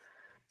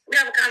 We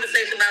have a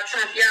conversation about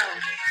Trump,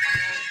 y'all.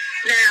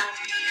 Now,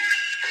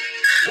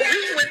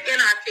 we was in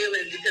our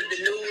feelings because the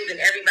news and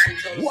everybody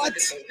told us what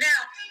to do. Now,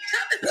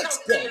 Trump is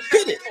supposed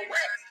to be for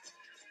what?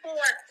 For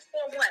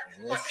what?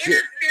 For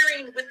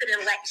interfering with an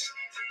election.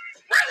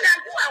 Right now,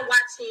 you are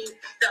watching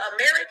the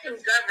American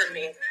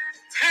government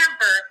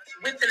tamper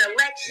with an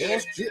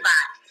election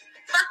by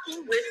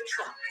fucking with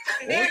Trump.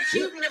 They're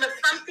accusing him of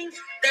something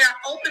they are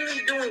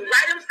openly doing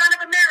right in front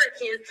of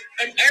Americans,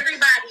 and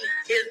everybody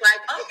is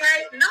like,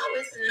 okay, no,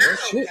 it's not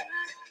okay.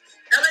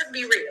 Now, let's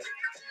be real.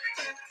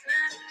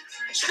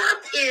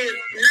 Trump is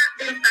not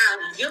been found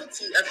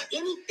guilty of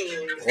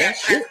anything that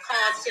has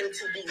caused him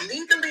to be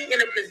legally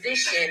in a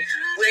position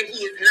where he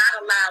is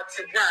not allowed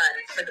to run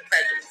for the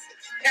presidency.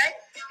 Okay?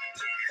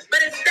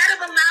 But instead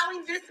of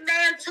allowing this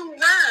man to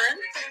run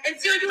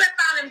until you have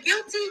found him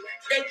guilty,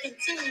 they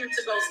continue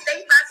to go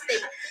state by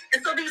state.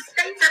 And so these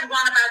states have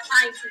gone about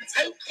trying to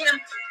take him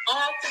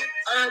off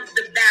of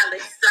the ballot.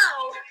 So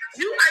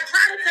you are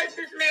trying to take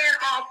this man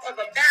off of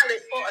a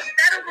ballot for a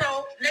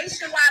federal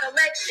nationwide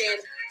election,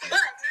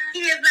 but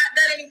he has not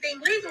done anything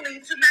legally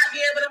to not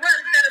be able to run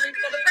federally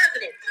for the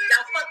president.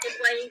 Y'all fucking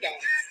playing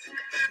games.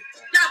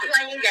 Y'all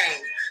playing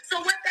games. So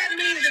what that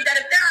means is that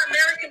if there are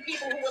American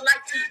people who would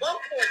like to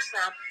vote for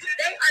Trump,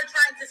 they are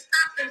trying to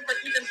stop him from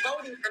even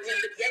voting for him,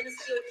 but yet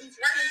still he's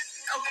running.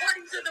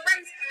 According to the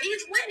race,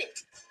 he's winning.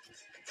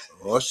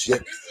 Oh, shit.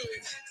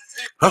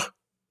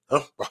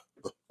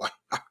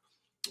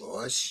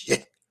 Oh,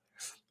 shit.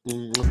 I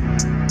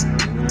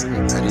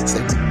didn't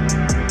say that.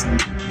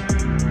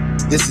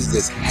 This is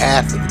just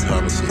half of the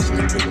conversation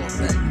that put on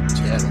that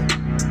channel.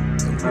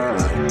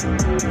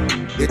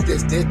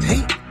 They're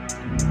tape.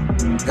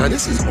 Now,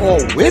 this is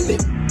all women.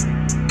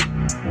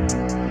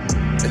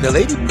 And the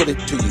lady put it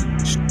to you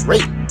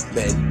straight,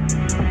 men.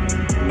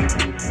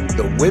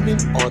 The women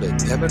are the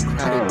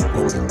Democratic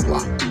voting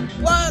bloc.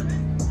 What?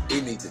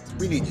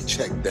 We need to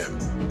check them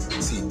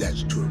and see if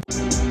that's true.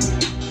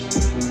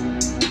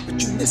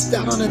 But you missed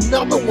out on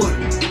another one.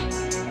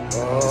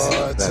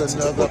 Oh, it's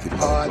another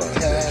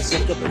podcast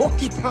of the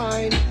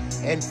Porcupine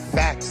and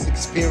Facts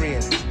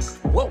Experience.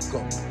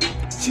 Welcome.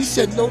 She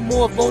said no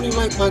more voting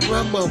like my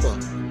grandmama.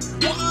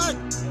 What?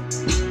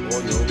 Oh,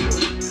 no.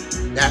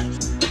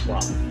 That's the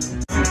problem.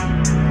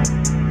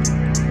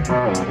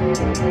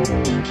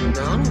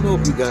 Now, I don't know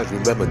if you guys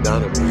remember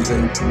Donald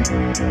Trump.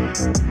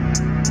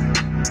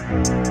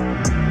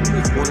 He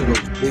was one of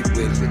those big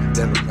wigs in the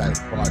Democratic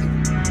Party.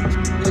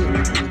 Hillary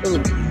was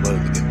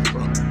running to get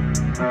Trump.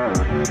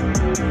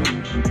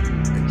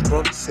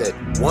 Trump said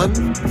one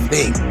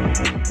thing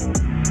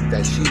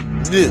that she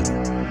knew,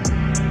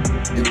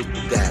 it was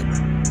the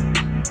dagger.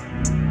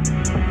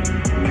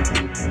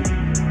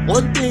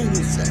 One thing he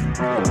said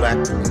to the black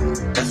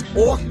community. That's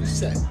all he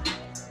said.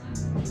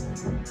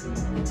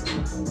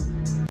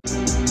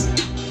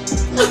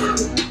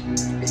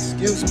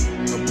 Excuse me,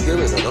 I'm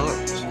peeling an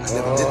orange. I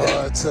never did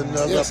that. It's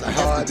another Yes, I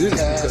have to do this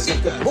podcast because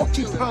of the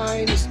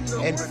Porcupine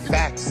and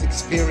Facts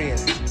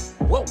Experience.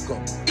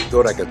 Welcome.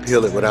 Thought I could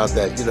peel it without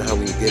that. You know how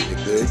we were getting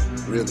it good,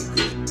 really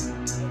good. And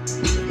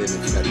then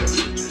it's got that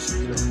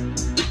citrus,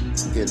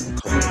 skin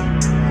color.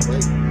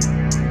 Like,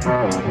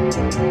 some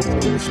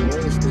of the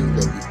smallest things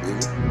that we do.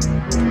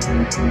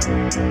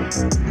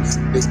 These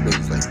big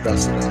things like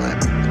dust and all that.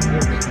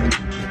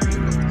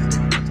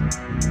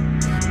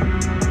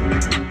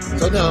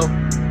 So now,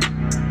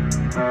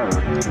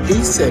 he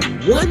said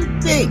one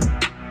thing.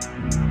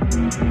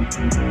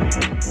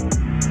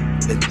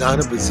 And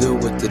Donna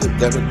Brazile went to the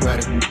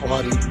Democratic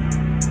Party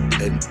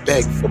and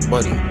begged for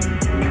money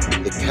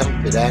to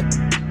counter that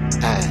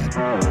ad,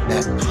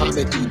 that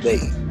comment he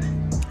made.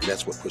 And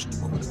that's what pushed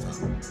him over the top.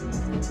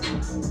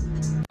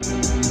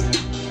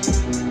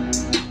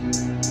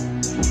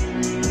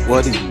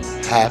 What do you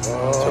have to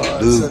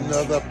lose? It's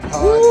another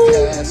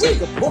podcast of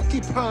the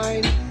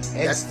Porcupine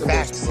and That's the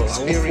Facts most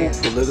powerful Experience.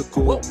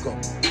 political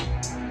Welcome.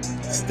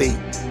 state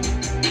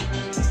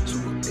to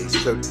a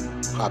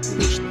certain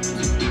population of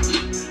people.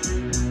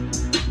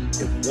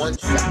 In one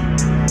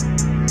fact,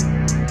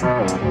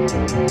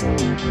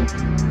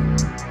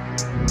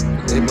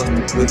 they must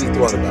have really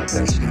thought about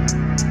that shit.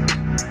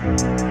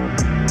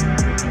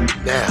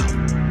 Now,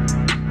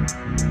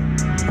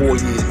 4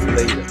 years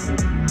later,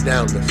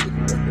 now let's look at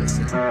what they're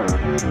saying.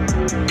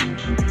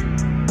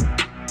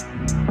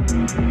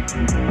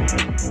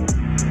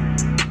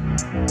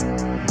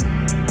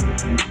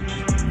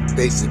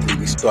 Basically,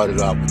 we started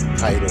off with the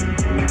title.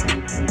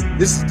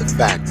 This is the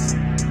facts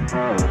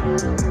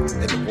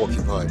and the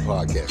Porcupine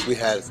Podcast.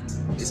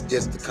 It's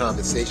just the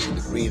conversation,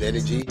 the green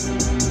energy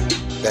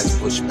that's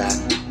pushed back.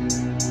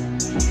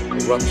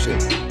 Corruption,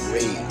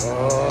 rage.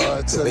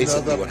 It's So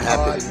basically another what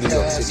happened in New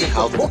York City podcast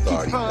Housing of the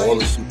Authority, all the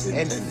Porcupine and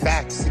superintendents,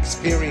 Facts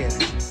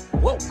Experience.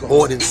 Welcome.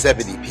 more than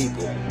 70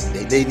 people,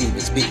 they didn't even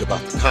speak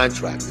about the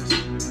contractors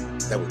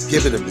that were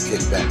giving them the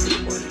kickback to the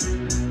money.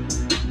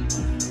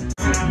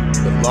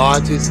 The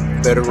largest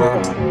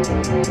federal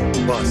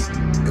bust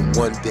in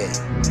one day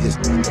in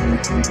history.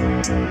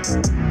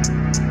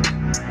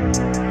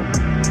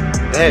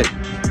 And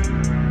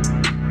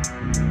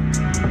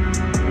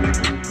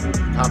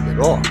top it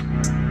off,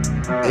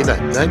 they're not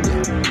done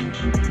yet.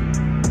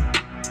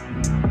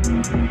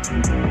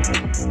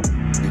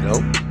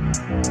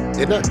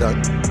 They're not done.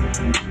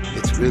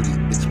 It's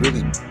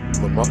really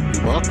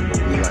remarkable.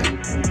 We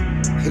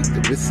take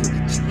the risk of the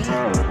chance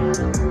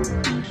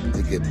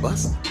to get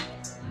busted.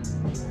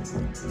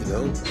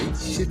 Ain't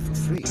shit for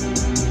free.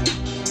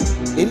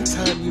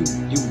 Anytime you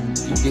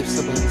give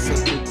somebody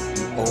something,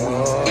 you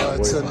always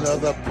It's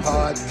another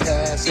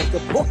podcast of the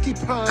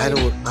Porcupine. I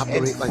don't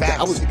operate like that.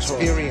 I was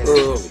taught early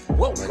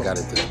when I got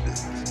into that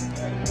business.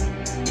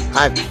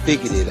 I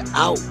figured it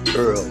out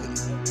early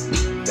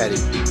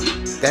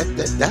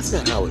that's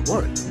not how it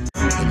works.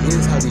 And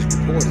here's how these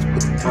reporters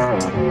put it down.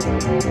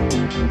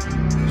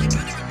 My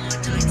brother-in-law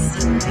died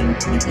suddenly,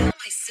 and now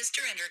my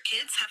sister and her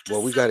kids have to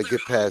Well, we sell got to their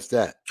get home. past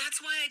that.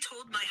 That's why I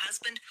told my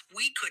husband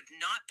we could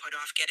not put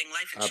off getting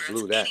life I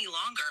insurance blew that. any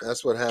longer.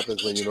 That's what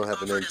happens when you don't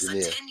have an Agent offered us a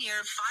engineer.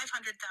 10-year,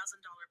 $500,000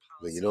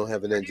 policy When you don't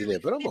have an for engineer,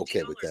 but I'm nearly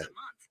okay with $50 that. a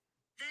month.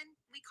 Then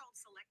we called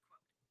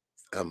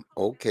SelectQuote. I'm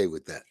okay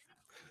with that.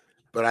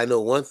 But I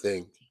know one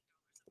thing.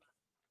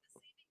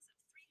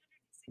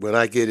 When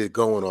I get it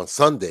going on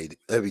Sunday,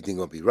 everything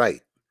gonna be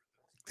right.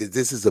 Because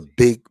this is a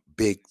big,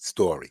 big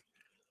story.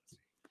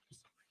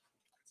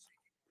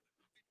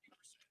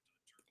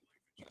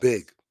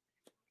 Big.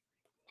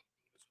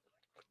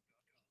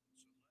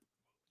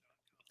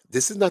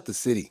 This is not the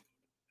city.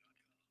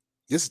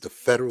 This is the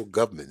federal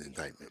government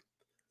indictment.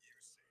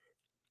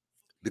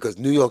 Because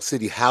New York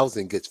City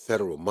housing gets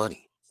federal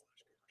money.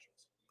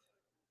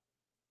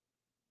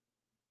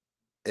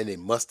 And they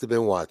must have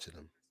been watching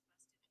them.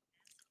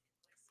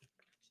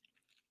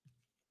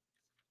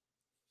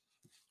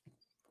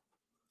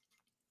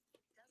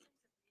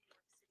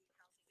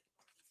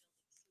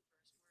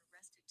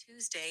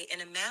 Tuesday in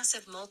a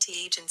massive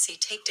multi-agency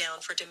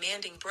takedown for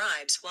demanding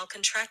bribes while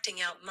contracting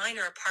out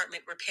minor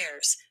apartment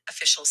repairs,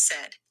 officials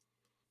said.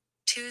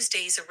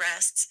 Tuesday's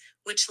arrests,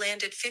 which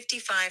landed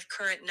 55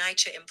 current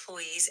NYCHA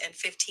employees and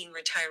 15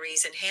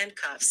 retirees in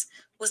handcuffs,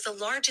 was the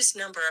largest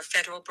number of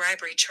federal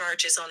bribery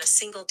charges on a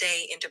single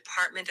day in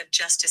Department of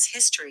Justice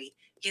history,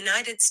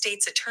 United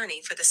States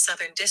Attorney for the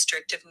Southern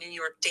District of New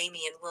York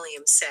Damian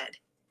Williams said.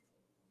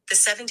 The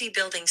 70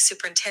 building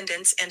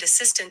superintendents and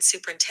assistant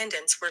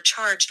superintendents were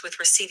charged with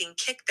receiving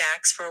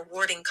kickbacks for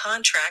awarding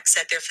contracts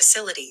at their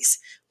facilities,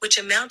 which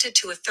amounted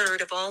to a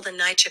third of all the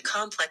NYCHA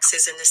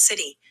complexes in the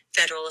city,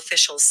 federal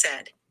officials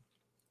said.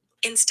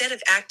 Instead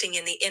of acting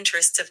in the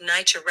interests of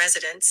NYCHA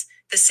residents,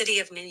 the city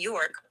of New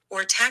York,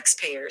 or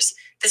taxpayers.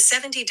 The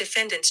 70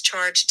 defendants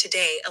charged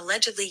today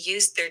allegedly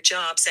used their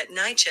jobs at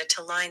NYCHA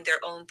to line their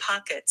own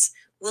pockets,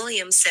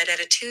 Williams said at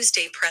a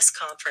Tuesday press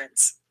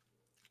conference.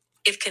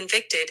 If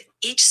convicted,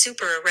 each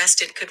super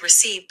arrested could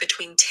receive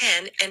between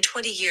 10 and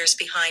 20 years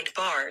behind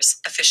bars,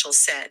 officials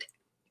said.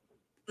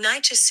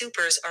 NYCHA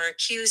supers are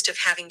accused of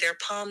having their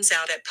palms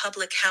out at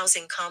public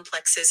housing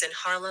complexes in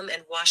Harlem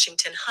and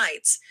Washington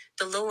Heights,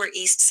 the Lower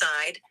East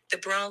Side, the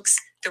Bronx,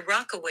 the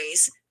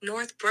Rockaways,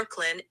 North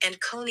Brooklyn, and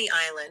Coney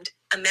Island,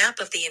 a map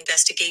of the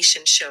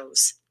investigation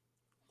shows.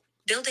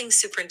 Building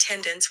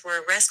superintendents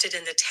were arrested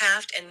in the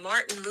Taft and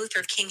Martin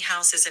Luther King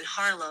houses in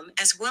Harlem,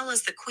 as well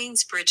as the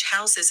Queensbridge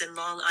houses in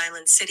Long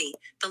Island City,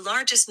 the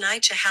largest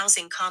NYCHA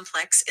housing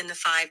complex in the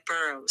 5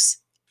 boroughs.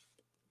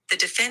 The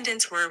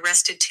defendants were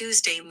arrested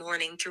Tuesday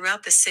morning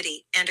throughout the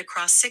city and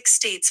across 6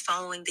 states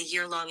following the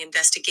year-long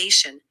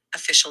investigation,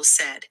 officials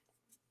said.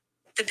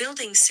 The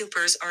building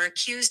supers are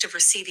accused of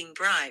receiving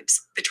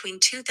bribes between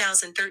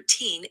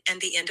 2013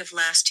 and the end of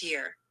last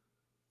year.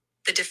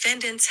 The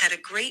defendants had a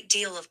great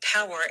deal of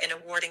power in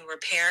awarding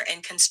repair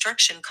and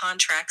construction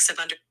contracts of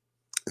under.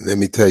 Let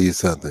me tell you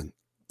something.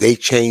 They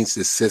changed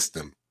the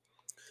system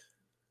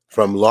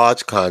from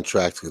large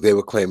contracts because they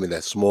were claiming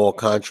that small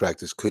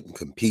contractors couldn't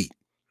compete.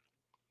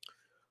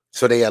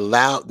 So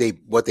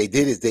what they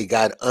did is they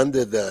got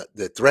under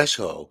the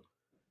threshold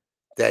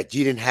that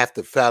you didn't have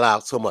to fill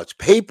out so much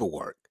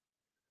paperwork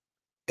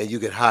and you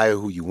could hire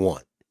who you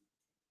want.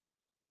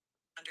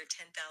 Under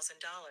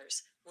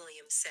 $10,000,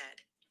 Williams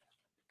said.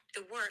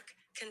 The work,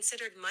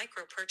 considered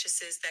micro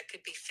purchases that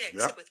could be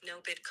fixed with no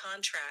bid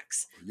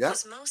contracts,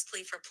 was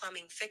mostly for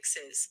plumbing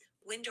fixes,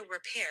 window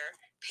repair,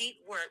 paint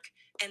work,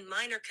 and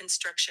minor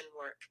construction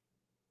work.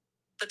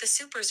 But the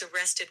supers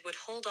arrested would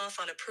hold off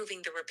on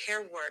approving the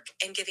repair work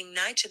and giving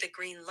NYCHA the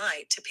green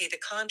light to pay the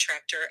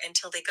contractor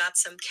until they got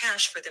some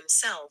cash for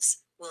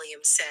themselves,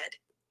 Williams said.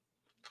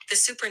 The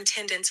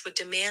superintendents would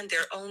demand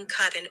their own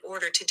cut in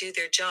order to do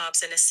their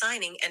jobs in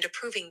assigning and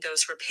approving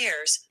those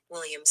repairs,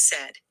 Williams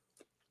said.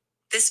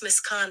 This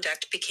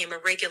misconduct became a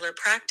regular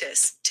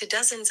practice to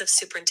dozens of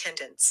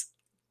superintendents.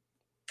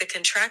 The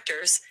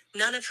contractors,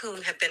 none of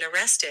whom have been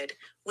arrested,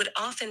 would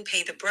often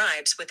pay the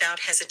bribes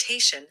without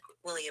hesitation,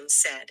 Williams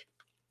said.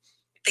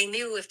 They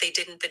knew if they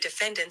didn't, the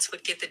defendants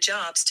would give the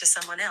jobs to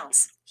someone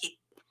else.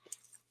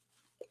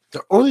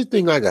 The only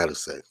thing I gotta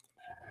say,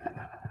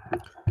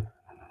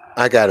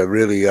 I gotta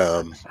really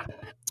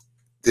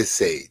just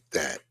say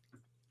that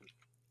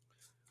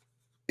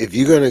if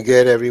you're gonna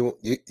get everyone,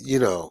 you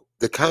know,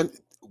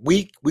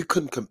 we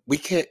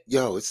can't.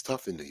 It's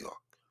tough in New York,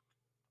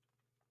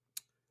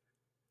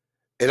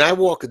 and I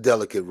walk a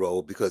delicate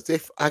road because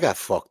I got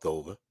fucked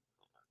over,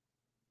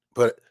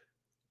 but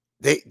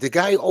the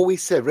guy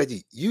always said,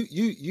 Reggie,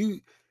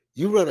 you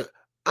run a.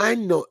 I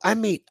know.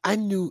 I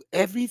knew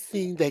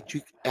everything that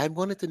you. I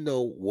wanted to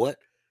know what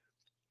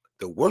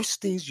the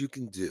worst things you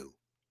can do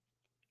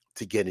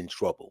to get in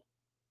trouble,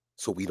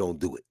 so we don't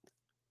do it.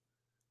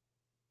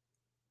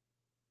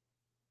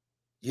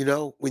 You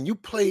know, when you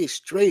play it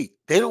straight,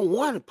 they don't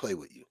want to play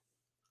with you.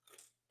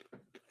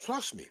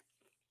 Trust me.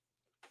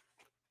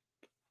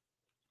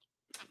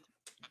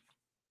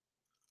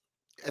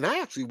 And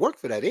I actually worked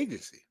for that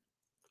agency.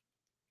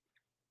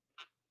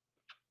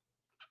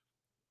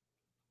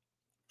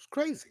 It's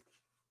crazy.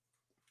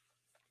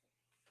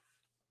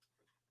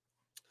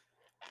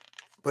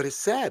 But it's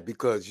sad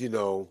because, you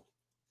know,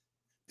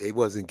 they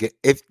wasn't get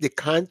if the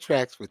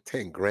contracts were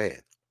 10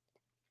 grand,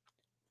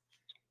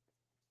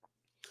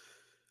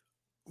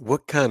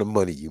 what kind of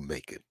money you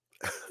making?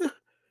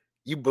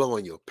 You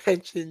blowing your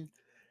pension.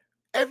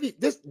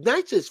 This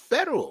not just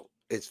federal.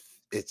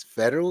 It's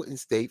federal and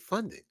state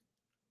funding.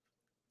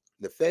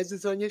 The feds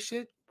is on your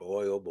shit,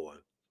 boy, oh boy.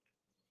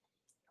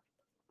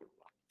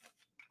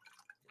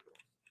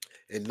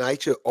 And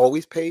NYCHA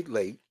always paid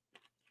late.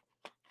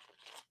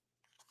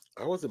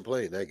 I wasn't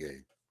playing that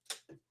game.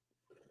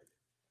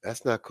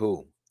 That's not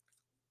cool.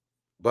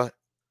 But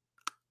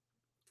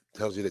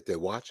tells you that they're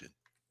watching.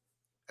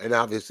 And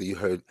obviously you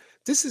heard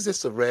this is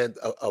just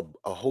a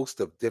host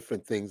of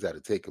different things that are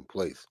taking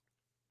place.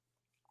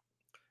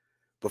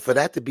 But for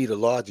that to be the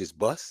largest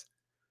bust,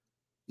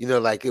 you know,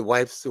 like it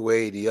wipes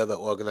away the other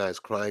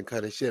organized crime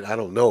kind of shit. I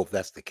don't know if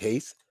that's the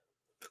case.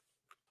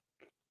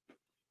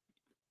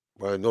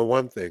 But I know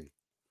one thing.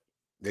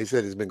 They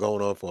said it's been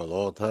going on for a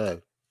long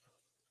time.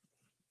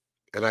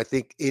 And I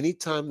think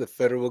anytime the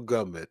federal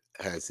government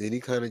has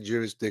any kind of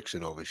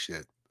jurisdiction over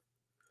shit,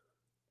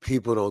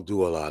 people don't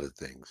do a lot of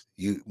things.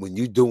 When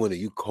you doing it,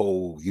 you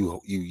cold,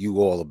 you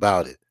all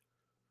about it.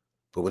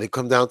 But when it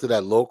comes down to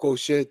that local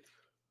shit,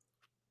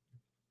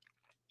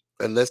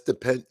 unless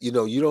you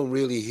know, you don't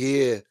really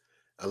hear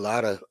a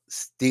lot of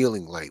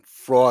stealing, like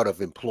fraud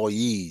of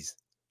employees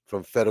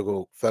from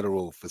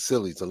federal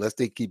facilities, unless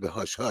they keep it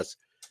hush hush.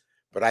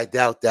 But I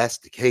doubt that's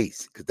the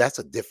case because that's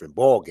a different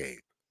ball game.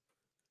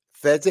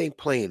 Feds ain't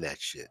playing that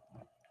shit.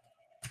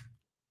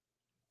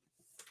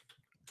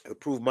 To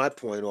prove my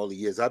point, all the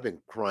years I've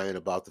been crying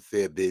about the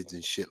fair bids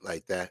and shit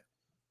like that.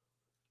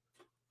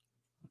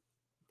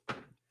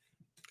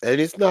 And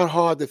it's not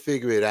hard to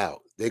figure it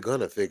out. They're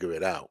gonna figure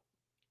it out.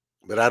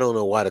 But I don't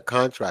know why the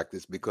contract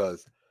is,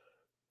 because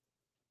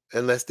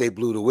unless they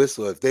blew the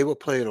whistle, if they were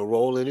playing a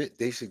role in it,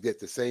 they should get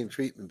the same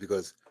treatment,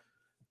 because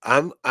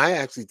I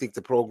actually think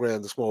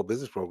the small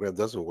business program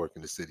doesn't work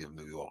in the city of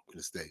New York, in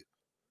the state.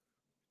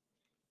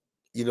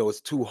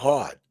 It's too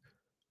hard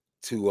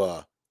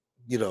to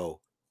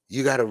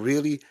you gotta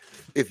really,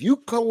 if you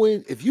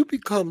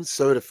become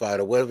certified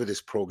or whatever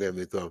this program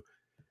is, and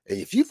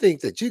if you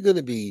think that you're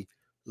gonna be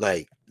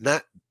like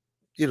not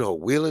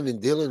wheeling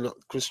and dealing,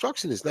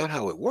 construction is not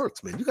how it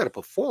works, man. You got to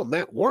perform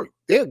that work.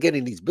 They're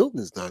getting these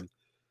buildings done,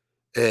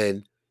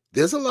 and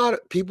there's a lot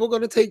of people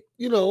going to take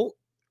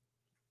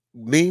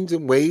means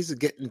and ways of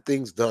getting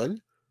things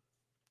done.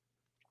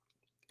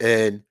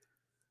 And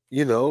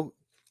you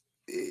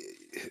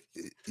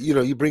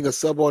bring a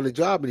sub on the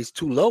job and he's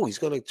too low, he's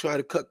going to try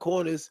to cut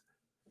corners.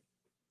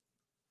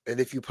 And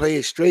if you play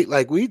it straight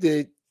like we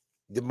did,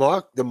 the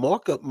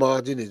markup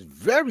margin is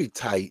very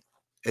tight,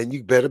 and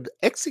you better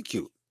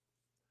execute.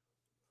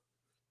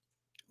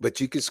 But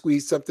you can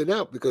squeeze something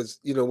out, because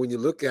when you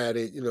look at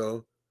it,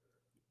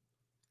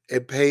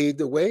 it paid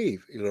the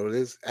wave.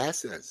 There's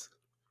assets.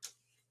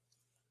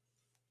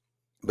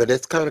 But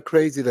it's kind of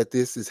crazy that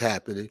this is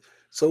happening.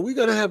 So we're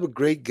gonna have a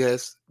great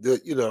guest.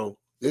 That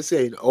this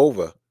ain't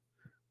over.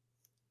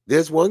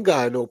 There's one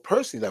guy I know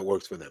personally that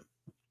works for them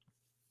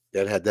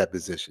that had that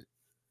position,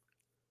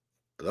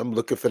 and I'm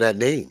looking for that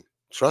name.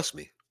 Trust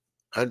me,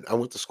 I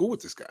went to school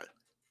with this guy,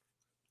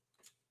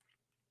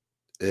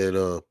 and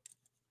I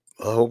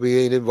hope he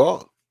ain't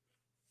involved.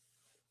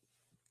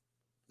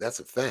 That's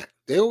a fact.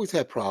 They always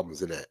had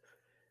problems in that,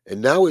 and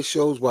now it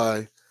shows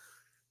why.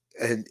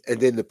 And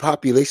then the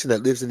population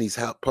that lives in these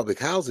public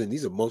housing,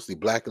 these are mostly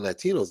Black and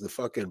Latinos. The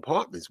fucking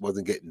apartments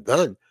wasn't getting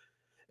done.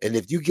 And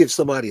if you give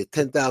somebody a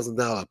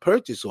 $10,000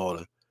 purchase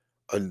order,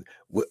 and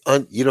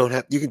you don't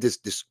have, you can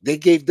just they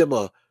gave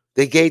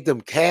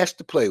them cash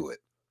to play with,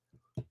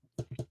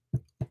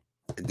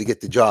 and to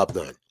get the job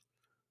done.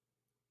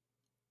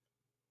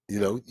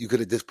 You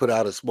could have just put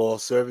out a small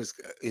service.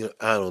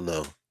 I don't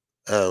know.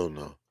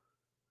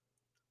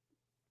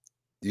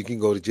 You can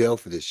go to jail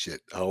for this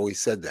shit. I always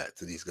said that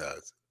to these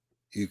guys.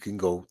 You can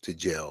go to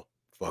jail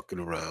fucking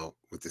around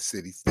with the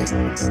city state.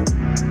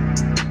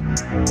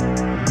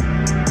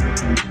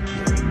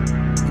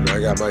 I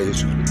got my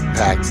issues with the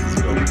taxes.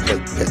 We play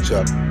catch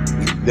up.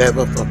 We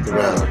never fucked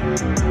around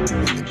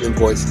with the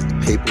invoices, the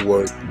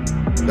paperwork,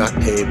 not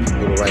paying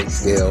people the right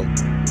scale.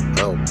 I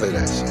don't play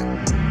that shit.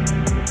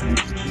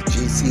 The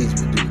GCs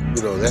would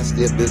do, that's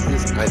their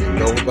business. I didn't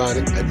know about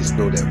it. I just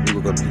know that we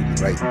were going to do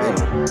the right thing.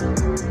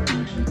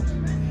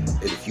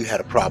 And if you had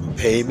a problem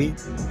paying me,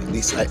 at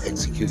least I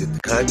executed the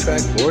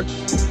contract, work,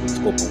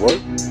 scope of work,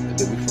 and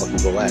then we fucking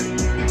go at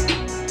it.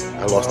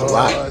 I lost a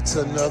lot. It's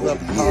another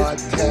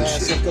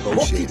podcast of the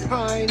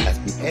Porcupine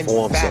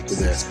and Facts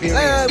Experience.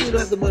 We don't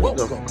have the money.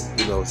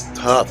 No, it's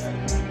tough.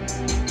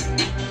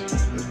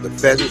 The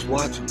Fed is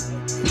watching.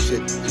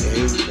 Shit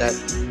changed that.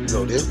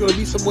 There's going to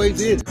be some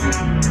ways in.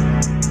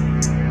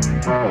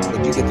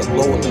 But you get the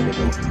lower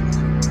level.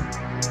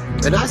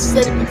 And I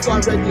said it before I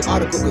read the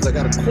article, because I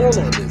got a call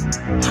on this.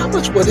 How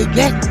much will they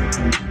get?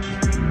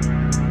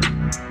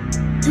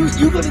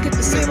 You're going to get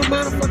the same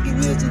amount of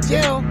fucking years in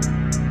jail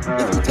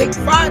if you take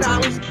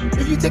 $5,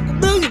 if you take $1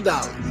 million.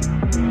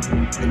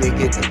 And they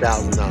get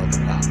 $1,000 a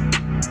pop.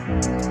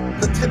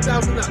 For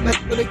 $10,000, like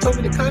when they told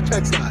me the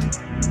contract size.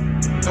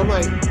 I'm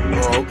like,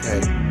 oh,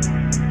 okay.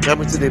 How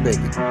much did they make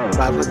it?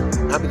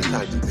 500. How many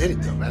times you did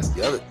it, though? That's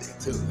the other thing,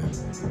 too.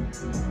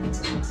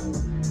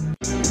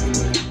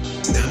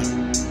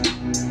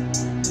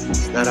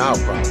 It's not our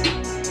problem.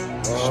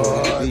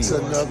 It's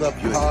another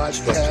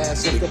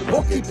podcast of the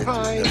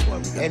Porcupine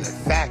and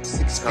Facts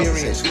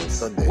Experience.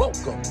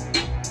 Welcome.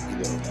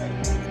 The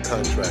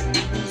contract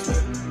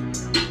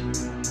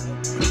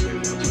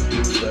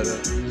newsletter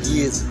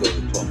years ago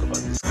to talk about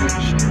this kind of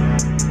shit.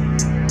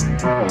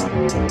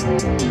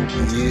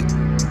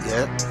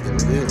 Yeah, there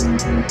it is.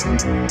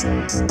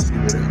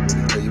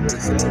 Tell you what it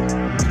says.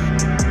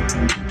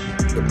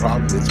 The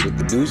problem is with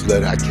the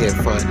newsletter, I can't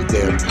find the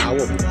damn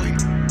PowerPoint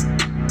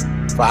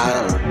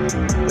file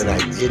that I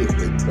did it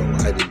with, so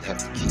I didn't have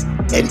to keep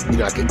edit.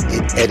 I could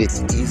edit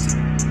easy,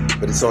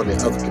 but it's on the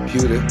other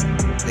computer,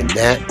 and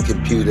that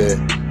computer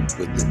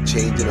with the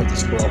changing of the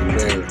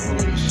software and all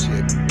this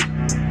shit.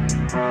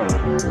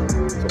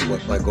 So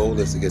what my goal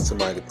is to get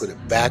somebody to put it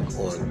back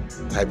on,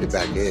 type it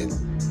back in.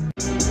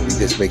 We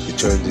just make the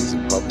changes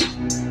and publish.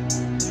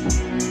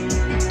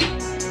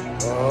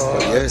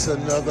 It's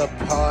another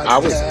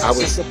podcast.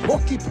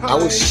 I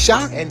was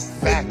shocked and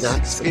Facts not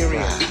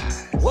Experience.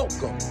 Surprised.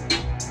 Welcome.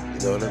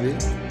 You know what I mean?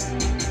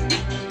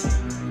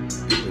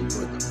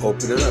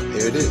 Open it up.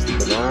 Here it is. The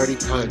minority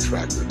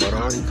contract.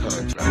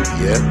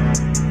 Yeah.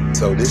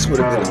 So this would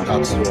have been a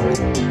top story.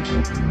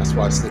 That's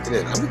why I sneak it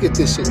in. I'm gonna get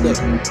this shit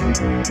done.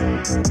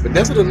 But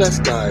nevertheless,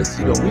 guys,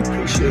 we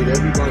appreciate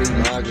everybody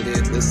logging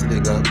in,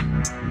 listening up,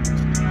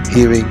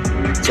 hearing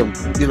some,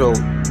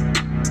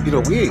 you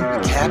know, we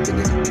ain't capping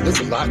it. There's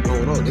a lot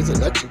going on. There's an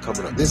election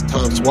coming up. There's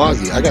Tom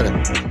Swazi. I gotta,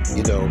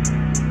 you know,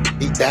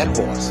 beat that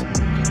horse.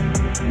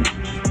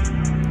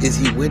 Is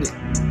he winning?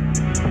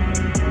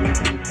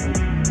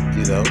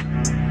 You know?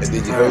 And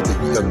then you heard the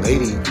young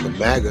lady from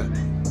MAGA,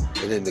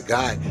 and then the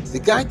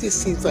guy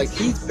just seems like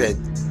he's bent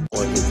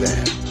on his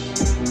ass.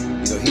 You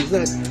know,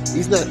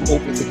 he's not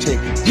open for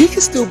change. He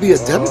can still be a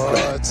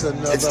Democrat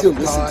and still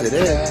listen to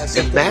them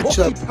and match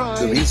up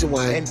the reason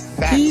why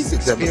he's a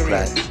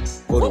Democrat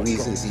for the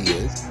reasons he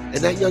is. And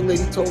that young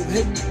lady told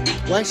him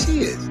why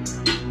she is.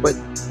 But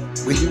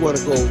when you want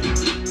to go,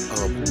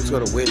 who's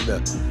going to win the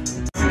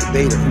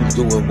debate of who's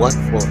doing what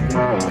for who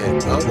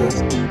and others,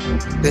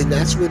 then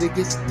that's when it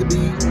gets to be,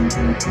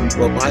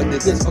 well, Biden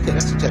did this. Okay,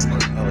 that's a check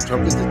mark.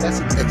 Trump did this. That's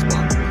an X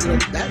mark. You know,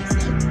 that's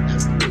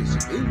the way it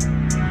should be.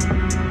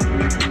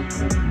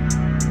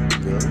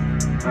 You know?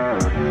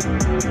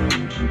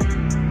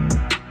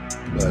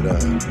 But,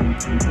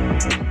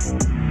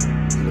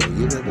 you know,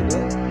 you never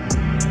know.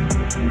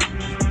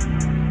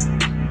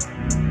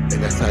 And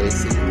that's how they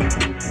see it.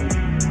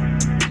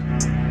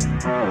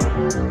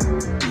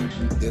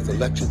 There's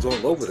elections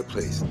all over the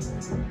place.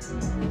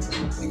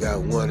 You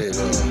got one in,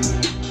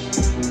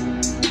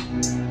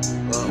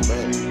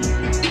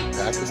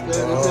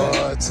 Pakistan.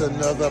 It's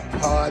another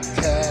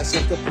podcast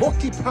of the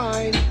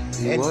Porcupine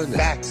and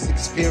Facts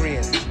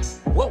Experience.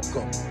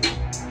 Welcome.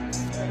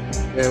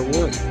 And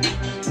what?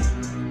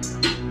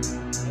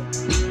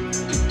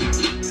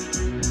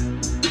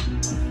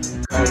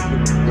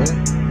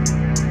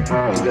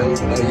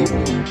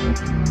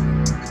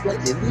 It's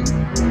like Indian.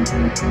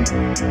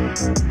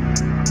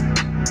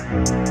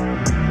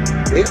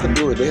 They are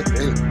doing their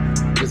thing.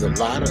 There's a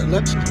lot of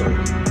elections going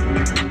on.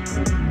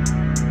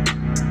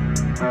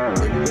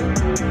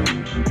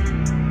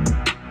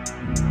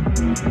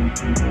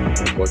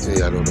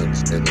 Unfortunately, I don't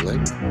understand the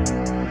language.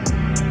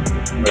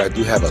 But I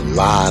do have a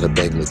lot of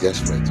Bangladesh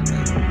friends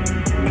around.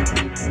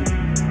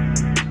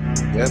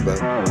 Yeah,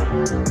 but a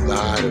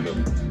lot of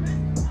them.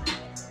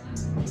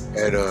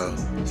 And,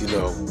 you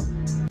know,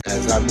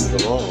 as I move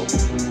along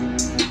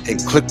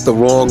and click the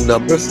wrong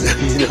numbers,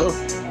 you know.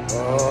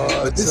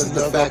 But this is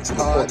the Facts of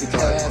the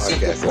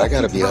podcast. I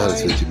gotta be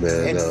honest with you,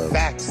 man.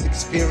 Facts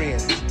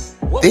Experience.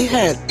 They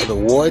had an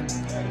award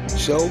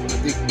show, I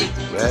think with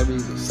the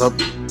Grammys or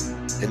something,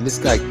 and this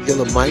guy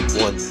Killer Mike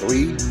won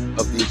 3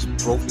 of these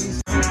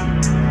trophies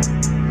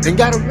and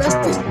got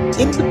arrested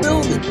in the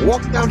building,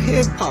 walked down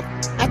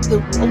handcuffed at the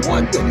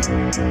award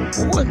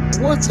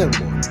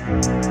ceremony.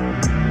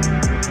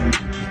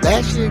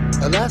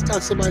 Last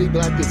time somebody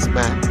black gets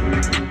smacked,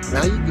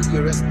 now you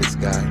arrest this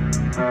guy.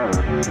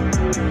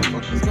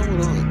 What's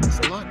going on? There's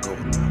a lot going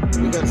on.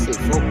 We gotta stay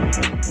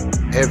focused.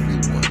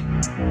 Everyone.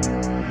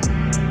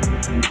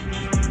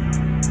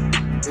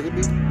 Kidding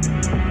me?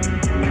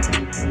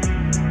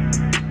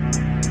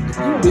 If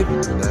you live in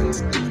the United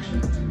States,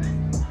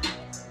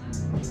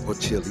 or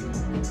Chile,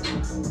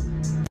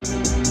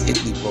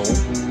 Italy, Rome,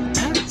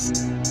 Paris,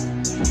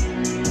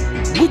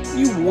 wouldn't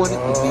you want it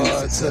to be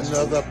it's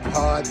another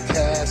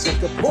podcast of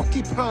the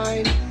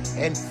Porcupine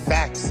and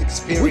Facts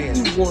Experience.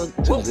 Wouldn't you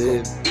want to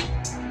live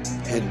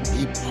and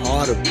be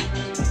part of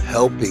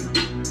helping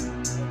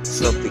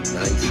something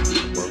nice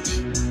amongst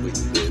you when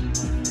you live?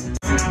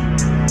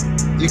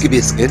 You could be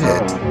a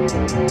skinhead.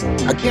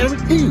 I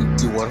guarantee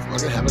you want to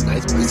fucking have a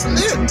nice place to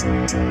live.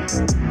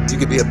 You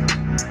could be a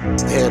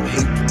damn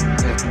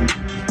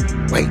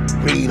hatred, white,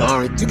 green,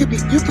 orange. You could be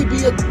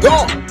a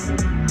dog.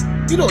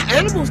 You know,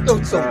 animals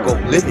don't go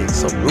live in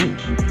some room,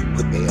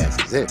 put their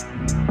asses in.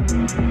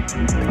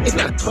 If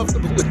they're not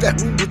comfortable with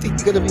that room, you think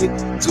you're gonna be in.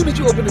 As soon as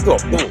you open the door,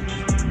 boom.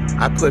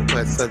 I put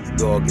my son's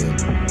dog in,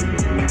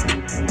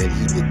 and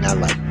he did not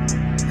like it.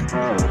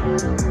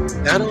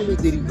 Not only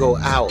did he go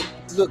out,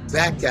 look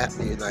back at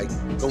me and like,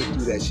 don't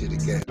do that shit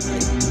again.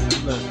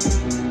 Like,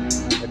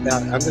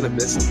 I'm gonna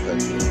miss him.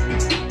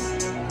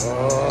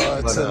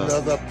 It's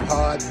another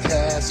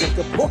podcast of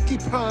the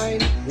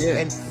Porcupine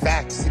and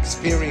Facts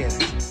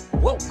Experience.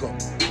 Welcome.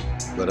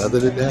 But other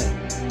than that,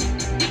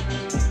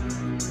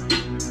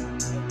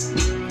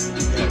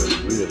 you gotta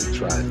really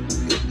try to do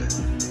your best.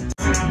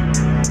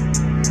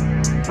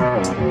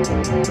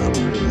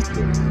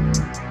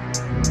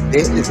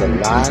 There is a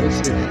lot of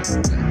shit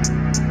happening.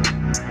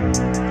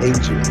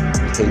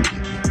 Hatred.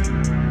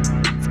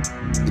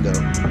 You know,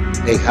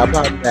 hey, how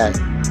about that?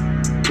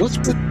 What's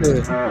with the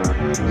video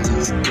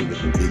and the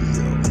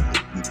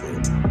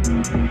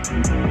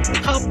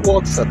people? Cop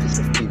walks up as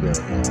a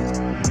female.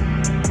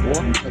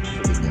 Walks up to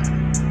the guy.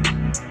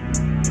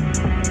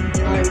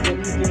 Hi, what are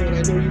you doing? I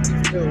know you can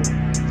film.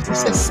 He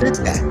said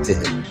that to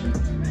him.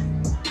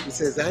 He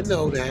says, I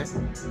know that.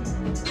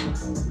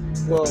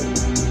 Well,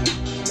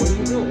 what are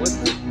you doing?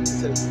 He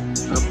says,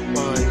 I'm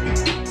fine.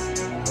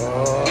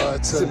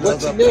 It's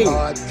another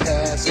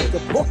podcast of the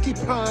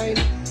Porcupine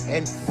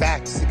and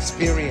Facts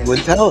Experience. Well,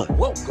 tell her.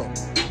 Welcome.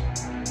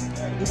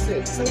 He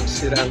said some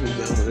shit I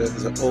remember. That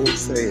was an old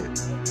saying.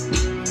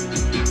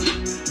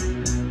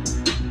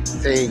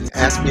 Saying,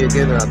 ask me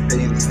again and I'll tell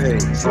you the same.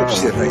 Some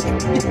shit like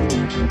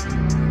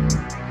that.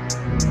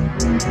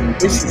 Then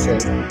she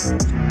said,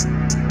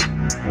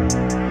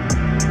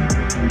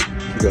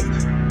 he goes,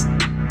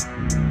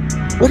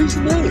 what is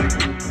your name?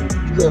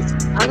 She goes,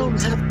 I don't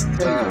have to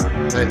tell you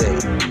my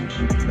name.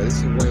 Now, this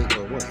is white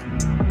on white.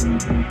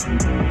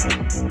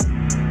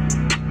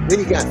 Then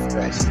he got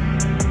fresh.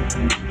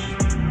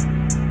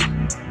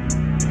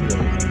 You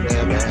know,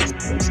 damn ass.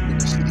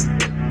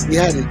 He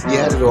had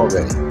it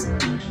already.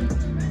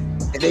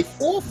 And they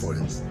fall for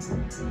this.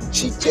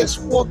 She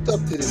just walked up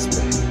to this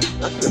man.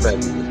 I can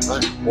imagine it was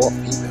not or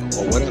female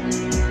or whatever.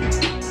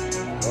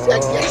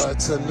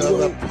 It's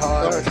another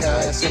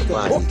podcast of the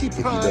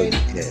Porcupine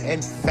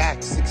and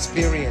Facts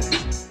Experience.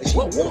 And she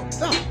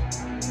walked up.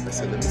 I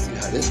said, let me see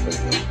how this going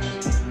to go.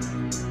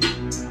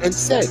 And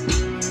said,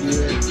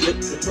 yeah, it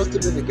must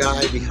have been the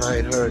guy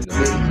behind her and the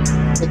lady.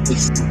 Like they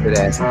stupid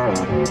ass.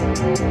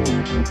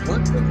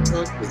 What the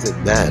fuck does it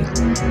matter?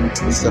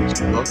 It's some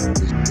drunk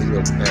this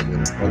video camera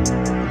in front of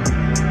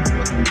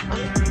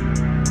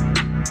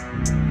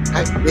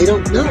they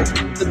don't know.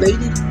 The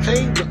lady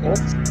came, the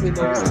officer came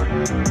over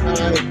and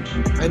said,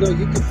 I know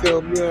you can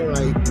film me, all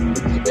right. But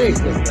today,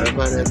 listen, I'm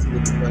not asking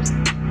any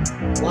questions.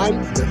 Why?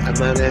 I'm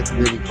not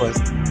asking any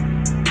questions.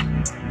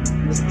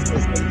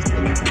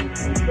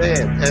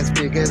 Man, ask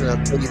me again and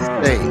I'll tell you the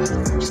thing.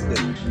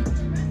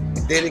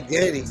 And then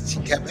again, she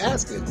kept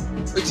asking.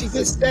 But she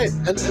just said,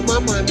 and in my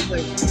mind, I'm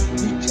like,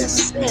 you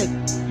just said,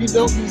 you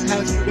know he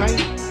has the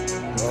right.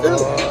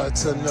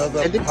 It's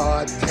another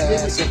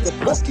podcast of the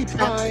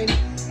Porcupine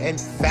and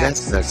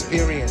Facts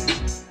Experience.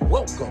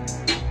 Welcome.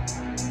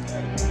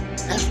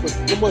 That's what's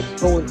so much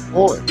going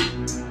on.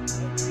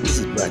 This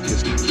is Black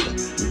History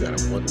Month. We got a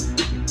wonderful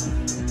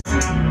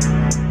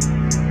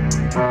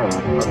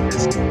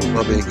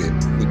loving and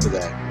people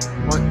that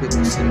want people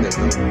to see that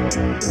know.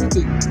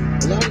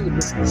 A lot of the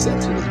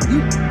misconception is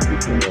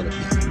people want to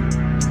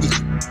be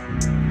equal.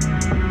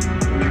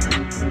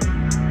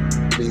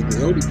 I mean, the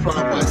only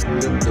problem I see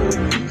them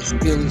doing is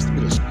stealing to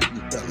the street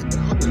each other. But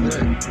other than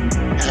that,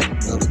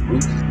 acting other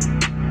groups.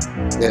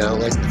 Yeah, I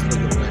like the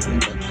figure right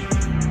there.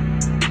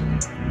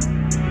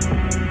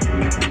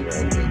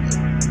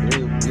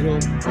 You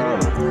don't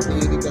see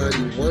anybody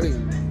wanting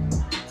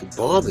to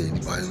bother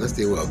anybody unless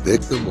they were a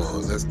victim or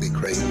unless they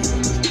crazy.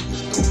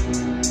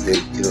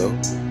 You know,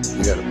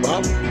 you got a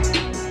problem.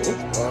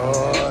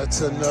 It's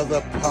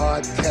another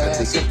podcast.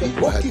 I think if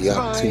people had the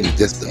opportunity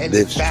just to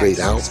live straight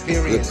out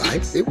good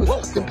life, they would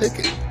fucking pick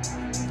it.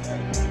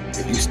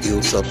 If you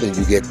steal something,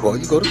 you get caught,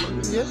 you go to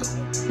fucking jail.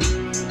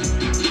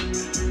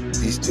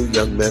 These two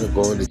young men are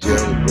going to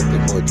jail in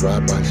Brooklyn for a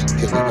drive-by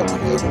killing of a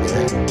young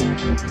man.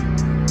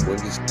 One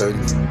is 30,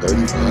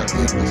 35, the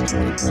other is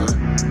 25.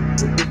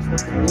 What the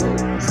fucking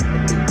world is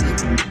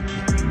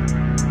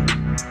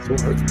so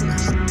hurtful.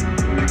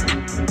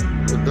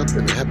 Well,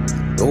 nothing happened to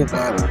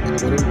nobody. I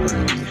want everybody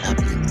to be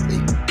happy and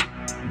safe.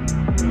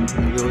 I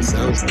know it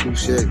sounds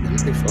cliche, but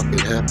if they're fucking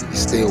happy, you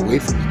stay away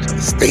from each other.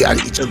 Stay out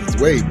of each other's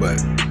way, but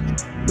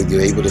when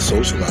you're able to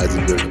socialize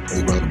and go to the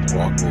playground, the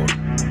park, or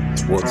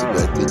sports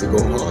event, then you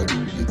go hard, you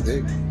do your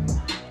thing.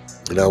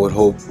 And I would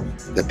hope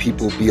that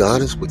people be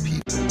honest with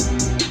people.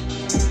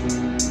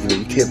 You know,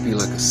 you can't be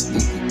like a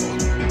sneaky one,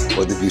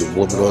 whether it be the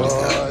woman or the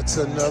guy. It's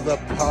another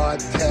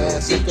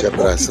podcast. You know,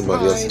 jeopardize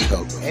somebody else's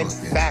health and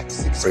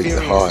Facts break the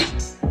Experience. heart.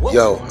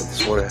 Yo, I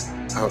just want to.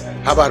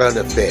 How about an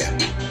affair?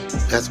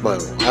 That's my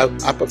rule.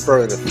 I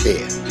prefer an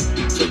affair.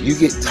 So if you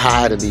get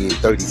tired of me in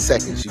 30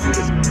 seconds, you can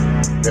just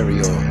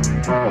carry on.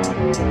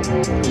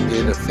 In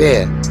an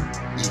affair,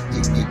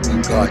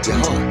 you guard your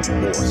heart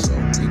more. So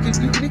you can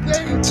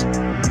engage.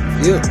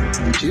 You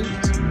choose.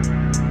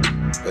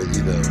 But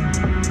you know,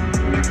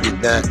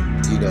 you're not.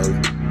 You know.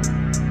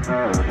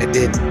 And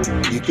then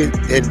you can,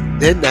 and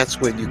then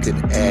that's when you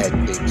can add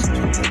things to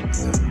it.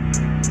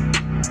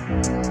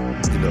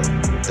 You know,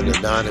 an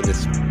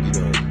anonymous, you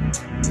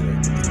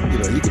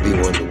know, you could be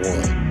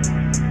one-to-one,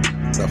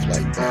 stuff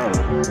like that.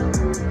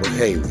 But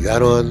hey, we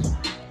got on,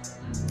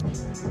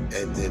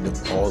 and then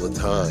all the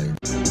time,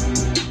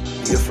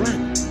 be a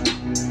friend.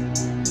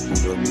 You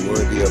know, be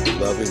worthy of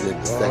loving and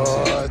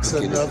affection. It's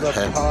another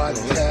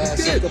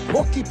podcast of the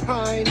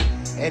Porcupine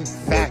and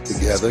Facts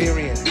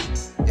Experience.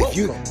 If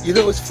you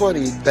know, it's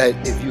funny that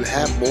if you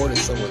have more than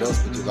someone else,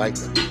 but you like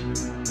them,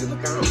 you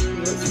look out. You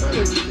know, it's not.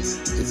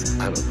 It's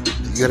I don't know.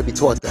 You got to be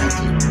taught that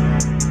too.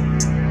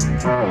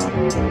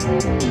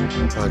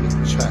 Trying to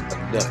attract a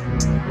nut.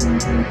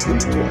 You be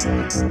taught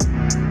that.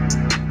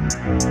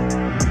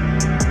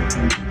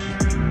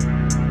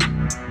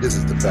 This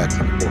is the Facts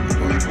of the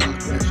Porcupine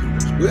Podcast.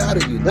 We're out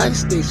of the United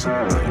States of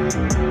America,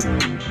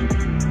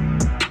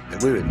 and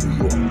we're in New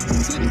York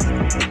City.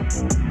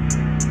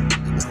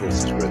 And the host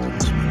is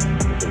Reginald Smith.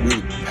 We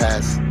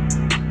passed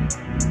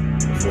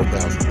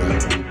 4,000 down.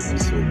 I'm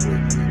so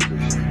grateful.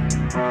 Appreciate it.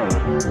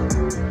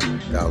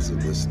 1,000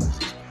 listeners.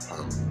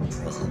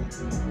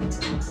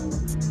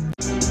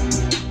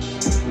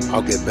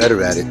 I'll get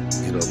better at it,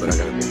 you know, but I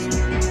gotta make it.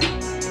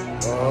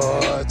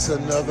 It's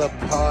another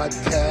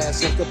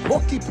podcast of the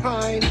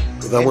Porcupine.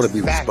 Because I want to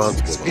be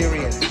responsible.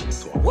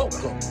 Experience.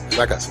 Welcome.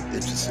 I got some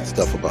interesting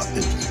stuff about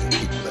interesting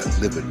people that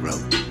living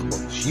room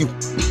amongst you.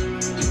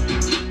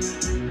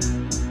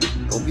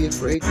 Don't be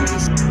afraid to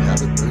just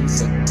have a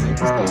 30-second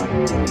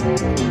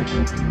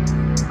conversation.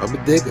 I'm a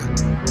digger.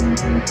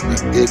 I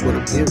dig what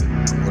I'm hearing.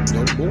 I want to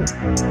know more.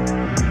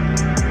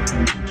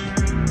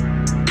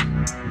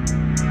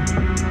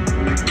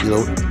 You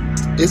know,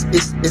 it's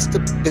to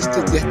get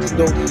to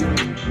know you.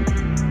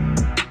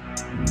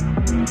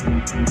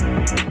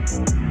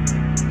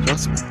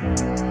 Trust me.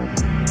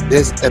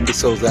 There's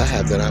episodes I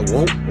have that I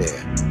won't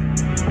air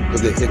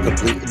because they're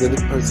incomplete. And then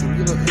the person,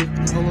 you know, hey,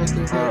 hold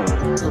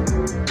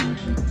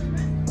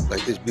on.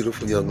 Like this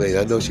beautiful young lady,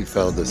 I know she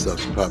found herself.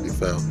 She probably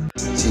found.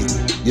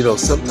 You know,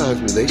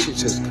 sometimes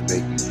relationships can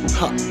make you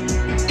tough.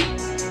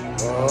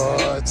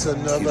 Oh, it's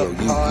another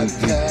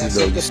podcast.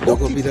 You're still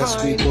gonna be that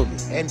sweet woman.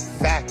 And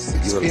facts.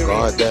 You're gonna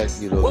guard that,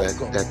 you know,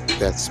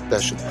 that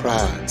special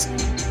prize.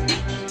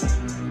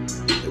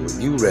 And when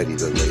you're ready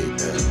to lay it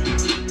down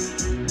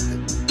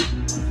and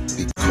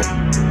be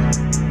comfortable,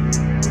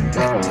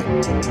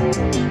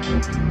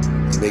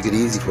 you make it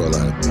easy for a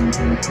lot of people.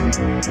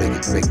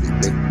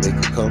 Make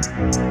it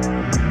comfortable.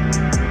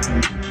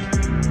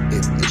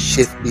 If you're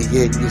shifty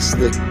and you're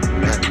slick,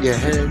 not your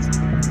hands,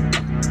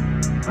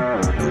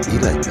 don't be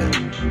like that.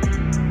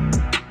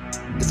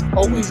 It's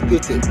always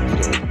good to, you know,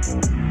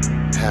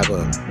 have a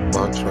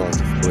entourage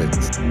of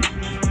friends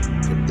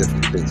from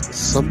different things. But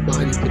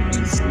somebody can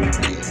be scared.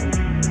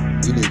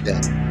 You need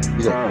that.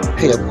 You know,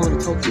 hey, I'm going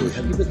to Tokyo.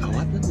 Have you been? Oh,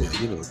 I've been there.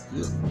 You know,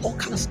 all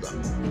kind of stuff.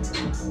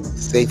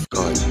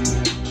 Safeguard you.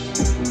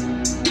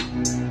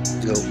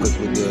 You know, because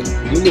when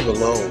you live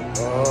alone,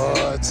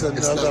 it's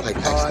another like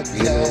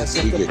podcast.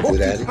 We get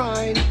good at it.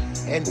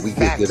 And we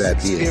get good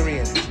at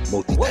being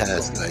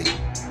multitask. Like,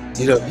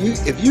 you know,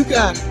 if you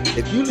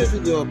live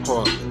in your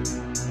apartment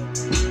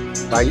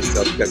by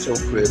yourself, you got your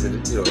own crib,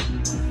 and you know,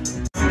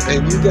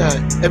 and you got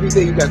every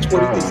day you got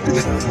 20 things to do.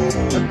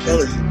 I'm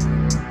telling you,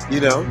 you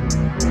know,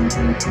 you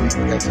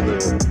got your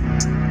little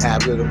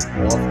tablet off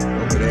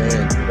over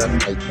there and stuff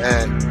like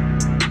that.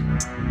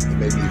 And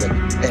maybe you got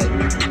your pet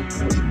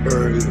or your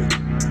bird,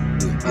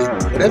 or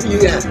whatever you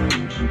got.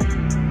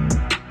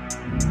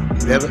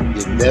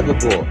 You're never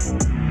bored.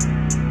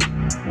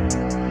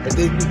 And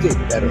then you get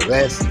better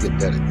rest, you get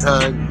better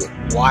time, you get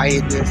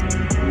quietness.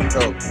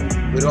 So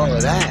with all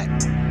of that,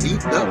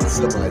 meeting up with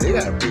somebody, they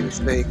gotta bring the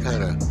same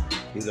kind of,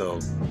 you know,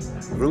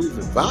 groove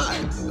and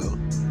vibe, you know.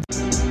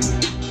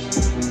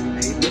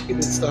 They looking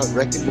to start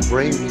wrecking the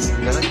brain with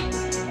some night.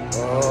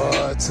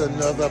 Oh, it's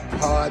another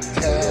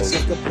podcast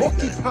of the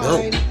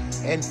Porcupine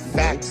and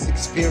Facts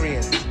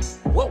Experience.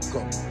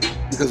 Welcome.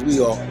 Because we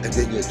all, and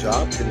then your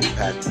job can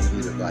impact you,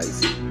 need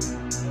advice.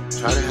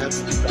 Try to have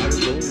somebody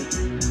knowing.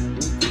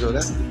 You know,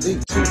 that's the thing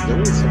too.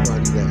 Knowing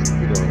somebody that,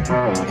 you know,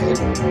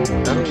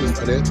 and not only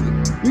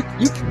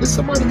financially,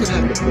 somebody can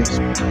have the most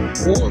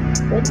all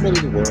the money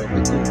in the world,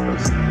 but the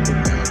person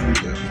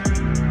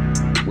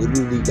when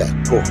you need that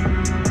talk,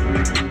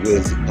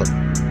 where's it coming?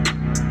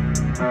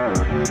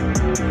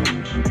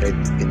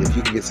 And if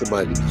you can get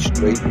somebody to be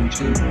straight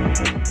with you,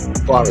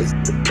 as far as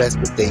the best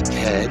that they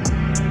can,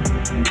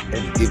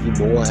 and give you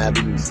more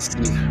avenues to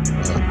see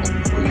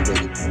before you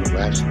make a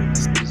rational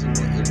decision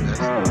or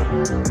irrational,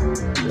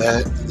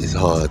 that is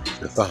hard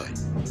to find.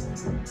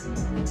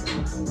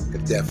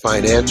 If that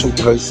financial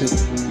person,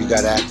 you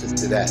got access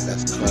to that.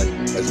 That's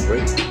kind. That's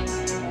great.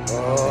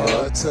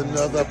 Oh, it's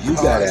another you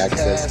got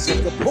access to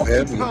the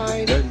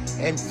Porcupine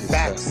and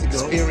Facts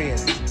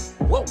Experience.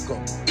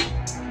 Welcome.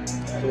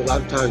 So a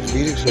lot of times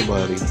meeting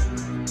somebody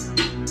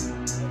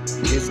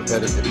is a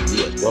benefit to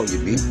you as well. You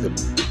meet them,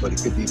 but it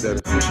could be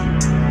beneficial.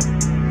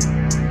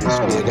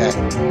 Share that,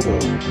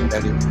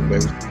 that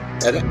information.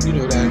 That doesn't mean,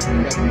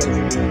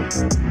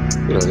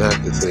 not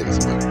to say this,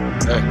 but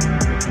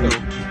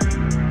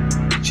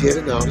share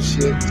the knowledge,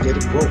 share the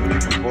growth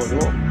going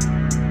on.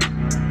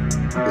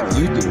 If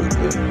you doing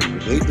good,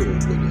 if they doing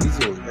good,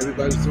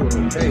 everybody's doing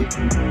okay,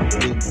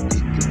 it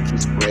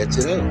keeps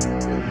branching out.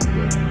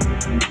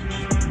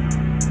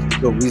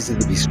 No reason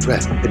to be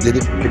stressed. And then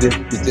if you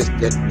just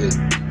get it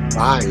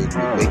by and you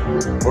make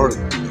it work,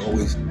 you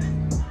always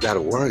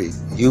gotta worry.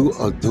 You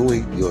are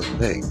doing your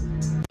thing.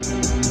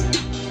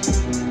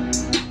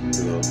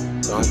 You know,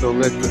 so I don't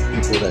let the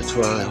people that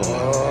try hard.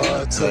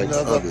 Oh, it's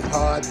another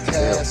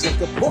podcast of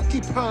the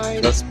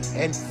Porcupine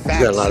and Facts.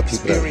 You got a lot of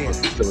people that are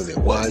killing their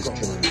wives,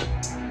 killing their.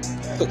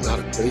 There's a lot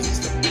of crazy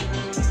stuff going on,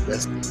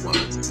 domestic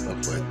violence and stuff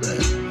like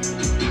that.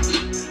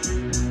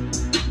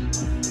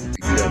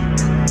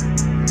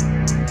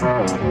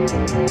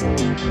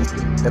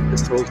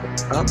 Episodes at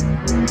the top.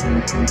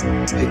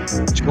 Take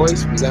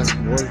choice. We got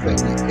some ones that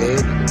we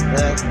aired in the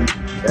past.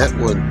 That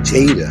one,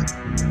 Jada.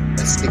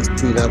 At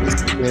 16, I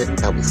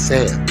was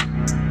Sam.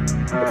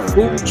 The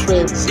full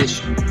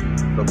transition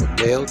from a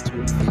male to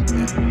a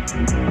female.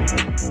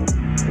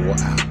 4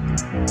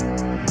 hours.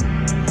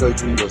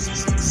 Surgery was a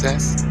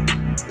success.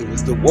 It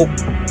was the woke.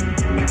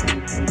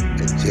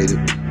 And Jada,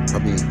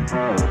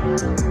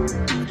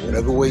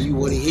 whatever way you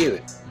want to hear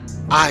it,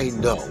 I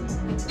know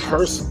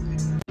personally.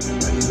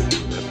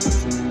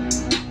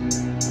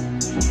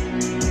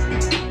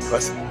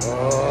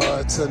 Oh,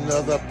 it's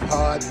another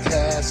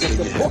podcast of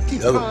the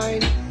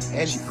Porcupine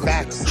and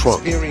Facts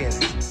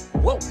Experience.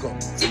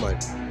 Welcome. Somebody,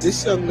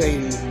 this young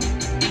lady,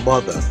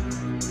 brother,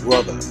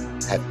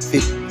 had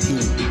 15.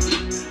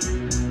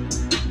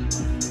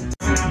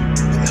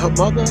 And her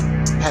mother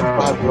had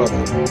 5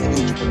 brothers, and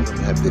each one of them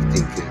had 15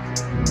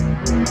 kids.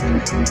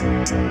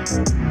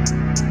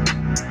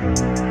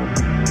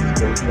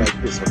 It goes like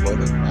this: her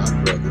mother,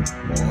 5 brothers,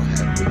 all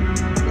had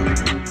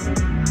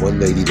 15. One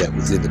lady that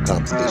was in the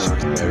competition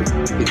was married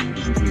for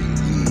 53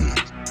 years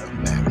of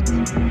marriage.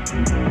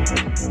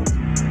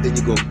 Then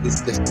you go,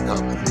 this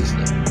competition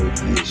after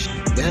 30 years.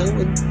 Now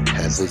one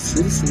has a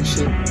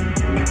citizenship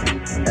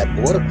at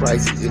border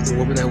prices. Here's the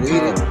woman that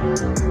waited.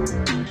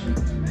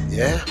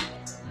 Yeah.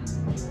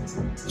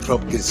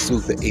 Trump gets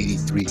sued for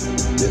 $83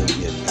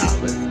 million.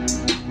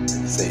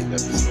 Same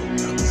episode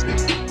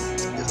conversation.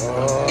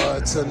 Oh,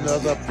 it's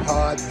another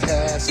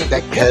podcast.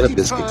 That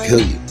cannabis can kill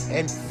you.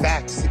 And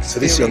Facts Experience. So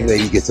this young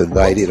lady gets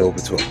invited over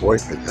to her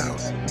boyfriend's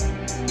house.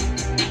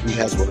 He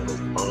has one of those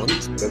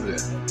bombs, whatever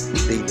that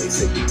thing they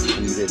say you can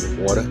weed in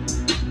the water.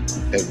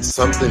 And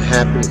something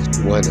happened and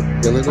she wound up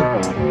killing him.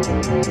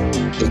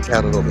 They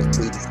counted over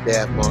 80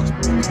 staff marks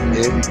between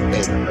him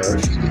and her.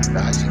 She didn't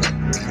die. She got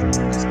 3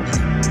 years.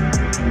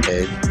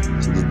 And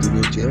she didn't do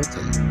no jail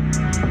time.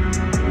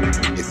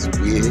 It's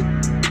weird.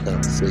 The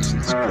conversation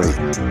is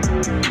crazy.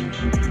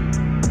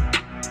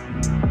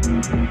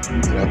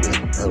 And I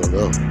don't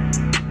know.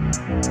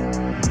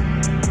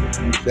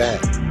 Sad,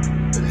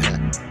 but it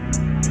happened.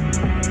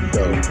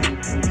 So,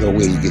 no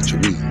way you get your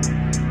weed.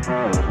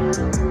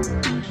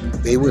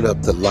 They went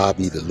up to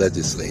lobby the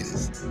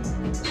legislators.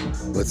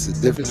 What's the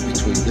difference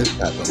between this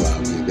type of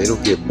lobbying? They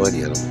don't give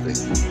money, I don't think.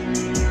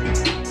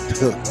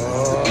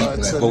 Oh,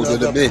 it's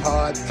another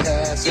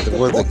podcast. The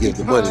ones that give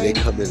the money, they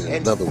come in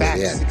another way.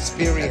 They have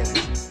Experience.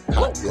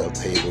 Cocktail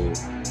table,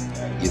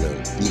 a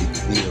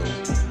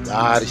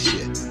lot of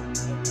shit.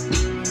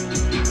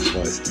 As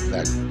far as the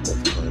fact of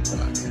the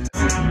podcast.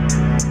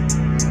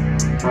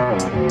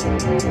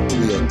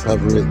 We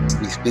uncover it,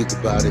 we speak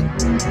about it,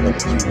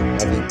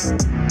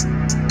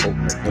 hope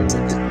that no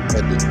one gets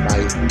offended by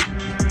it.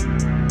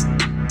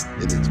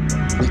 And it's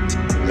completely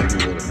every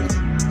one of us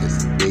gets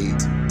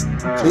engaged.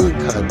 Clean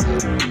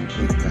content,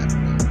 clean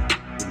platform.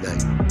 Good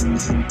night.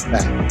 This is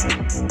Fact,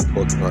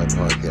 Porcupine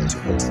Podcast,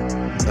 your host.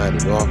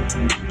 Signing off.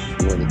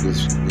 You want to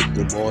wish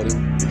good morning,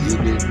 good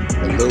evening,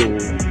 hello,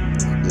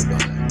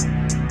 goodbye.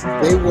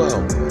 Stay well,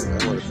 man.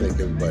 I want to thank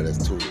everybody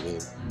that's tuning in,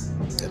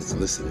 that's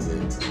listening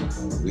in.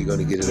 We're going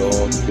to get it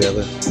all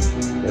together.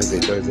 Wednesday,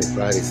 Thursday,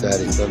 Friday,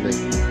 Saturday, Sunday.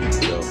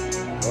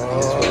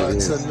 Oh,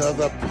 it's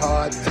another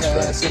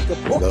podcast of the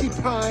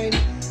Porcupine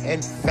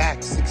and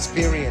Facts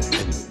Experience.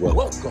 And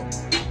welcome.